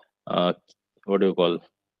what do you call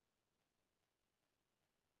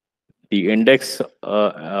the index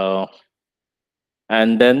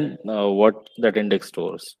and then what that index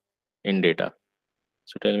stores in data.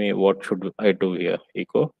 So tell me what should I do here?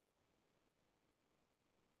 Echo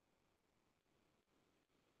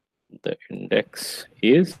the index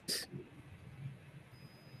is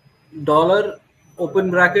Dollar open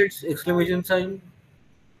brackets exclamation sign.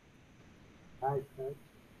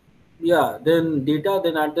 Yeah, then data,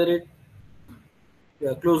 then at the rate.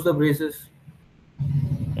 Yeah, close the braces.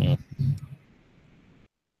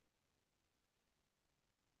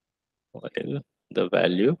 while the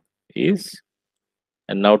value is,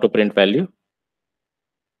 and now to print value.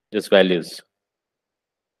 Just values.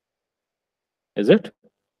 Is it?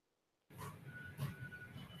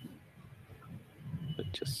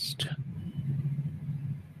 Just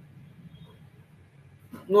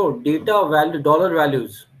No, data value, dollar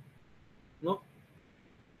values. No,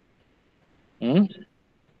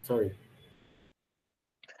 sorry.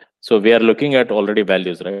 So we are looking at already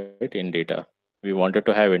values, right, in data. We wanted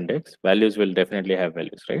to have index. Values will definitely have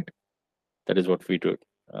values, right? That is what we do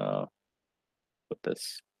with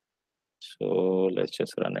this. So let's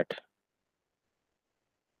just run it.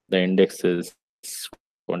 The index is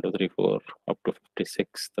 1, 2, 3, 4 up to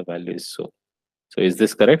 56. The value is so. So is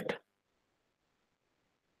this correct?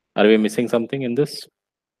 Are we missing something in this?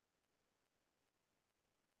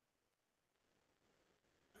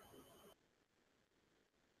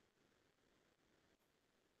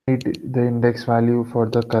 Need the index value for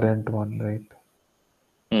the current one,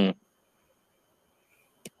 right?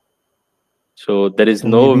 So there is So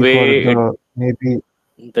no maybe way. for the maybe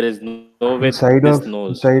There is no way inside this of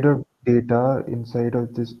knows. inside of data, inside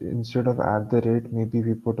of this, instead of at the rate, maybe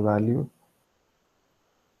we put value.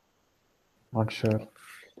 Not sure.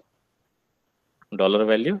 Dollar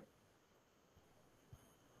value?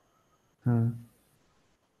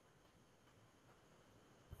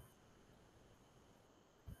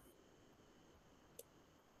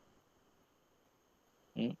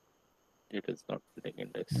 It is not putting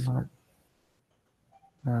index.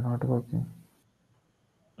 Not working.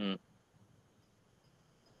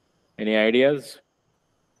 Any ideas?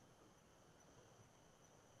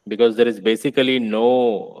 Because there is basically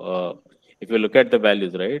no, if you look at the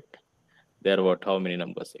values, right? There are what, how many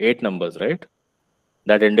numbers? 8 numbers, right?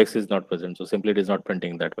 That index is not present. So simply it is not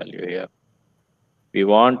printing that value here. We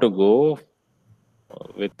want to go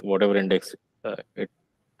with whatever index it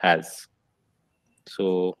has.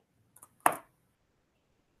 So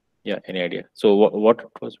yeah, any idea? So what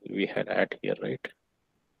was we had at here, right?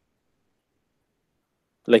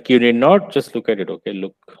 Like you need not just look at it, okay?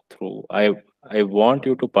 Look through. I want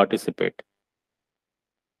you to participate.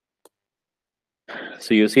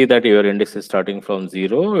 So you see that your index is starting from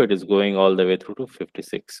 0, it is going all the way through to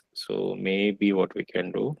 56. So maybe what we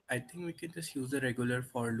can do. I think we can just use a regular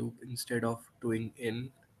for loop instead of doing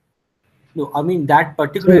in. No, I mean that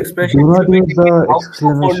particular expression. Do not use the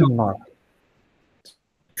exclamation mark.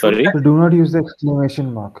 Sorry? So do not use the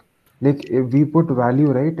exclamation mark. Like if we put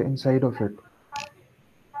value right inside of it.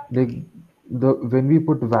 Like when we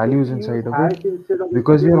put values inside of it,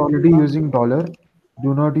 because we are already using dollar,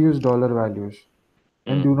 do not use dollar values.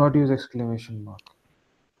 And do not use exclamation mark.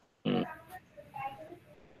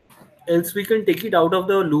 Else we can take it out of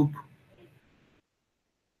the loop.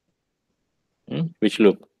 Which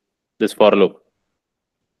loop? This for loop.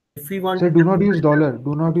 If we want so do not use dollar.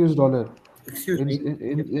 Do not use dollar. Excuse me.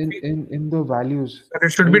 In the values.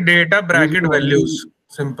 It should be data bracket values,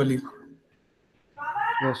 simply.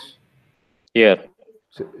 Yes. Here.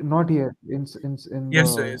 So, not here. In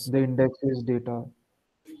Yes, the index is data.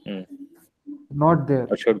 Not there.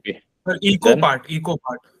 What should be? Echo part.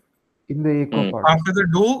 In the echo part. After the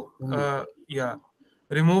do, yeah,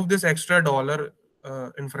 remove this extra dollar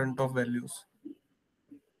in front of values.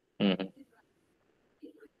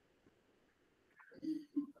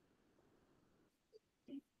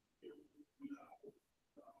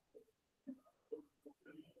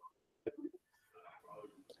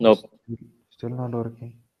 Nope. Still not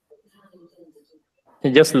working.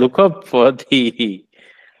 Just look up for the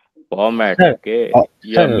format. Sir, Okay.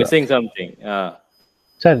 You are sir, missing something.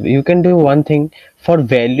 Sir, you can do one thing for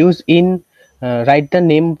values in write the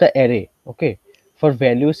name of the array. Okay, for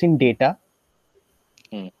values in data,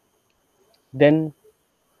 then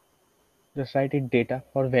just write it data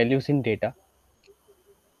for values in data.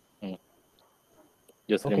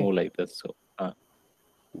 Just remove like this. So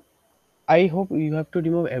I hope you have to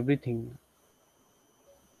remove everything.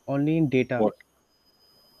 Only in data. What?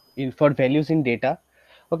 In for values in data.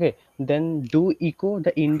 Okay, then do echo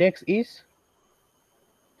the index is.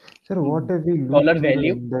 Sir, what if we look dollar through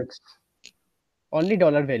value? the index? Only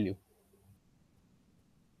dollar value.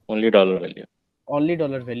 Only dollar value. Only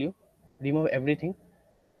dollar value. Remove everything.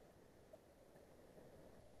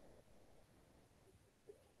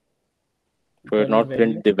 Should not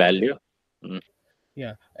print the value.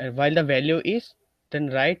 Yeah, and while the value is, then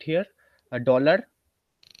write here a dollar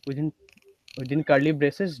within curly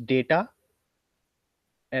braces data,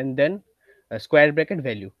 and then a square bracket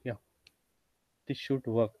value. Yeah, this should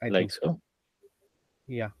work. I think so.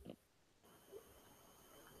 Yeah.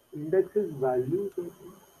 Index is value.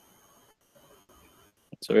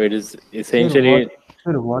 So it is essentially.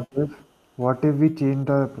 Sir, what if we change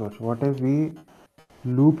the approach? What if we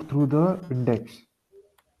loop through the index?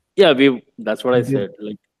 Yeah, that's what I Yeah. said.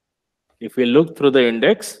 Like, if we look through the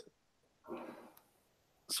index,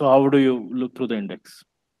 so how do you look through the index?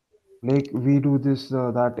 Like we do this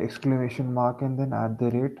that exclamation mark and then at the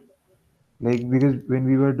rate. Like because when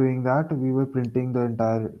we were doing that, we were printing the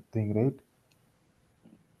entire thing, right?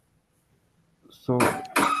 So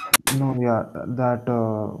no, yeah, that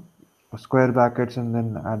square brackets and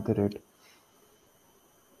then at the rate.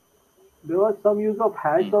 There was some use of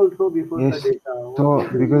hash also before the Yes. data. So What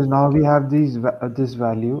is the because use now of we have this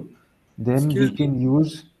value, then we Excuse me. can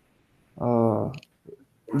use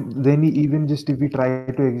then even just if we try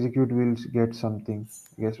to execute, we'll get something.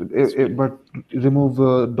 Yes, but remove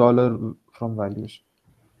dollar from values.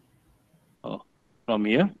 Oh, from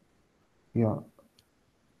here? Yeah.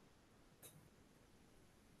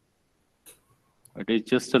 It is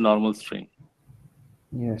just a normal string.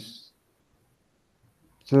 Yes.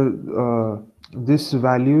 So this is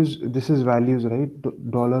values,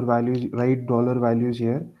 right? Dollar values, right? Dollar values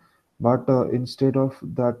here, but instead of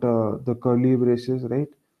that, the curly braces, right?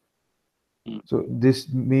 So this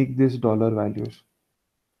make this dollar values,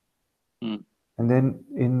 and then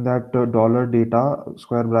in that dollar data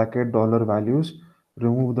square bracket dollar values,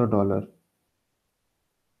 remove the dollar,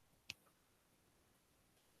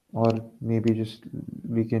 or maybe just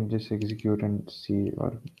we can just execute and see,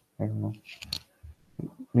 or I don't know.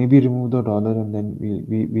 Maybe remove the dollar and then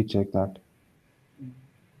we check that.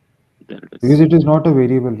 There it Because is. it is not a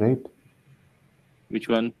variable, right? Which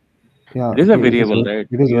one? Yeah, It is a okay, variable, right?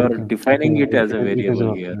 it is You are working. defining Okay, it as a it is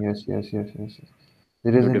variable here. working. Yes, yes, yes, yes, yes.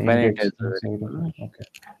 There is You an define it index as a inside of variable. it. Okay.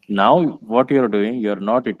 Now, what you're doing, you're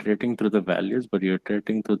not iterating through the values, but you're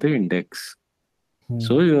iterating through the index.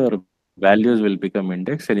 So your values will become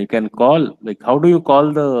index, and you can call, like, how do you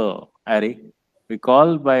call the array? We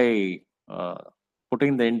call by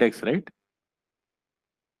putting the index, right?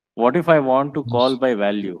 What if I want to call by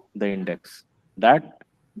value the index? That,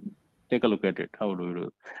 take a look at it. How do you do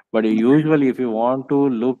it? But usually, if you want to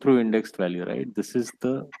loop through indexed value, right, this is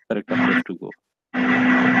the correct approach to go.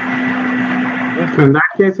 So in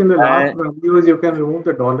that case, in the last And values, you can remove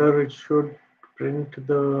the dollar. It should print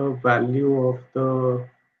the value of the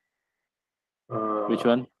which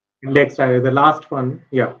one? index array. The last one,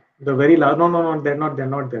 yeah, the very last. No, no, no, they're not. They're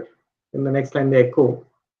not there. In the next line, the echo.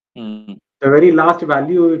 The very last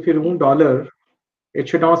value, if you remove dollar, it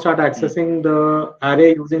should now start accessing the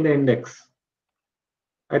array using the index.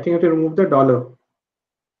 I think if you remove the dollar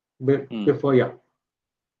before, yeah.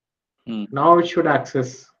 Now it should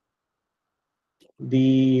access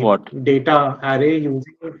the data array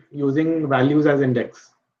using values as index.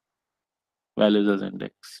 Values as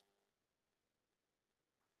index.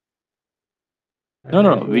 No, If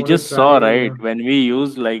you we want to just saw, try, right? When we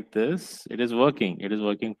use like this, it is working. It is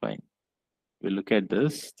working fine. We look at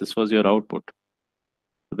this. This was your output.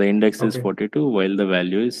 The index is Okay. 42, while the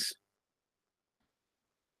value is.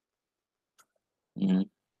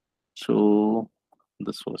 So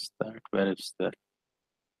this was that. Where is that?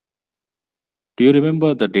 Do you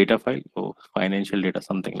remember the data file? Oh, financial data,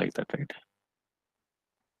 something like that, right?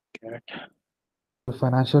 Cat.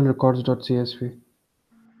 Financial records.csv.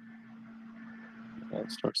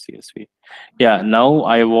 Yes.csv. Yeah, now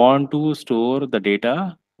I want to store the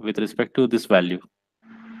data with respect to this value.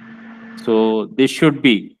 So this should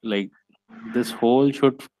be like, this whole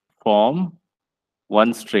should form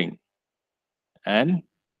one string, and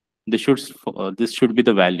this should be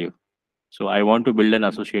the value. So I want to build an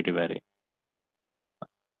associative array.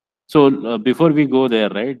 So before we go there,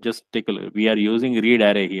 right, just take a look. We are using read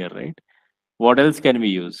array here, right? What else can we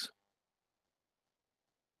use?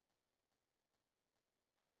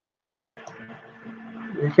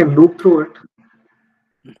 you can loop through it.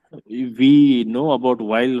 We know about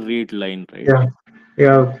while read line, right? Yeah,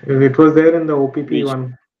 yeah, it was there in the OPP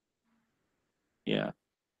one. Yeah.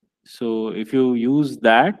 So if you use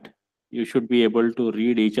that, you should be able to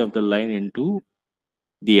read each of the line into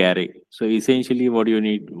the array. So essentially, what you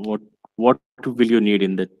need, what will you need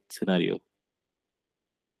in that scenario?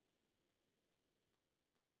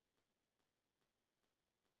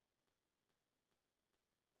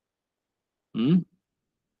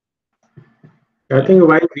 I think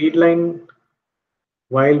while read line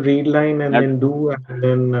and That- then do, and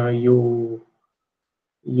then you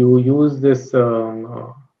use this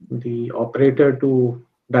the operator to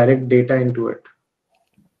direct data into it.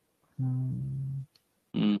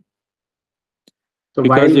 So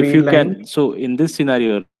while Because if read you line, can, so in this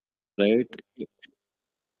scenario, right?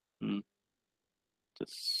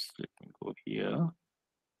 Just let me go here.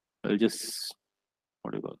 I'll just,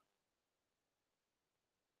 what do you call?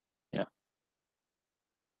 Yeah.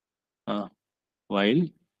 While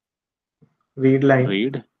read line.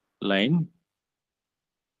 Read line,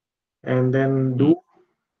 and then do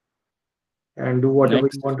whatever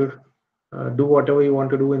next. you want to do whatever you want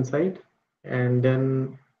to do inside, and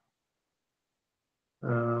then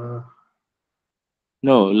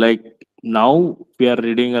no, like now we are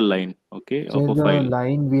reading a line, okay, So of in a the file.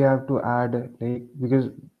 line we have to add like, because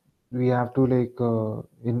we have to like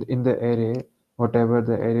in the array, whatever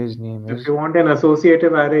the array's name if is. you want an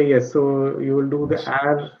associative array, yes, so you will do the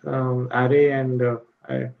array, and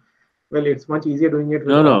well, it's much easier doing it with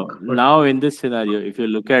No, awk, but now in this scenario, if you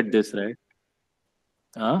look at this, right?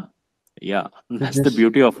 Yeah, that's the just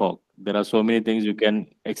beauty of awk. There are so many things you can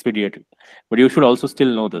expedite it, but you should also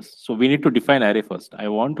still know this. So we need to define array first. I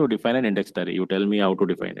want to define an indexed array. You tell me how to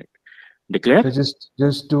define it. Declare. so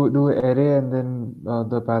just do array and then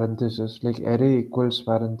the parenthesis, like array equals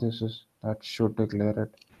parenthesis. That should declare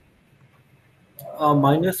it.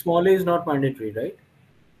 Minus small a is not mandatory, right?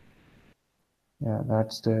 Yeah,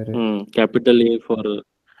 that's the array. Capital A for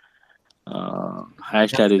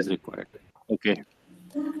hashed array is required. Okay.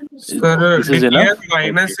 Sir, This is declare enough.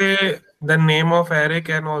 minus a, the name of array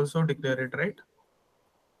can also declare it, right?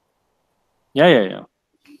 Yeah.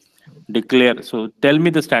 Declare. So tell me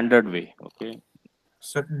the standard way. Okay.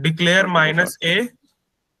 So declare minus a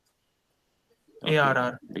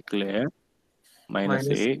ARR. Declare minus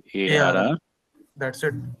Minus a ARR. That's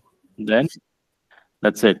it. Then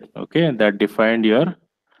that's it. Okay. That defined your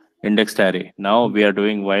indexed array. Now we are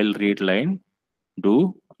doing while read line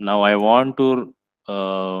do. Now I want to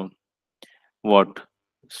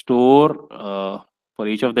store for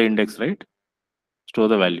each of the index, right? Store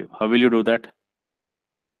the value. How will you do that?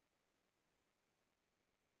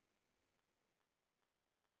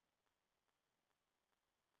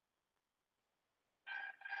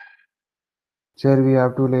 Here we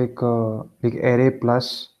have to like array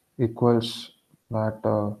plus equals that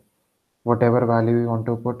whatever value we want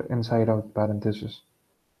to put inside of parenthesis.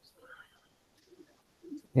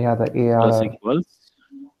 Yeah, the ARR. Plus equals.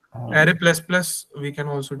 Array plus we can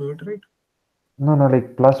also do it, right? No,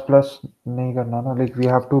 like plus nahi karna na. Like we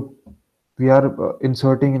are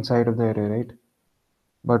inserting inside of the array, right?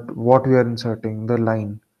 But what we are inserting, the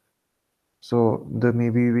line. So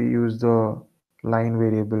maybe we use the line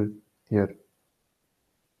variable here.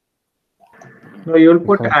 no, you'll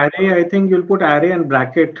put array. I think you'll put array and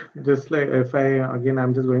bracket. Just like if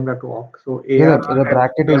I'm just going back to awk. So Yeah, ARR the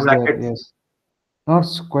bracket and is there. brackets. Yes, not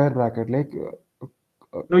square bracket. Like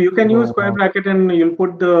No, you can use square bracket, and you'll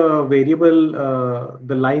put the variable,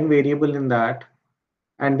 the line variable in that,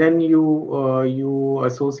 and then you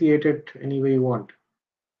associate it any way you want.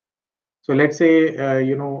 So let's say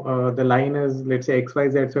the line is, let's say,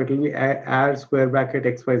 XYZ, so it will be add square bracket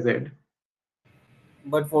XYZ.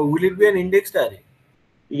 But will it be an indexed array?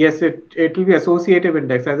 Yes, it will be associative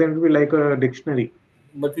index, as in it will be like a dictionary.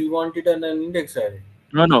 But we want it an index array.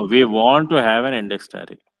 No, we want to have an indexed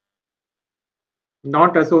array.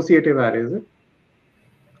 Not associative array, is it?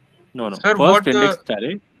 No. Sir, first indexed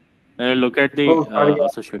array. Look at the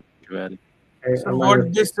associative array. So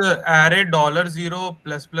what this array $0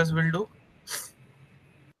 plus will do?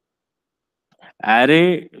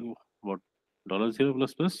 Array what?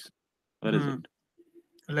 $0 plus? Where is it?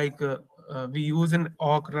 Like we use in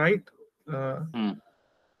awk, right?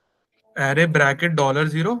 Array bracket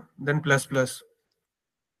 $0 then plus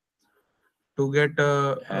to get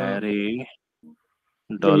array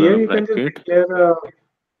So here you bracket. can just declare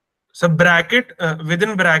so bracket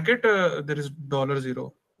within bracket there is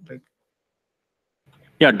 $0, like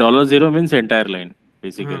 $0 means entire line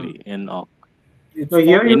basically in awk. So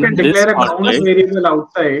here you can declare a count variable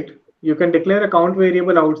outside. You can declare a count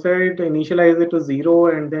variable outside, initialize it to 0,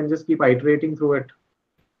 and then just keep iterating through it.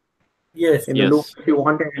 Yes. In the loop, if you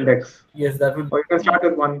want an index. Yes, that would. Or you can start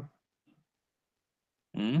with 1.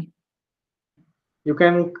 You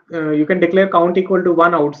can declare count equal to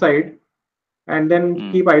 1 outside, and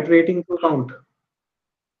then keep iterating through count.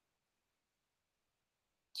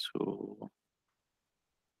 So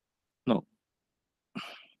no.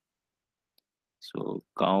 So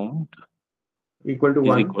count equal to is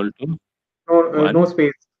 1. Equal to no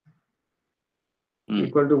space.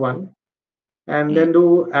 Equal to 1. And then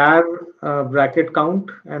do add bracket count,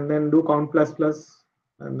 and then do count plus,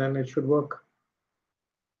 and then it should work.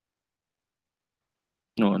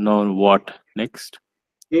 No, what next?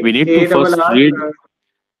 We need to first read.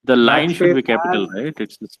 The line should be backspace capital, right?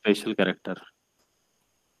 It's the special character.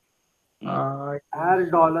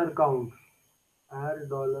 Add dollar count. Add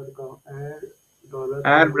dollar count.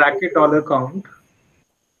 Add bracket dollar count.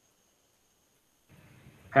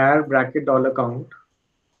 Add bracket dollar count.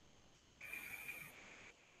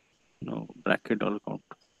 No, bracket dollar count.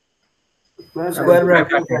 Square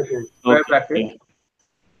bracket. Square bracket. Okay.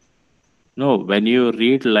 No, when you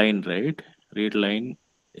read line, right? Read line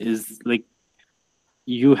is like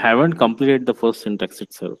you haven't completed the first syntax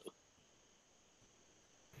itself.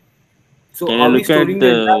 So Can are you we look at storing the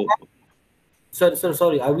entire the line? Sir,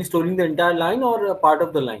 sorry. Are we storing the entire line or a part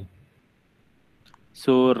of the line?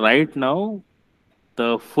 so right now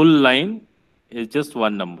the full line is just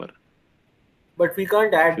one number. But we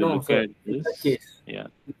can't If add, you no, look sir. at In that this, case, yeah,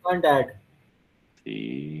 we can't add.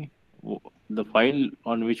 see the file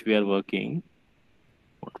on which we are working.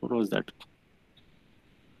 What was that?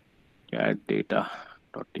 Add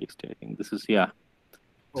data.txt. I think this is, yeah.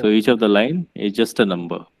 So each of the line is just a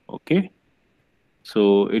number. Okay.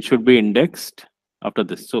 So it should be indexed after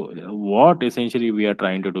this. So what essentially we are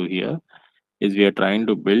trying to do here is we are trying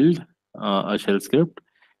to build a shell script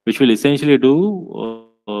which will essentially do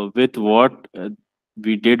with what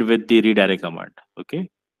we did with the read array command. Okay.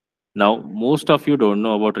 Now most of you don't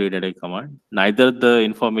know about read array command. Neither the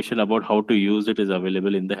information about how to use it is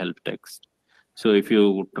available in the help text. So if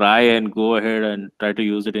you try and go ahead and try to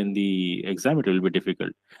use it in the exam, it will be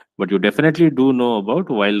difficult. But you definitely do know about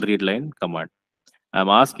while read line command. I'm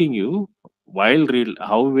asking you, while read,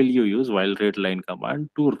 how will you use while read line command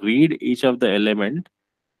to read each of the element,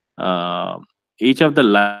 each of the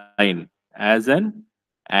line as an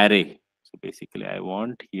array? So basically, I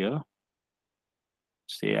want here,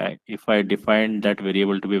 say if I define that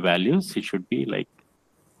variable to be values, it should be like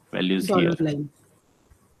values here, $line.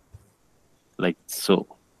 like so.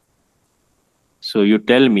 So you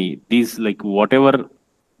tell me these, like whatever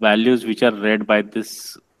values which are read by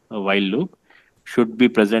this while loop should be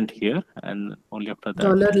present here, and only after that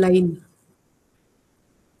 $line.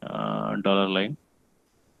 dollar line.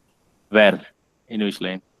 Where? In which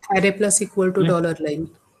line? Array plus equal to Yeah. $line.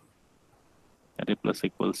 Array plus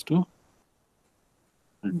equals to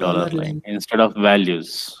Dollar line line. instead of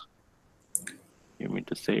values. You mean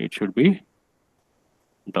to say it should be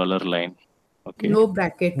 $line. Okay. No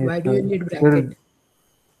bracket. Why do you need bracket?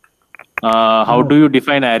 How do you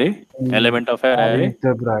define array? Element of an array?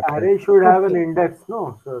 Array should have an index,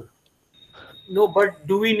 no, sir? No, but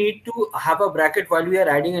do we need to have a bracket while we are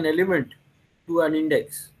adding an element to an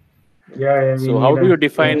index? Yeah. So how do you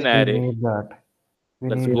define array? need that.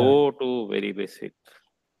 Let's need go to very basic.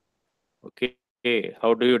 Okay.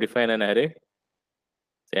 How do you define an array?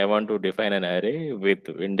 Say I want to define an array with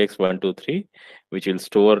index 1, 2, 3, which will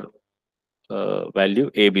store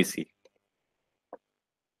value ABC.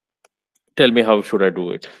 Tell me how should I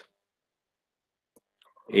do it?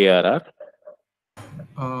 ARR.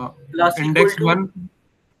 Plus Index equal to 1.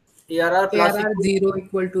 ARR plus ARR 0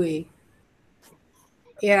 equal to A.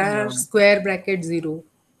 ARR square bracket 0.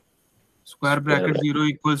 Square bracket 0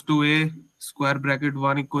 equals to A. Square bracket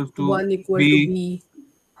 1 equals to 1 equal B. to B.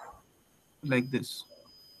 Like this.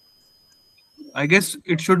 I guess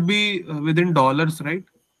it should be within dollars, right?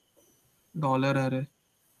 Dollar array.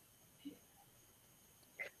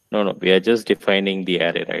 No, we are just defining the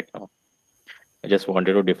array right now. I just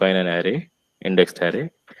wanted to define an array, indexed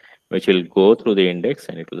array, which will go through the index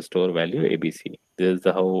and it will store value ABC. This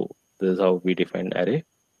is how we define array.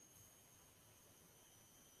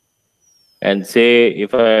 And say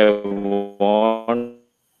if I want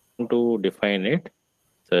to define it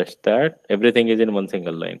such that everything is in one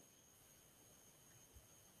single line.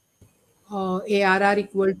 ARR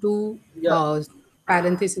equal to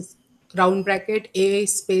parenthesis round bracket A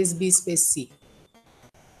space B space C.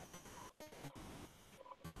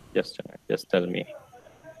 Just tell me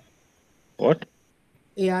what?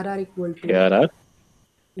 ARR equal to ARR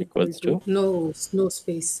equals to no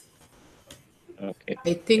space. Okay.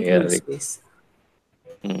 I think ARR no space.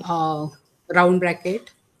 Round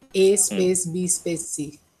bracket A space B space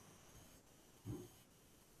C.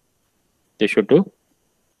 They should do.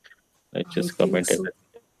 I just think commented.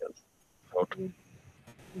 so.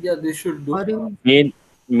 Yeah, they should do.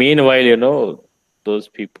 Meanwhile, those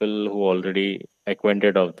people who already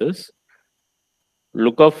acquainted of this,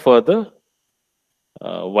 look up further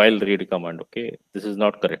while read command. Okay, this is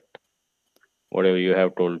not correct. Whatever you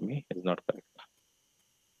have told me is not correct.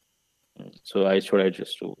 So I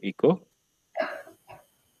just do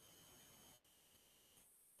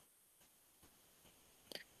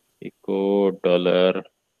echo dollar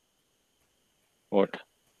what?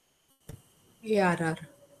 ARR.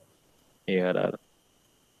 ARR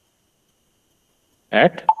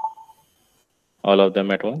at all of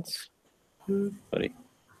them at once. Sorry.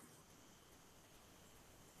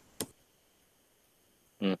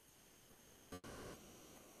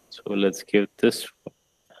 So let's give this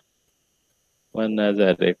one as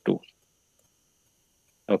array 2.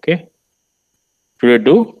 Okay. Should I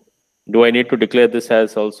do? Do I need to declare this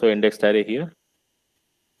as also indexed array here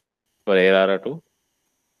for ARR2?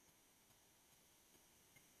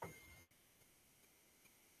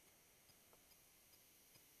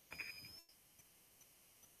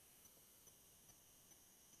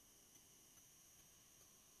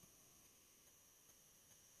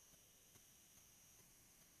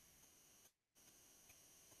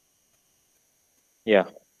 Yeah.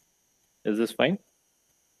 Is this fine?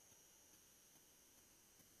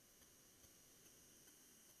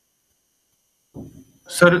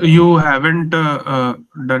 Sir, you haven't done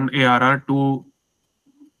ARR2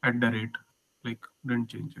 at the rate, like didn't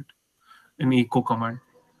change it in echo command.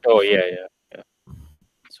 Oh, yeah.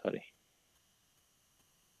 Sorry.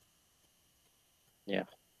 Yeah.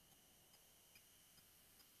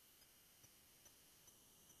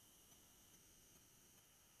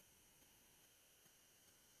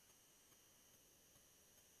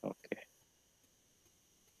 Okay.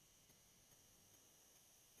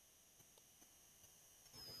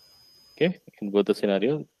 Okay, in both the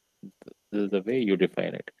scenarios, this is the way you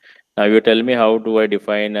define it. Now you tell me, how do I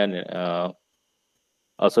define an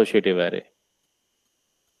associative array?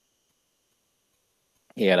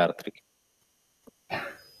 ARR3.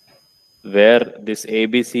 Where this A,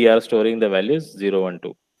 B, C are storing the values 0, 1,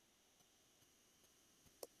 2.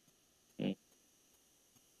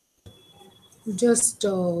 Just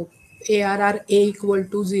ARR A equal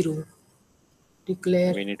to 0.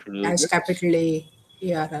 Declare We need to do as this. capital A,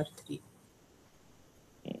 ARR3.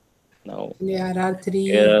 Now,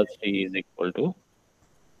 ARR3. ARR3 is equal to?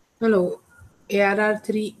 No,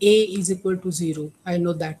 ARR3A is equal to 0. I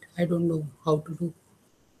know that. I don't know how to do.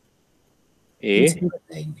 A?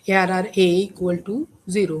 ARR A equal to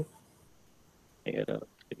 0.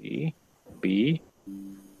 ARR3 B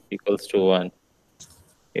equals to 1.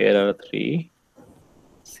 ARR3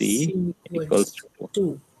 C equals to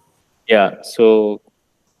 2. Yeah, so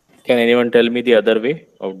can anyone tell me the other way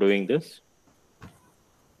of doing this?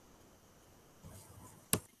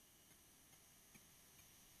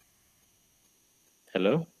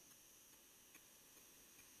 Hello?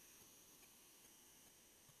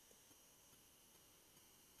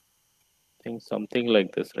 I think something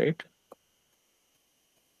like this, right?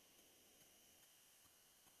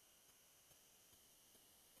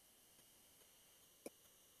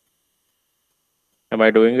 Am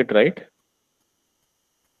I doing it right?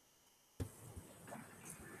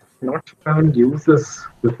 Not sure I haven't used this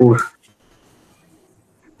before.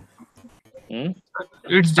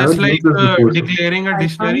 It's just like declaring a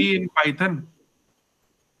dictionary in Python.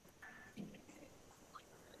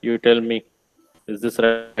 You tell me, is this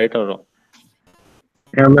right or wrong?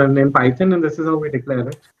 In Python, and this is how we declare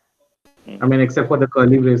it. I mean, except for the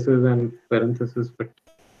curly braces and parentheses, but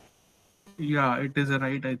Yeah, it is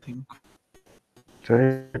right, I think. So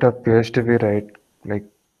it appears to be right. Like,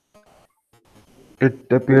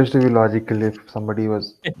 it appears to be logical if somebody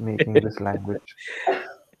was making this language.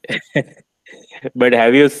 But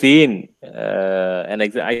have you seen an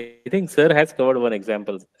example? I think sir has covered one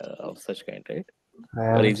example of such kind, right? I Or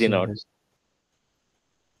haven't is he seen not? this.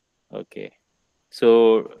 Okay.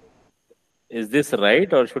 So is this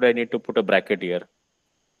right, or should I need to put a bracket here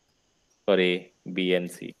for A, B, and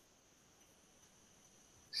C?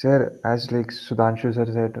 Sir, as like Sudhanshu sir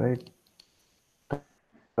said, right?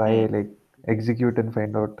 Try like execute and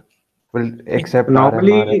find out. Well, accept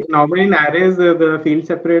normally RMR. in arrays the field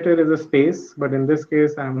separator is a space, but in this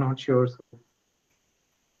case I'm not sure. So.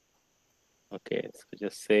 Okay, so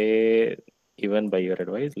just say, even by your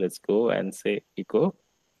advice, let's go and say echo.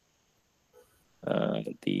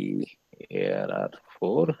 The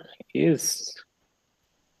ARR4 is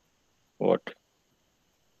what?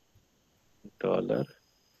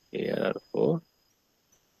 $ARR4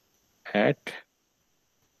 at,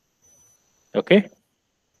 okay.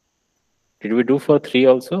 Did we do for 3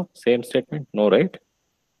 also? Same statement? No, right?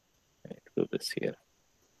 Let's do this here.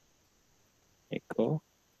 Echo.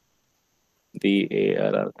 The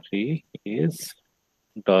ARR3 is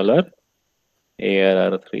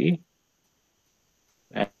 $ARR3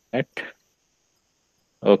 at,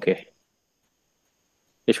 okay.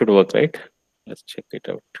 It should work, right? Let's check it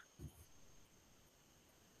out.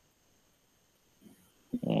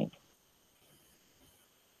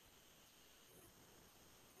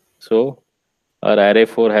 So our array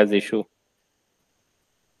 4 has issue,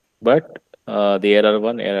 but the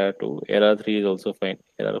ARR1, ARR2, ARR3 is also fine.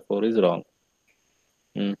 ARR4 is wrong.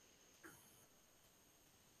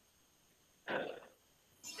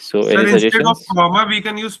 So Sir, any instead suggestions? of comma, we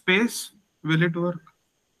can use space. Will it work?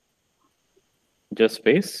 Just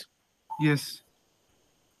space? Yes.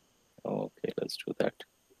 Okay, let's do that.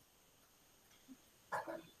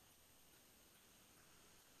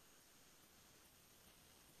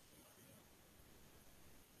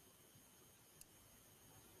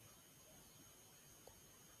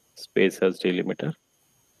 space has delimiter.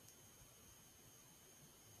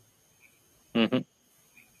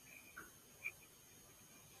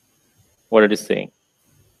 What it is saying?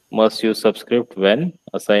 Must use subscript when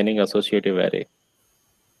assigning associative array.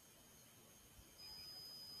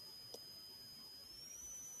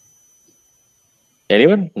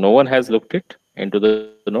 Anyone? No one has looked it into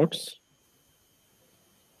the notes?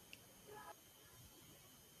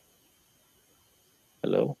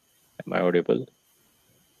 Hello? Am I audible?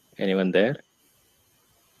 Anyone there?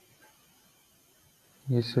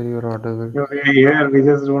 Yes, sir, you're audible. Yeah, we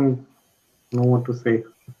just don't know what to say.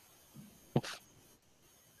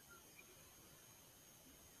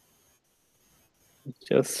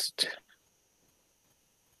 Just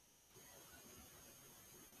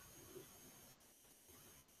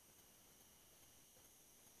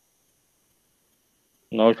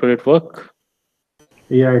now should it work?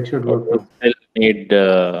 Yeah, it should work. Still need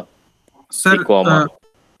sir the comma.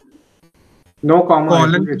 No comma.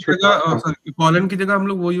 Colon की It should जगह not. Sorry colon की जगह हम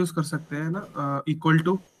लोग वो use कर सकते हैं ना इक्वल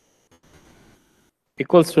टू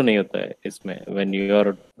Equals to नहीं होता है इसमें when you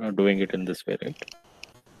are doing it in this way, right?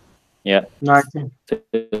 Yeah. No, I think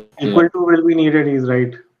equal to will be needed. He's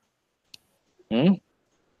right.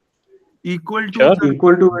 equal to Sure. sir,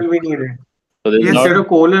 Equal to will be needed. So this is Instead not, of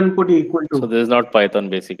colon, put equal to. so this is not Python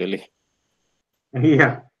basically.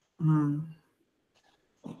 Yeah.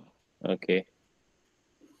 Okay.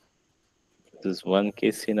 This is one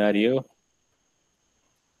case scenario.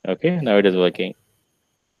 Okay, now it is working.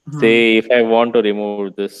 Say if I want to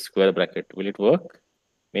remove this square bracket, will it work?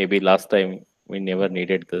 Maybe last time we never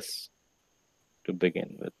needed this to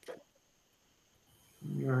begin with.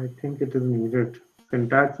 Yeah, I think it is needed.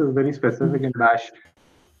 Syntax is very specific in Bash.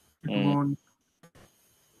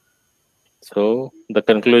 So the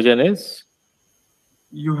conclusion is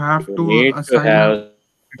you have you to need to assign have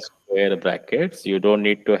square brackets. You don't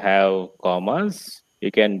need to have commas.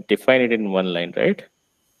 You can define it in one line, right?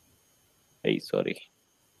 Hey, sorry.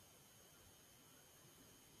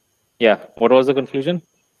 Yeah, what was the conclusion?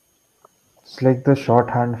 It's like the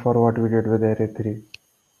shorthand for what we did with array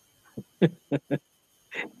 3.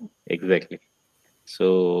 Exactly.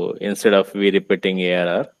 So instead of we repeating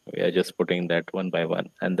ARR, we are just putting that one by one,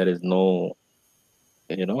 and there is no,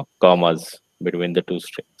 commas between the two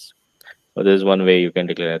strings. So there is one way you can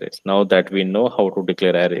declare arrays. Now that we know how to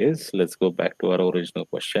declare arrays, let's go back to our original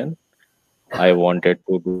question. I wanted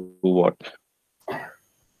to do what?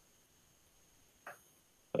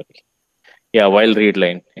 Sorry. Yeah, while read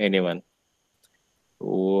line. Anyone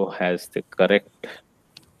who has the correct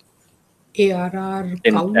ARR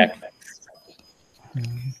count. syntax?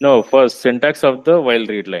 No, first syntax of the while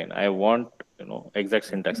read line. I want exact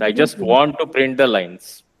syntax. I just want to print the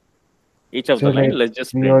lines. Each of So the line, like let's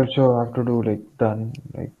just we print. also have to do like done,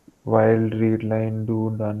 like while read line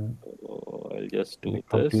do done. So I'll just do like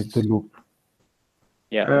this. complete the loop.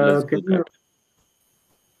 Yeah, let's do that.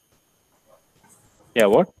 Yeah,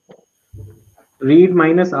 what? Read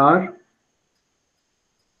minus R.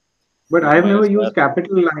 But I have never Minus used R.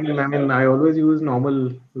 capital line. I mean, I always use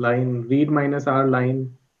normal line. Read minus R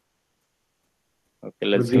line. Okay,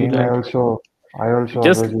 let's With do read that. I also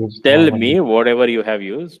Just always use tell normal. me whatever you have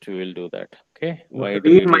used, we will do that. Okay. While Read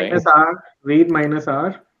read line. minus R. Read minus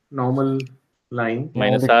R. Normal line.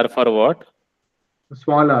 Minus R for what?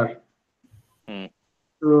 Small r.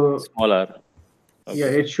 So Small r. Okay. yeah,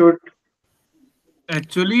 it should.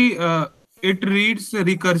 actually it reads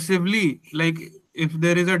recursively, like if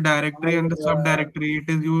there is a directory and the subdirectory, it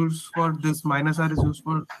is used for this minus r is used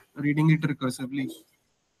for reading it recursively.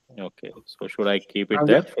 Okay, so should I keep it I'm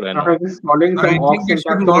there just, for an? I'm just modeling I some think awk it should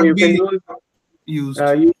syntax. not So you can be use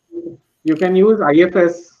used. you can use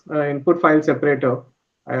IFS input file separator.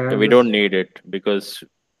 We don't need it because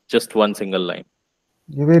just one single line.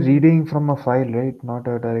 You were reading from a file, right? Not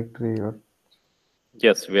a directory or.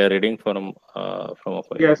 Yes, we are reading from a file.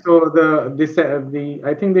 Yeah. So the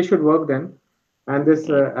I think they should work then. And this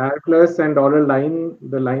R plus and $line,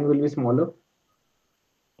 the line will be smaller.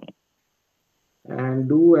 And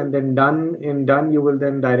do and then done. In done, you will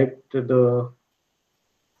then direct the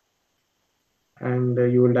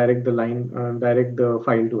you will direct the line, direct the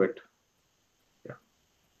file to it. Yeah,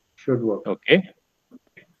 should work. Okay.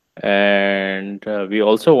 And we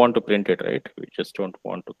also want to print it, right? We just don't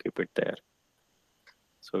want to keep it there.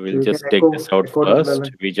 So we'll You just can take echo- this out echo to the first.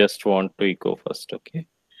 line. We just want to echo first, okay?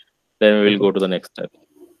 Then we will go to the next step.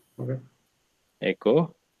 Okay.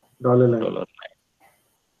 Echo $line.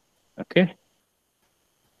 Okay.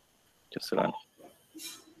 Just run.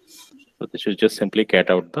 So this should just simply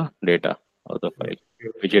cat out the data of the file,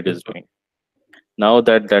 which it is doing. Now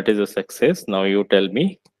that is a success, now you tell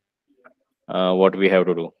me what we have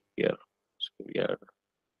to do. here. So we are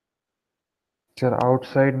Sir,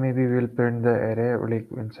 outside maybe we'll print the array, like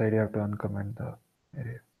inside you have to uncomment the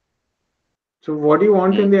array. So what do you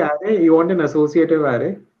want in the array? You want an associative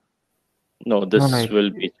array? no, this No, will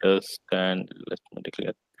be just and let me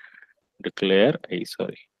declare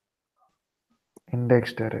sorry.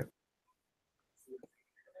 Indexed array.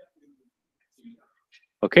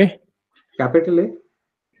 Okay. Capital A?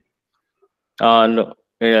 No,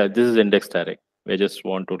 yeah, this is indexed array. We just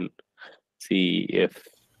want to see if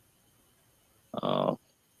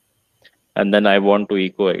and then I want to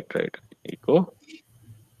echo it, right? Echo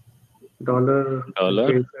Dollar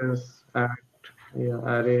dollar basis at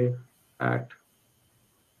array at.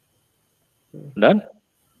 done.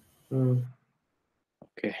 Mm.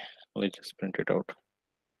 Okay, let's just print it out.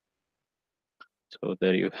 So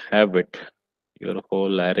there you have it, your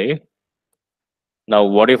whole array. Now,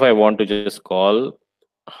 what if I want to just call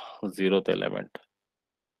 0th element?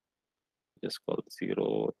 Just call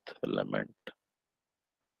 0th element.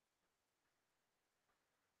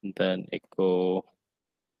 Then echo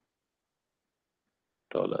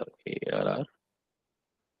dollar $ARR.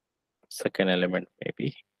 Second element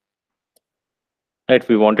maybe. Right,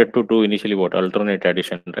 we wanted to do initially what? Alternate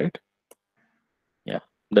addition, right? Yeah,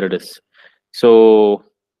 there it is. So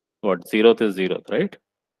what? 0th is 0th, right?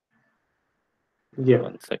 Yeah.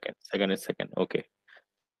 1 second. Second is second. Okay.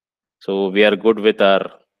 So we are good with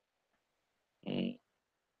our.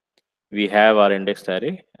 We have our indexed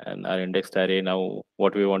array, and our indexed array now.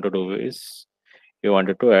 What we want to do is we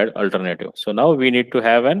wanted to add alternative. So now we need to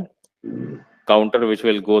have an counter which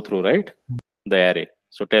will go through, right? The array.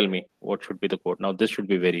 So tell me what should be the code. Now this should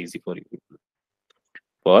be very easy for you.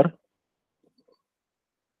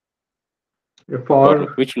 For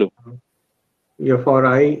which loop? Yeah, for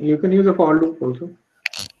I, you can use a for loop also.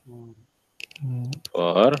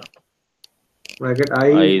 For bracket I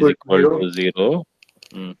is equal to 0.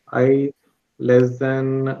 I less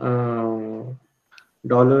than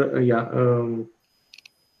dollar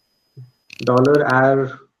dollar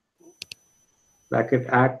r bracket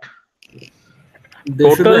at.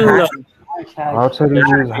 Total outside you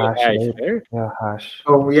use hash, right? right? Yeah, hash.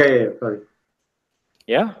 Oh yeah, sorry.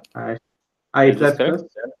 Yeah. Hash. I Is this plus correct?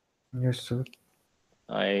 plus. Yes, sir.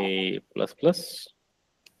 I plus plus.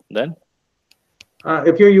 Then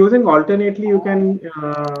if you're using alternately, you can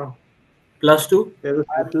 +2.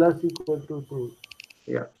 I plus equal to 2.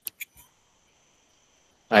 Yeah.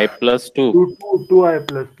 I plus 2. 2 I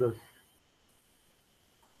plus plus.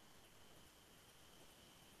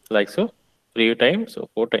 Like so? 3 times or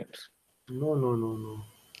 4 times? No.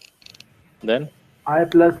 Then I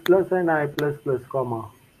plus plus and I plus plus,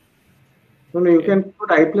 comma. No, you can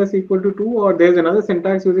put I plus equal to 2, or there's another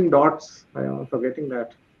syntax using dots. I am forgetting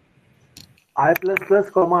that. I plus plus,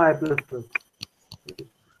 comma, I plus plus.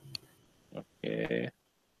 okay.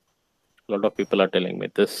 A lot of people are telling me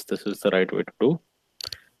this is the right way to do.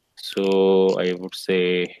 So I would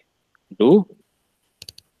say do.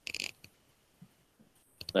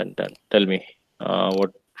 Then done. Tell me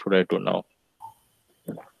what should I do now?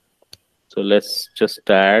 So let's just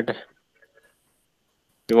add.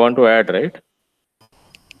 We want to add, right?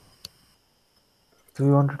 So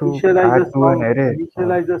you wanted to Initialize add the to an sum, array.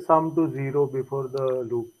 initialize the sum to 0 before the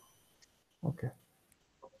loop. Okay.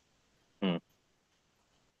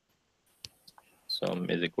 Sum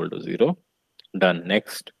is equal to 0. Done.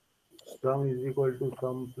 Next. Sum is equal to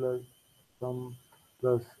sum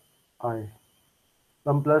plus I.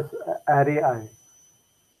 Sum plus array I.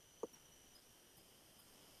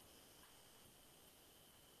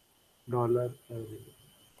 Dollar array.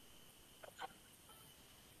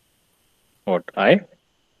 What? I?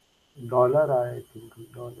 Dollar I think.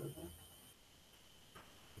 Dollar I.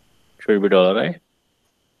 Should be dollar I.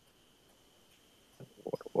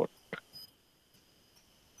 What?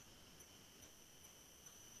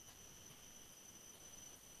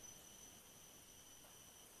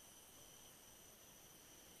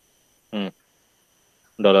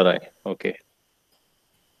 Dollar I. Okay.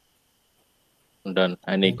 Done.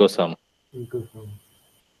 And echo sum. Equal sum.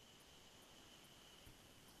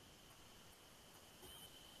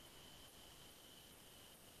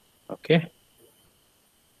 Okay.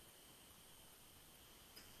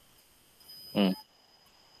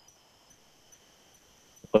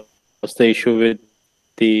 What's the issue with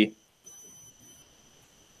the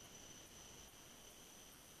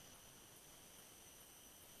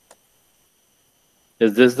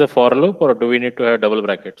Is this the for loop, or do we need to have double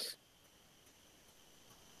brackets?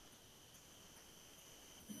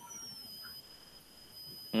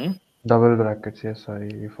 Double brackets, yes, sorry,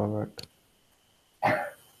 we forgot.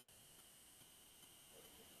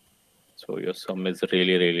 So your sum is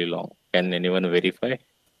really, really long. Can anyone verify?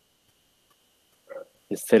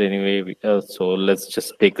 Is there any way? So let's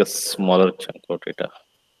just take a smaller chunk of data.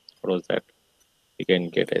 What was that? We can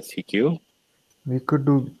get SEQ. We could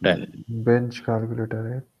do 10. bench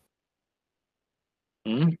calculator,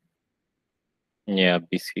 right? Yeah,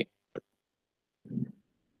 BC.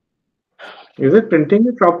 Is it printing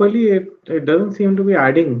it properly? It doesn't seem to be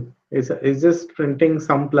adding. It's just printing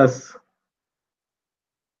sum plus.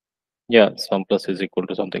 Yeah, sum plus is equal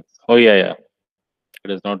to something. Oh yeah, yeah.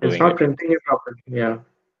 It is not It's doing not it. printing it properly. Yeah.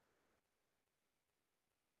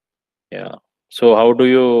 Yeah. So how do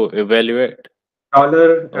you evaluate?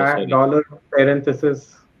 Dollar Oh, sorry. dollar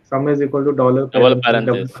parenthesis sum is equal to dollar Double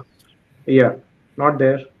parenthesis. parenthesis. Yeah. Not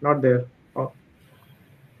there. Not there. Oh.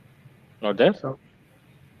 Not there? So,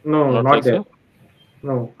 no, Not not like there. so?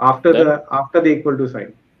 No. After Then? the equal to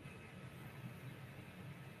sign.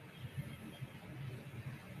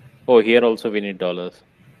 Oh, here also we need dollars.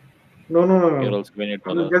 No. Here also we need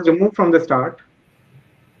dollars. Just remove from the start.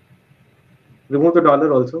 Remove the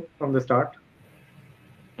dollar also from the start.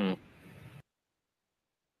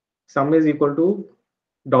 Sum is equal to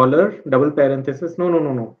dollar double parenthesis.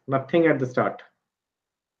 No. Nothing at the start.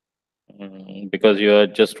 Because you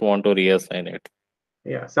just want to reassign it.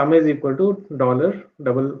 Yeah. Sum is equal to dollar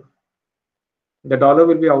double. The dollar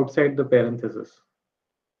will be outside the parenthesis.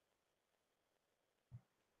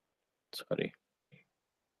 Sorry.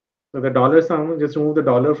 So the dollar sum, just remove the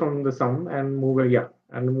dollar from the sum and move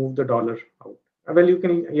the dollar out. Well, you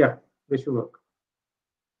can, this should work.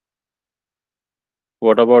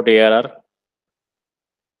 What about ARR?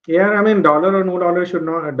 Yeah, I mean, dollar or no dollar should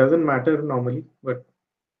not, it doesn't matter normally, but.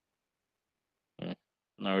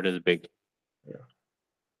 Now it is big. Yeah.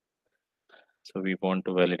 So we want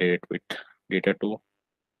to validate it with data 2.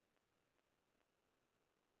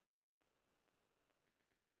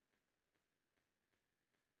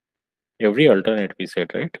 Every alternate we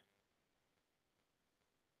said, right?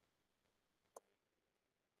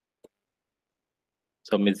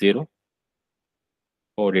 Sum is 0.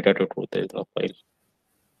 Oh, data to truth, there is no file.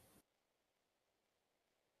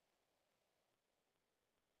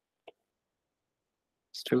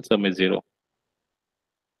 Still sum is 0.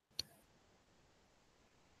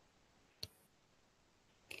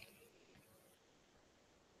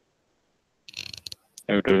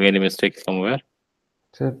 Are you doing any mistake somewhere?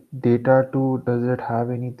 So data 2, does it have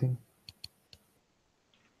anything?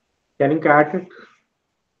 Can you cat it?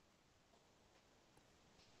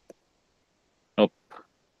 Nope.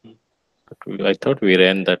 I thought we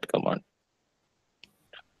ran that command.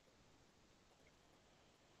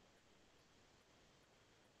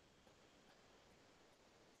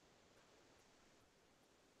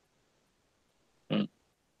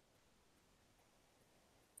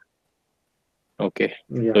 Okay.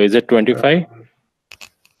 Yeah. So is it 25?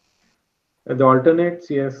 The alternates,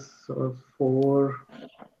 yes. So 4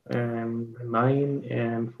 and 9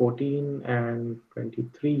 and 14 and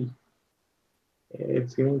 23.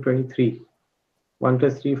 It's giving 23. 1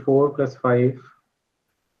 plus 3, 4 plus 5,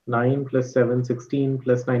 9 plus 7, 16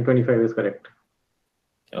 plus 9, 25 is correct.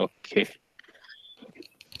 Okay.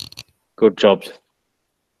 Good job.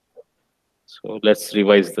 So let's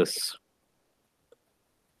revise this.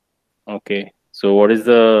 Okay. So what is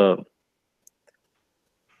the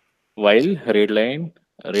while read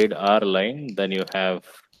R line, then you have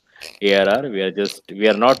ARR. We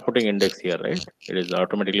are not putting index here, right? It is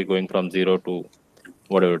automatically going from 0 to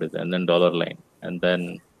whatever it is, and then dollar line, and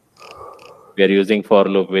then we are using for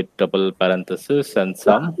loop with double parenthesis and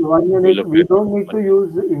sum. We don't need to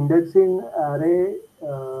use indexing array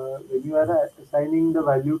when you are assigning the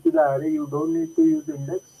value to the array. You don't need to use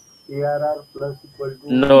index ARR plus equal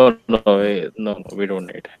to. No, we don't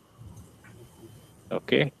need.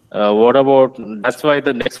 Okay. What about? That's why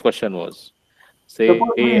the next question was. Say we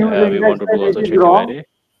want to do associative array.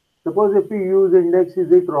 Suppose if we use index,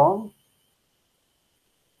 is it wrong?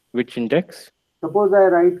 Which index? Suppose I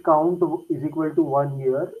write count is equal to 1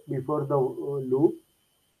 here before the loop,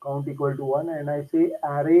 count equal to 1, and I say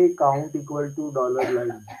array count equal to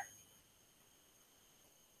 $line.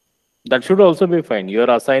 That should also be fine. You are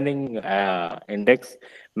assigning index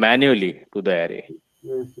manually to the array.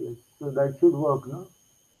 Yes. So that should work, no?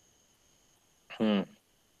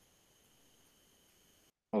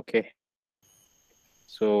 Okay.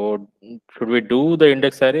 So should we do the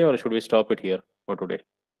index array or should we stop it here for today?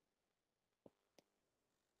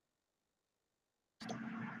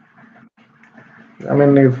 I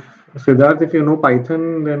mean, if Siddharth, if you know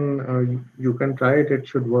Python, then you can try it. It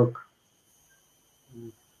should work.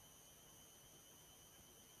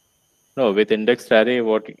 No, with index array,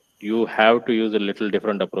 what you have to use a little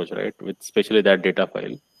different approach, right? With especially that data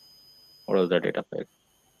file. What was that data file?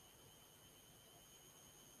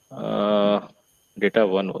 Data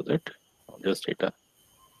 1, was it? Just data.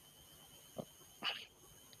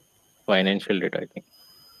 Financial data, I think.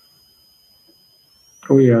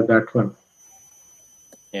 Oh yeah, that one.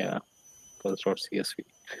 Yeah, pulse.csv.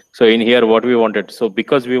 So in here, what we wanted, so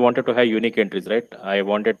because we wanted to have unique entries, right? I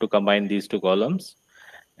wanted to combine these two columns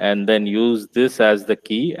and then use this as the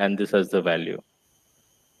key and this as the value,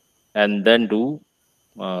 and then do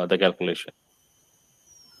the calculation.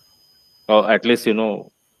 Or at least,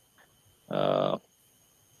 so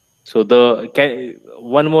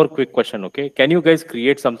one more quick question, okay? Can you guys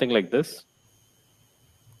create something like this?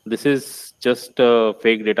 This is just a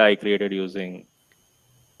fake data I created using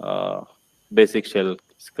basic shell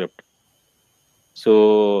script.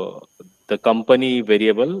 So the company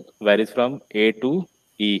variable varies from A to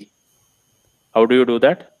E. How do you do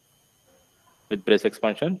that with brace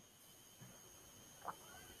expansion?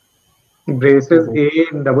 Braces A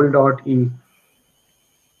and double dot E.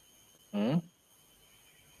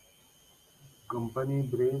 Company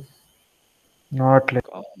brace. Not like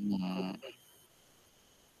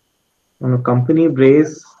Company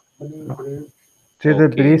brace. See, the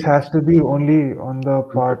Okay. brace has to be only on the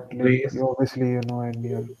part like Brace. you obviously and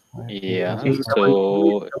you're Yeah. A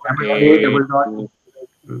So double dot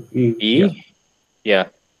E. E. Yeah.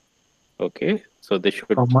 Okay. So they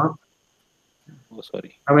should. Comma. Oh,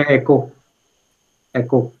 sorry. I mean echo.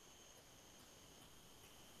 Echo.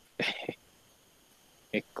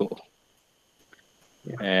 Echo.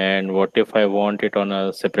 And what if I want it on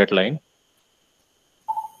a separate line?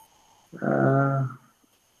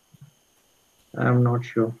 I'm not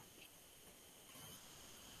sure.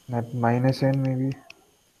 That minus n maybe.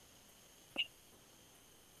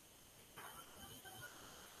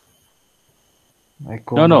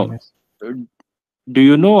 Echo No. minus. Do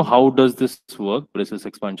you know how does this work, braces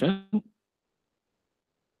expansion?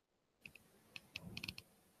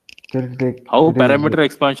 How parameter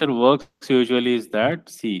expansion works usually is that,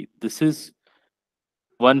 see, this is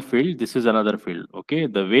one field, this is another field, okay?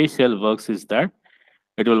 The way shell works is that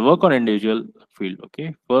it will work on individual field,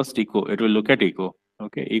 okay? First echo, it will look at echo,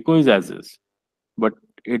 okay? Echo is as is, but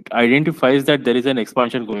it identifies that there is an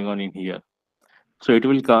expansion going on in here. So it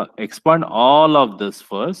will expand all of this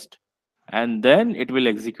first, and then it will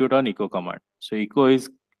execute on echo command. So echo is,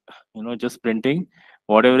 just printing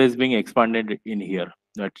whatever is being expanded in here.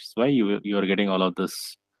 That's why you are getting all of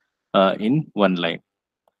this in one line.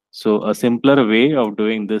 So a simpler way of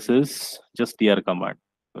doing this is just tr command,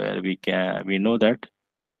 where we know that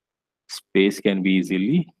space can be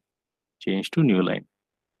easily changed to new line.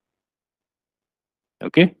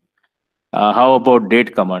 Okay. How about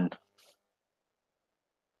date command?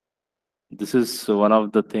 This is one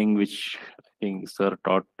of the thing which I think sir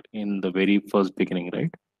taught in the very first beginning,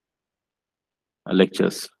 right?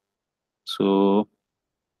 Lectures. So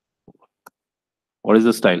what is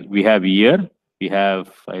the style? We have year, we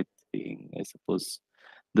have, I suppose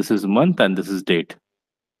this is month and this is date.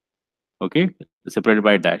 Okay, separated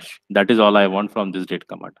by dash. That is all I want from this date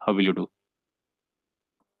command. How will you do?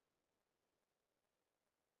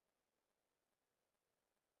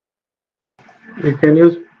 You can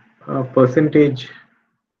use percentage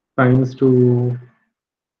signs to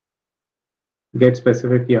get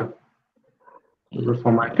specific, yeah. The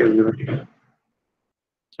format is given.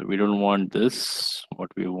 So we don't want this. What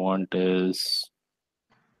we want is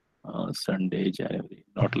Sunday, January,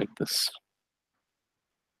 not like this.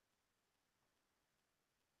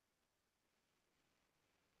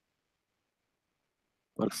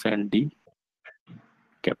 %D,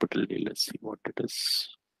 capital D. Let's see what it is.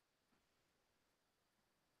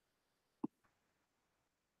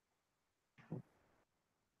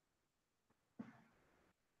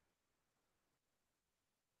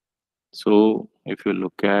 So if you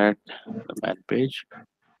look at the man page,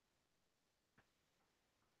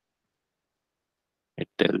 it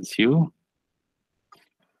tells you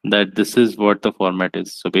that this is what the format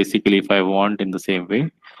is. So basically, if I want in the same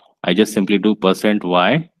way, I just simply do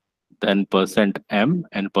 %Y, then %M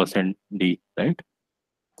and %D, right?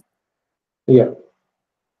 Yeah.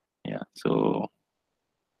 Yeah. So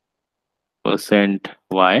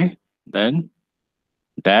 %Y, then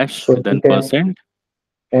dash, So then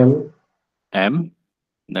M, M,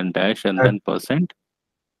 then dash, and then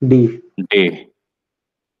D. day,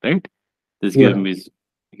 right? This Yeah.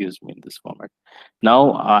 gives me this format.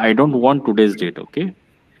 Now I don't want today's date, okay?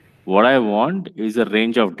 What I want is a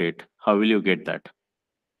range of date. How will you get that?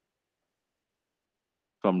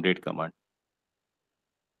 From date command.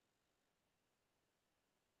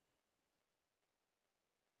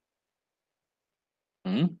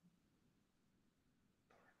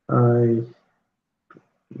 I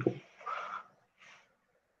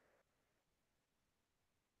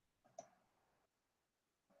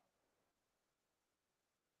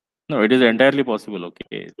No, it is entirely possible.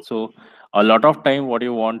 Okay. So a lot of time what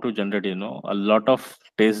you want to generate, a lot of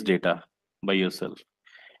test data by yourself.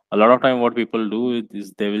 A lot of time what people do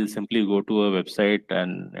is they will simply go to a website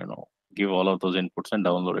and give all of those inputs and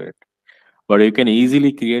download it. But you can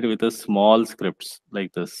easily create with a small scripts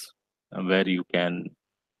like this, where you can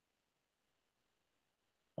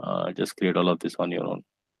just create all of this on your own.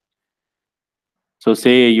 So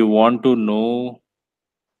say you want to know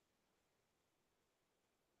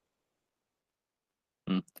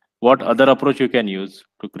what other approach you can use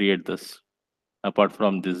to create this apart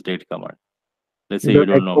from this date command. Let's say the you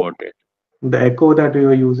don't know echo, about it. the echo that we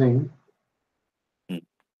were using,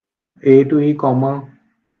 A to E comma.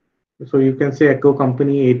 So you can say echo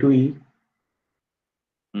company A to E,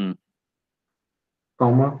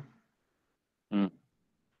 comma,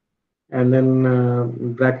 and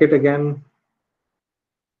then bracket again.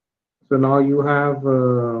 So now you have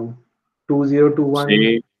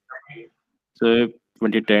 2021. Say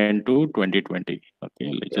 2010 to 2020.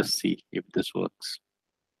 Okay, let's just see if this works.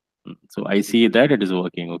 So I see that it is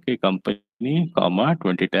working. Okay, company, comma,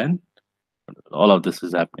 2010. All of this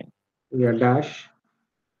is happening. Yeah, dash.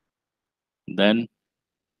 Then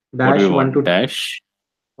Dash what do we 1 want? to Dash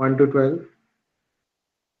 1 to 12.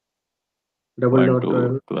 Double 1 dot to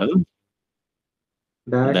 12. 12.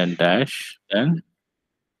 Dash. Then dash. Then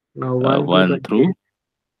Now 1 1 to 28. through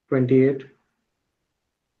 28.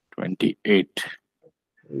 28.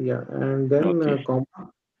 Yeah, and then Okay. comma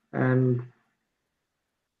and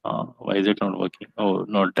Why is it not working? Oh,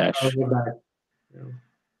 not dash. that.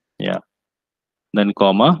 Yeah. Then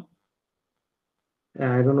comma.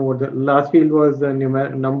 Yeah, I don't know what the last field was.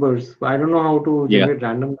 Numbers. I don't know how to Yeah. generate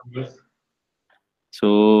random numbers.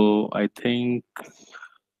 So I think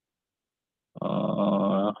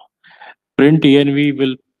print env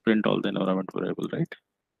will print all the environment variable, right?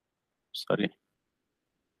 Sorry.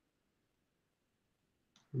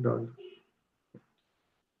 Done.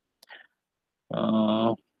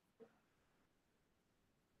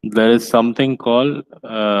 There is something called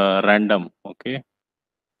random. Okay,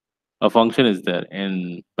 a function is there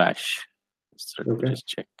in bash. So let me just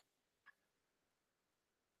check.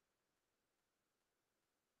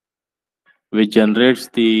 Which generates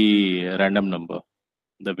the random number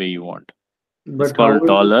the way you want. But It's called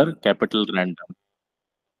 $capital random.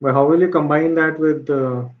 But how will you combine that with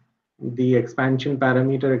the expansion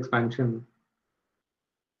parameter expansion?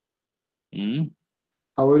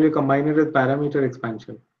 How will you combine it with parameter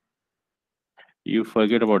expansion? You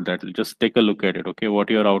forget about that. Just take a look at it. Okay, what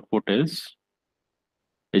your output is.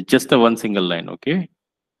 It's just a one single line. Okay,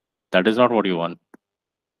 that is not what you want.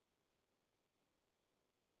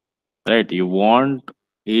 Right, you want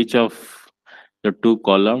each of the two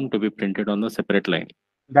column to be printed on the separate line.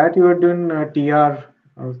 That you are doing TR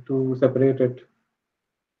to separate it.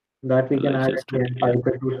 That we can Let's add just at the end. Pipe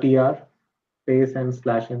it to TR, space and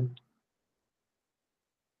slash n.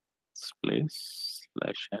 Space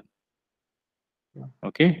slash n.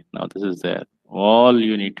 Okay, now this is there. All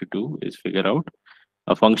you need to do is figure out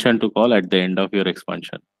a function to call at the end of your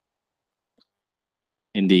expansion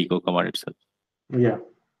in the echo command itself. Yeah.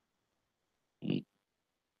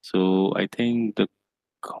 So I think the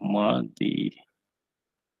command, the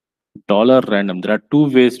 $random, there are two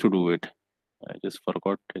ways to do it. I just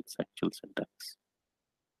forgot its actual syntax.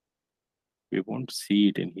 We won't see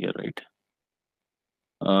it in here, right?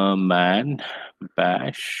 Man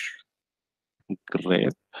bash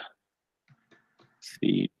grep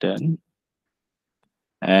c10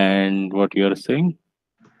 and what you are saying,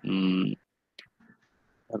 random.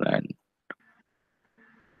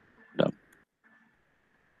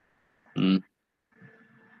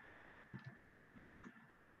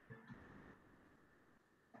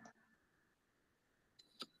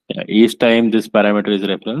 Yeah, each time this parameter is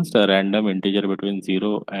referenced, a random integer between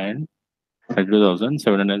 0 and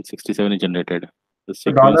 32,767 is generated. The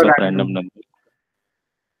sequence of random numbers.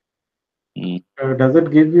 Does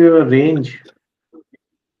it give you a range?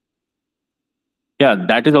 Yeah,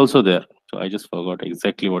 that is also there. So I just forgot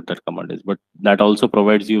exactly what that command is, but that also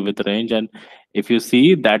provides you with range. And if you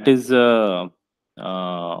see, that is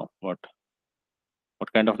what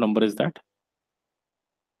kind of number is that?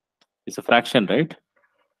 It's a fraction, right?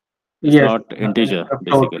 It's not integer,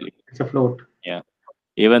 basically. It's a float. Yeah,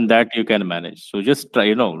 even that you can manage. So just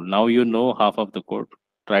try, now you know half of the code.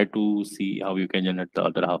 Try to see how you can generate the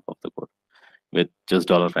other half of the code with just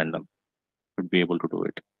 $random. Should be able to do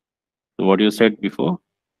it. So what you said before,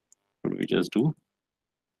 should we just do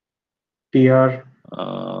TR.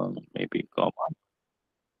 Maybe comma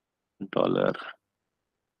dollar.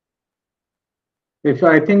 If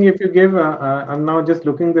I think if you give, I'm now just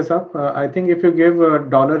looking this up. I think if you give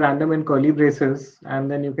dollar random in curly braces, and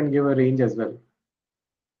then you can give a range as well.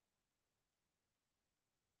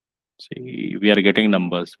 See, we are getting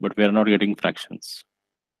numbers, but we are not getting fractions.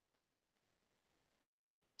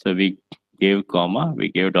 So we gave comma, we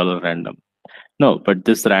gave dollar random. No, but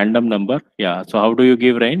this random number, yeah. So how do you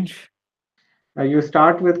give range? You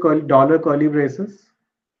start with dollar curly braces.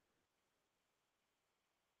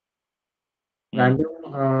 Random.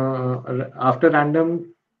 After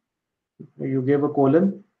random, you give a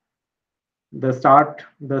colon. The start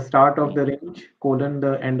of the range, colon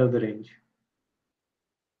the end of the range.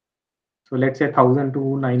 So let's say 1000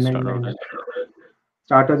 to 9999.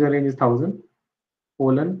 Start of the range is 1000.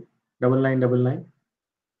 Colon 9999.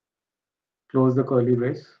 Close the curly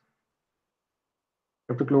brace.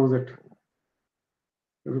 You have to close it.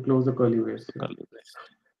 You have to close the curly brace.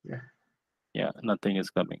 Yeah. Yeah, nothing is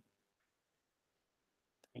coming.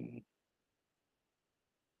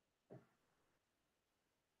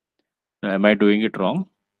 Am I doing it wrong?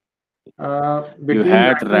 You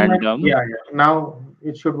had random. Yeah. Now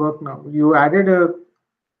it should work now. You added a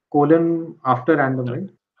colon after random, right?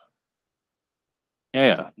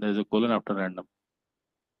 Yeah. There's a colon after random.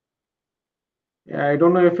 Yeah, I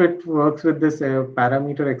don't know if it works with this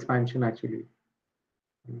parameter expansion actually,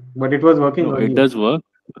 but it was working No, earlier. it does work.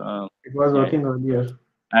 It was working earlier.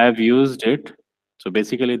 I have used it. So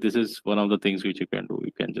basically, this is one of the things which you can do.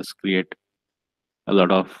 You can just create a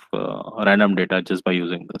lot of random data just by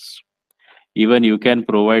using this. Even you can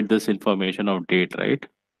provide this information of date, right?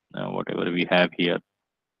 Whatever we have here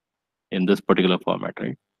in this particular format,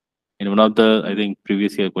 right? In one of the, I think,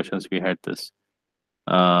 previous year questions, we had this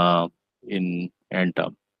in end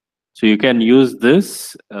term. So you can use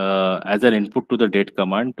this as an input to the date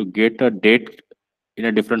command to get a date in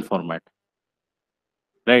a different format.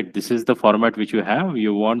 Right, this is the format which you have.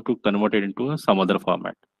 You want to convert it into some other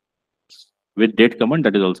format. With date command,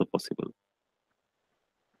 that is also possible.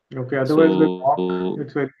 Okay, otherwise with awk,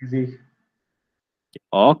 it's very easy.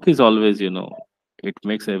 Awk is always, it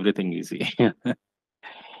makes everything easy.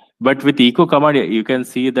 But with echo command, you can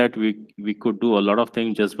see that we could do a lot of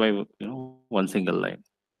things just by one single line.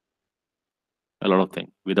 A lot of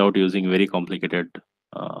things without using very complicated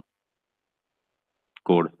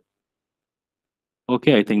code.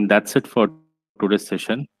 Okay, I think that's it for today's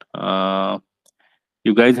session.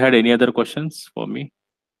 You guys had any other questions for me?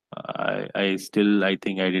 I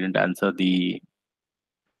think I didn't answer the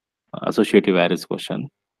associative arrays question.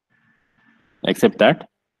 Except that.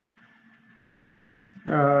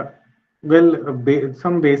 Well,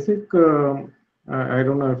 some basic. I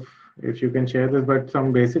don't know if you can share this, but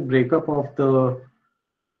some basic breakup of the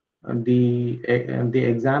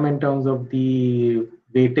exam in terms of the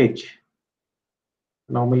weightage.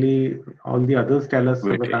 Normally, all the others tell us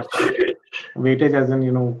weightage as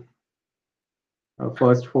in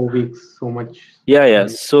first 4 weeks so much. Yeah.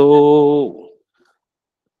 So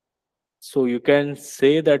you can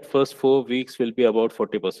say that first 4 weeks will be about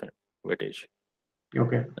 40% weightage.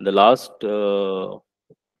 Okay. And the last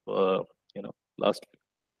last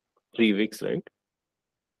 3 weeks, right?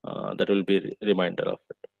 That will be a reminder of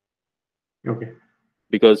it. Okay.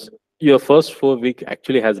 Because your first 4 week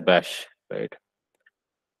actually has bash, right?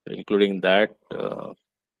 Including that,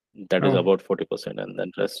 that is about 40%, and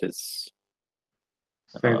then rest is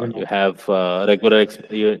you have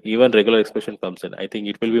even regular expression comes in. I think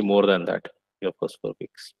it will be more than that, your first 4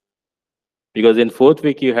 weeks. Because in 4th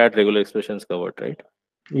week you had regular expressions covered, right?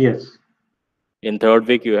 Yes. In 3rd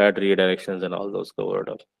week you had redirections and all those covered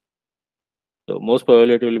up. So most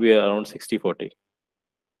probably it will be around 60-40.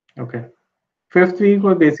 Okay. 5th week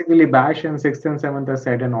was basically bash, and 6th and 7th are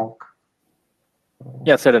sed and awk.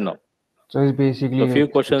 Yeah, sed and awk. So it's basically a few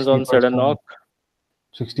questions on sed and awk.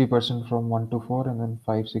 60% from 1 to 4, and then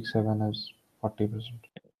 5, 6, 7 is 40%.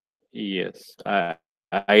 Yes, I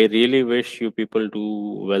really wish you people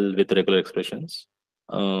do well with regular expressions.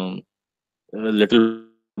 A little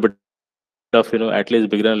bit of at least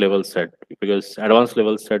beginner level set, because advanced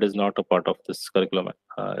level set is not a part of this curriculum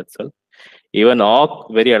itself. Even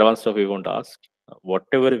awk, very advanced stuff we won't ask.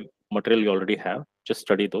 Whatever material you already have, just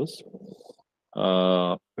study those.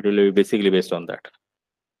 It will be basically based on that.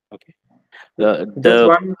 Okay.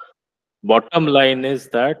 The bottom line is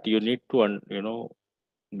that you need to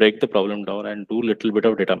break the problem down and do little bit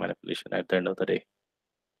of data manipulation at the end of the day.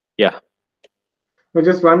 Yeah. So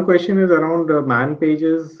just one question is around man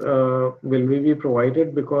pages. Will we be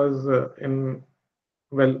provided? Because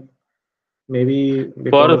maybe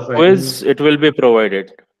for quiz it will be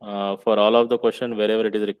provided. for all of the question wherever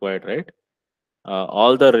it is required, right?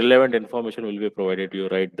 All the relevant information will be provided to you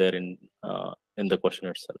right there in the question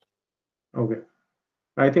itself. Okay.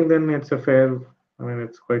 I think then it's a fair, I mean,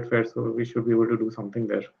 it's quite fair. So we should be able to do something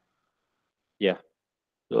there. Yeah.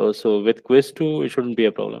 So with quiz 2, it shouldn't be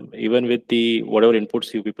a problem. Even with the whatever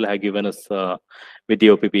inputs you people have given us with the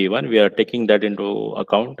OPP1, we are taking that into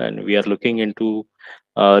account, and we are looking into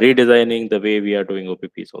redesigning the way we are doing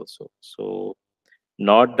OPPs also. So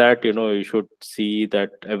not that you should see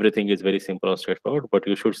that everything is very simple or straightforward, but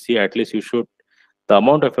you should see at least the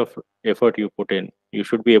amount of effort you put in, you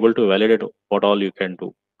should be able to validate what all you can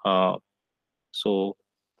do. So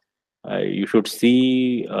you should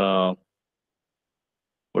see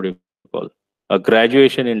what do you call a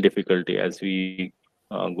graduation in difficulty as we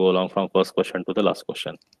go along from first question to the last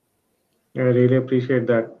question. I really appreciate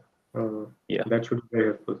that. Yeah, that should be very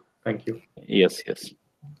helpful. Thank you. Yes. Yes,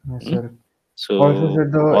 sir. So Also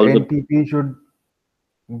said the all the NPP should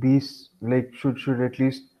be should at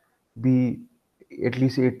least be at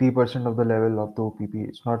least 80% of the level of the OPP.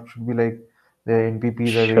 It's not should be like the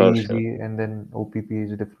NPPs are very Sure. easy and then OPP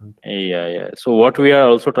is different. Yeah. So what we are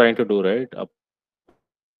also trying to do, right?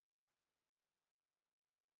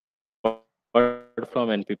 Apart from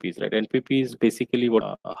NPPs, right? NPP is basically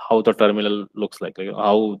what how the terminal looks like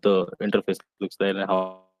how the interface looks like, and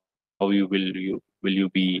how you will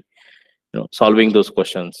be solving those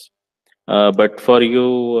questions. But for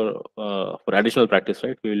you, for additional practice,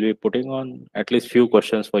 right, we will be putting on at least few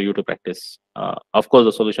questions for you to practice. Of course,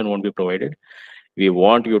 the solution won't be provided. We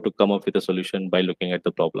want you to come up with a solution by looking at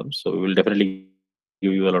the problems. So we will definitely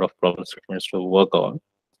give you a lot of problem statements to work on.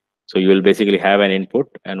 So you will basically have an input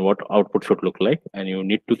and what output should look like, and you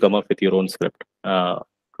need to come up with your own script to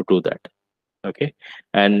do that. Okay,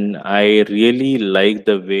 and I really like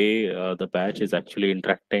the way the batch is actually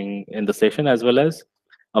interacting in the session as well as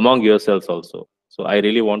among yourselves also. So I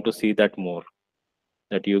really want to see that more,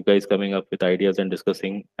 that you guys coming up with ideas and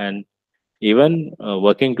discussing, and even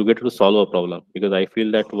working together to solve a problem, because I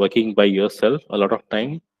feel that working by yourself a lot of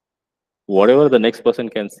time, whatever the next person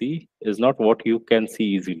can see is not what you can see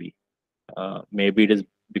easily. Maybe it is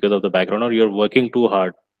because of the background, or you're working too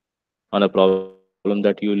hard on a problem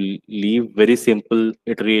that you leave very simple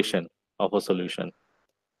iteration of a solution.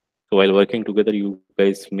 So while working together, you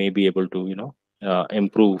guys may be able to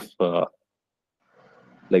improve.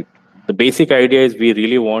 Like the basic idea is we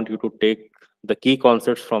really want you to take the key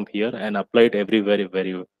concepts from here and apply it everywhere,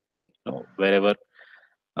 wherever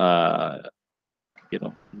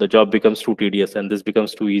the job becomes too tedious and this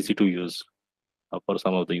becomes too easy to use for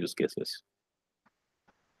some of the use cases.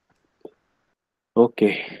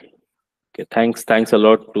 Okay, thanks a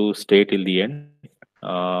lot to stay till the end.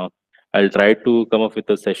 I'll try to come up with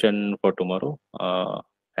a session for tomorrow,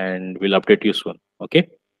 and we'll update you soon. Okay.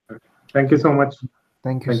 Thank you so much.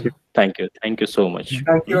 Thank you. Thank you so much.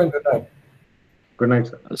 Thank you and good night. Good night,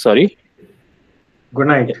 sir. Sorry. Good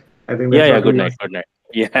night. I think. Yeah. Good night. Good night.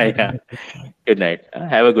 Yeah. Good night.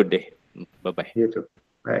 Have a good day. Bye bye. You too.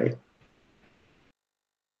 Bye.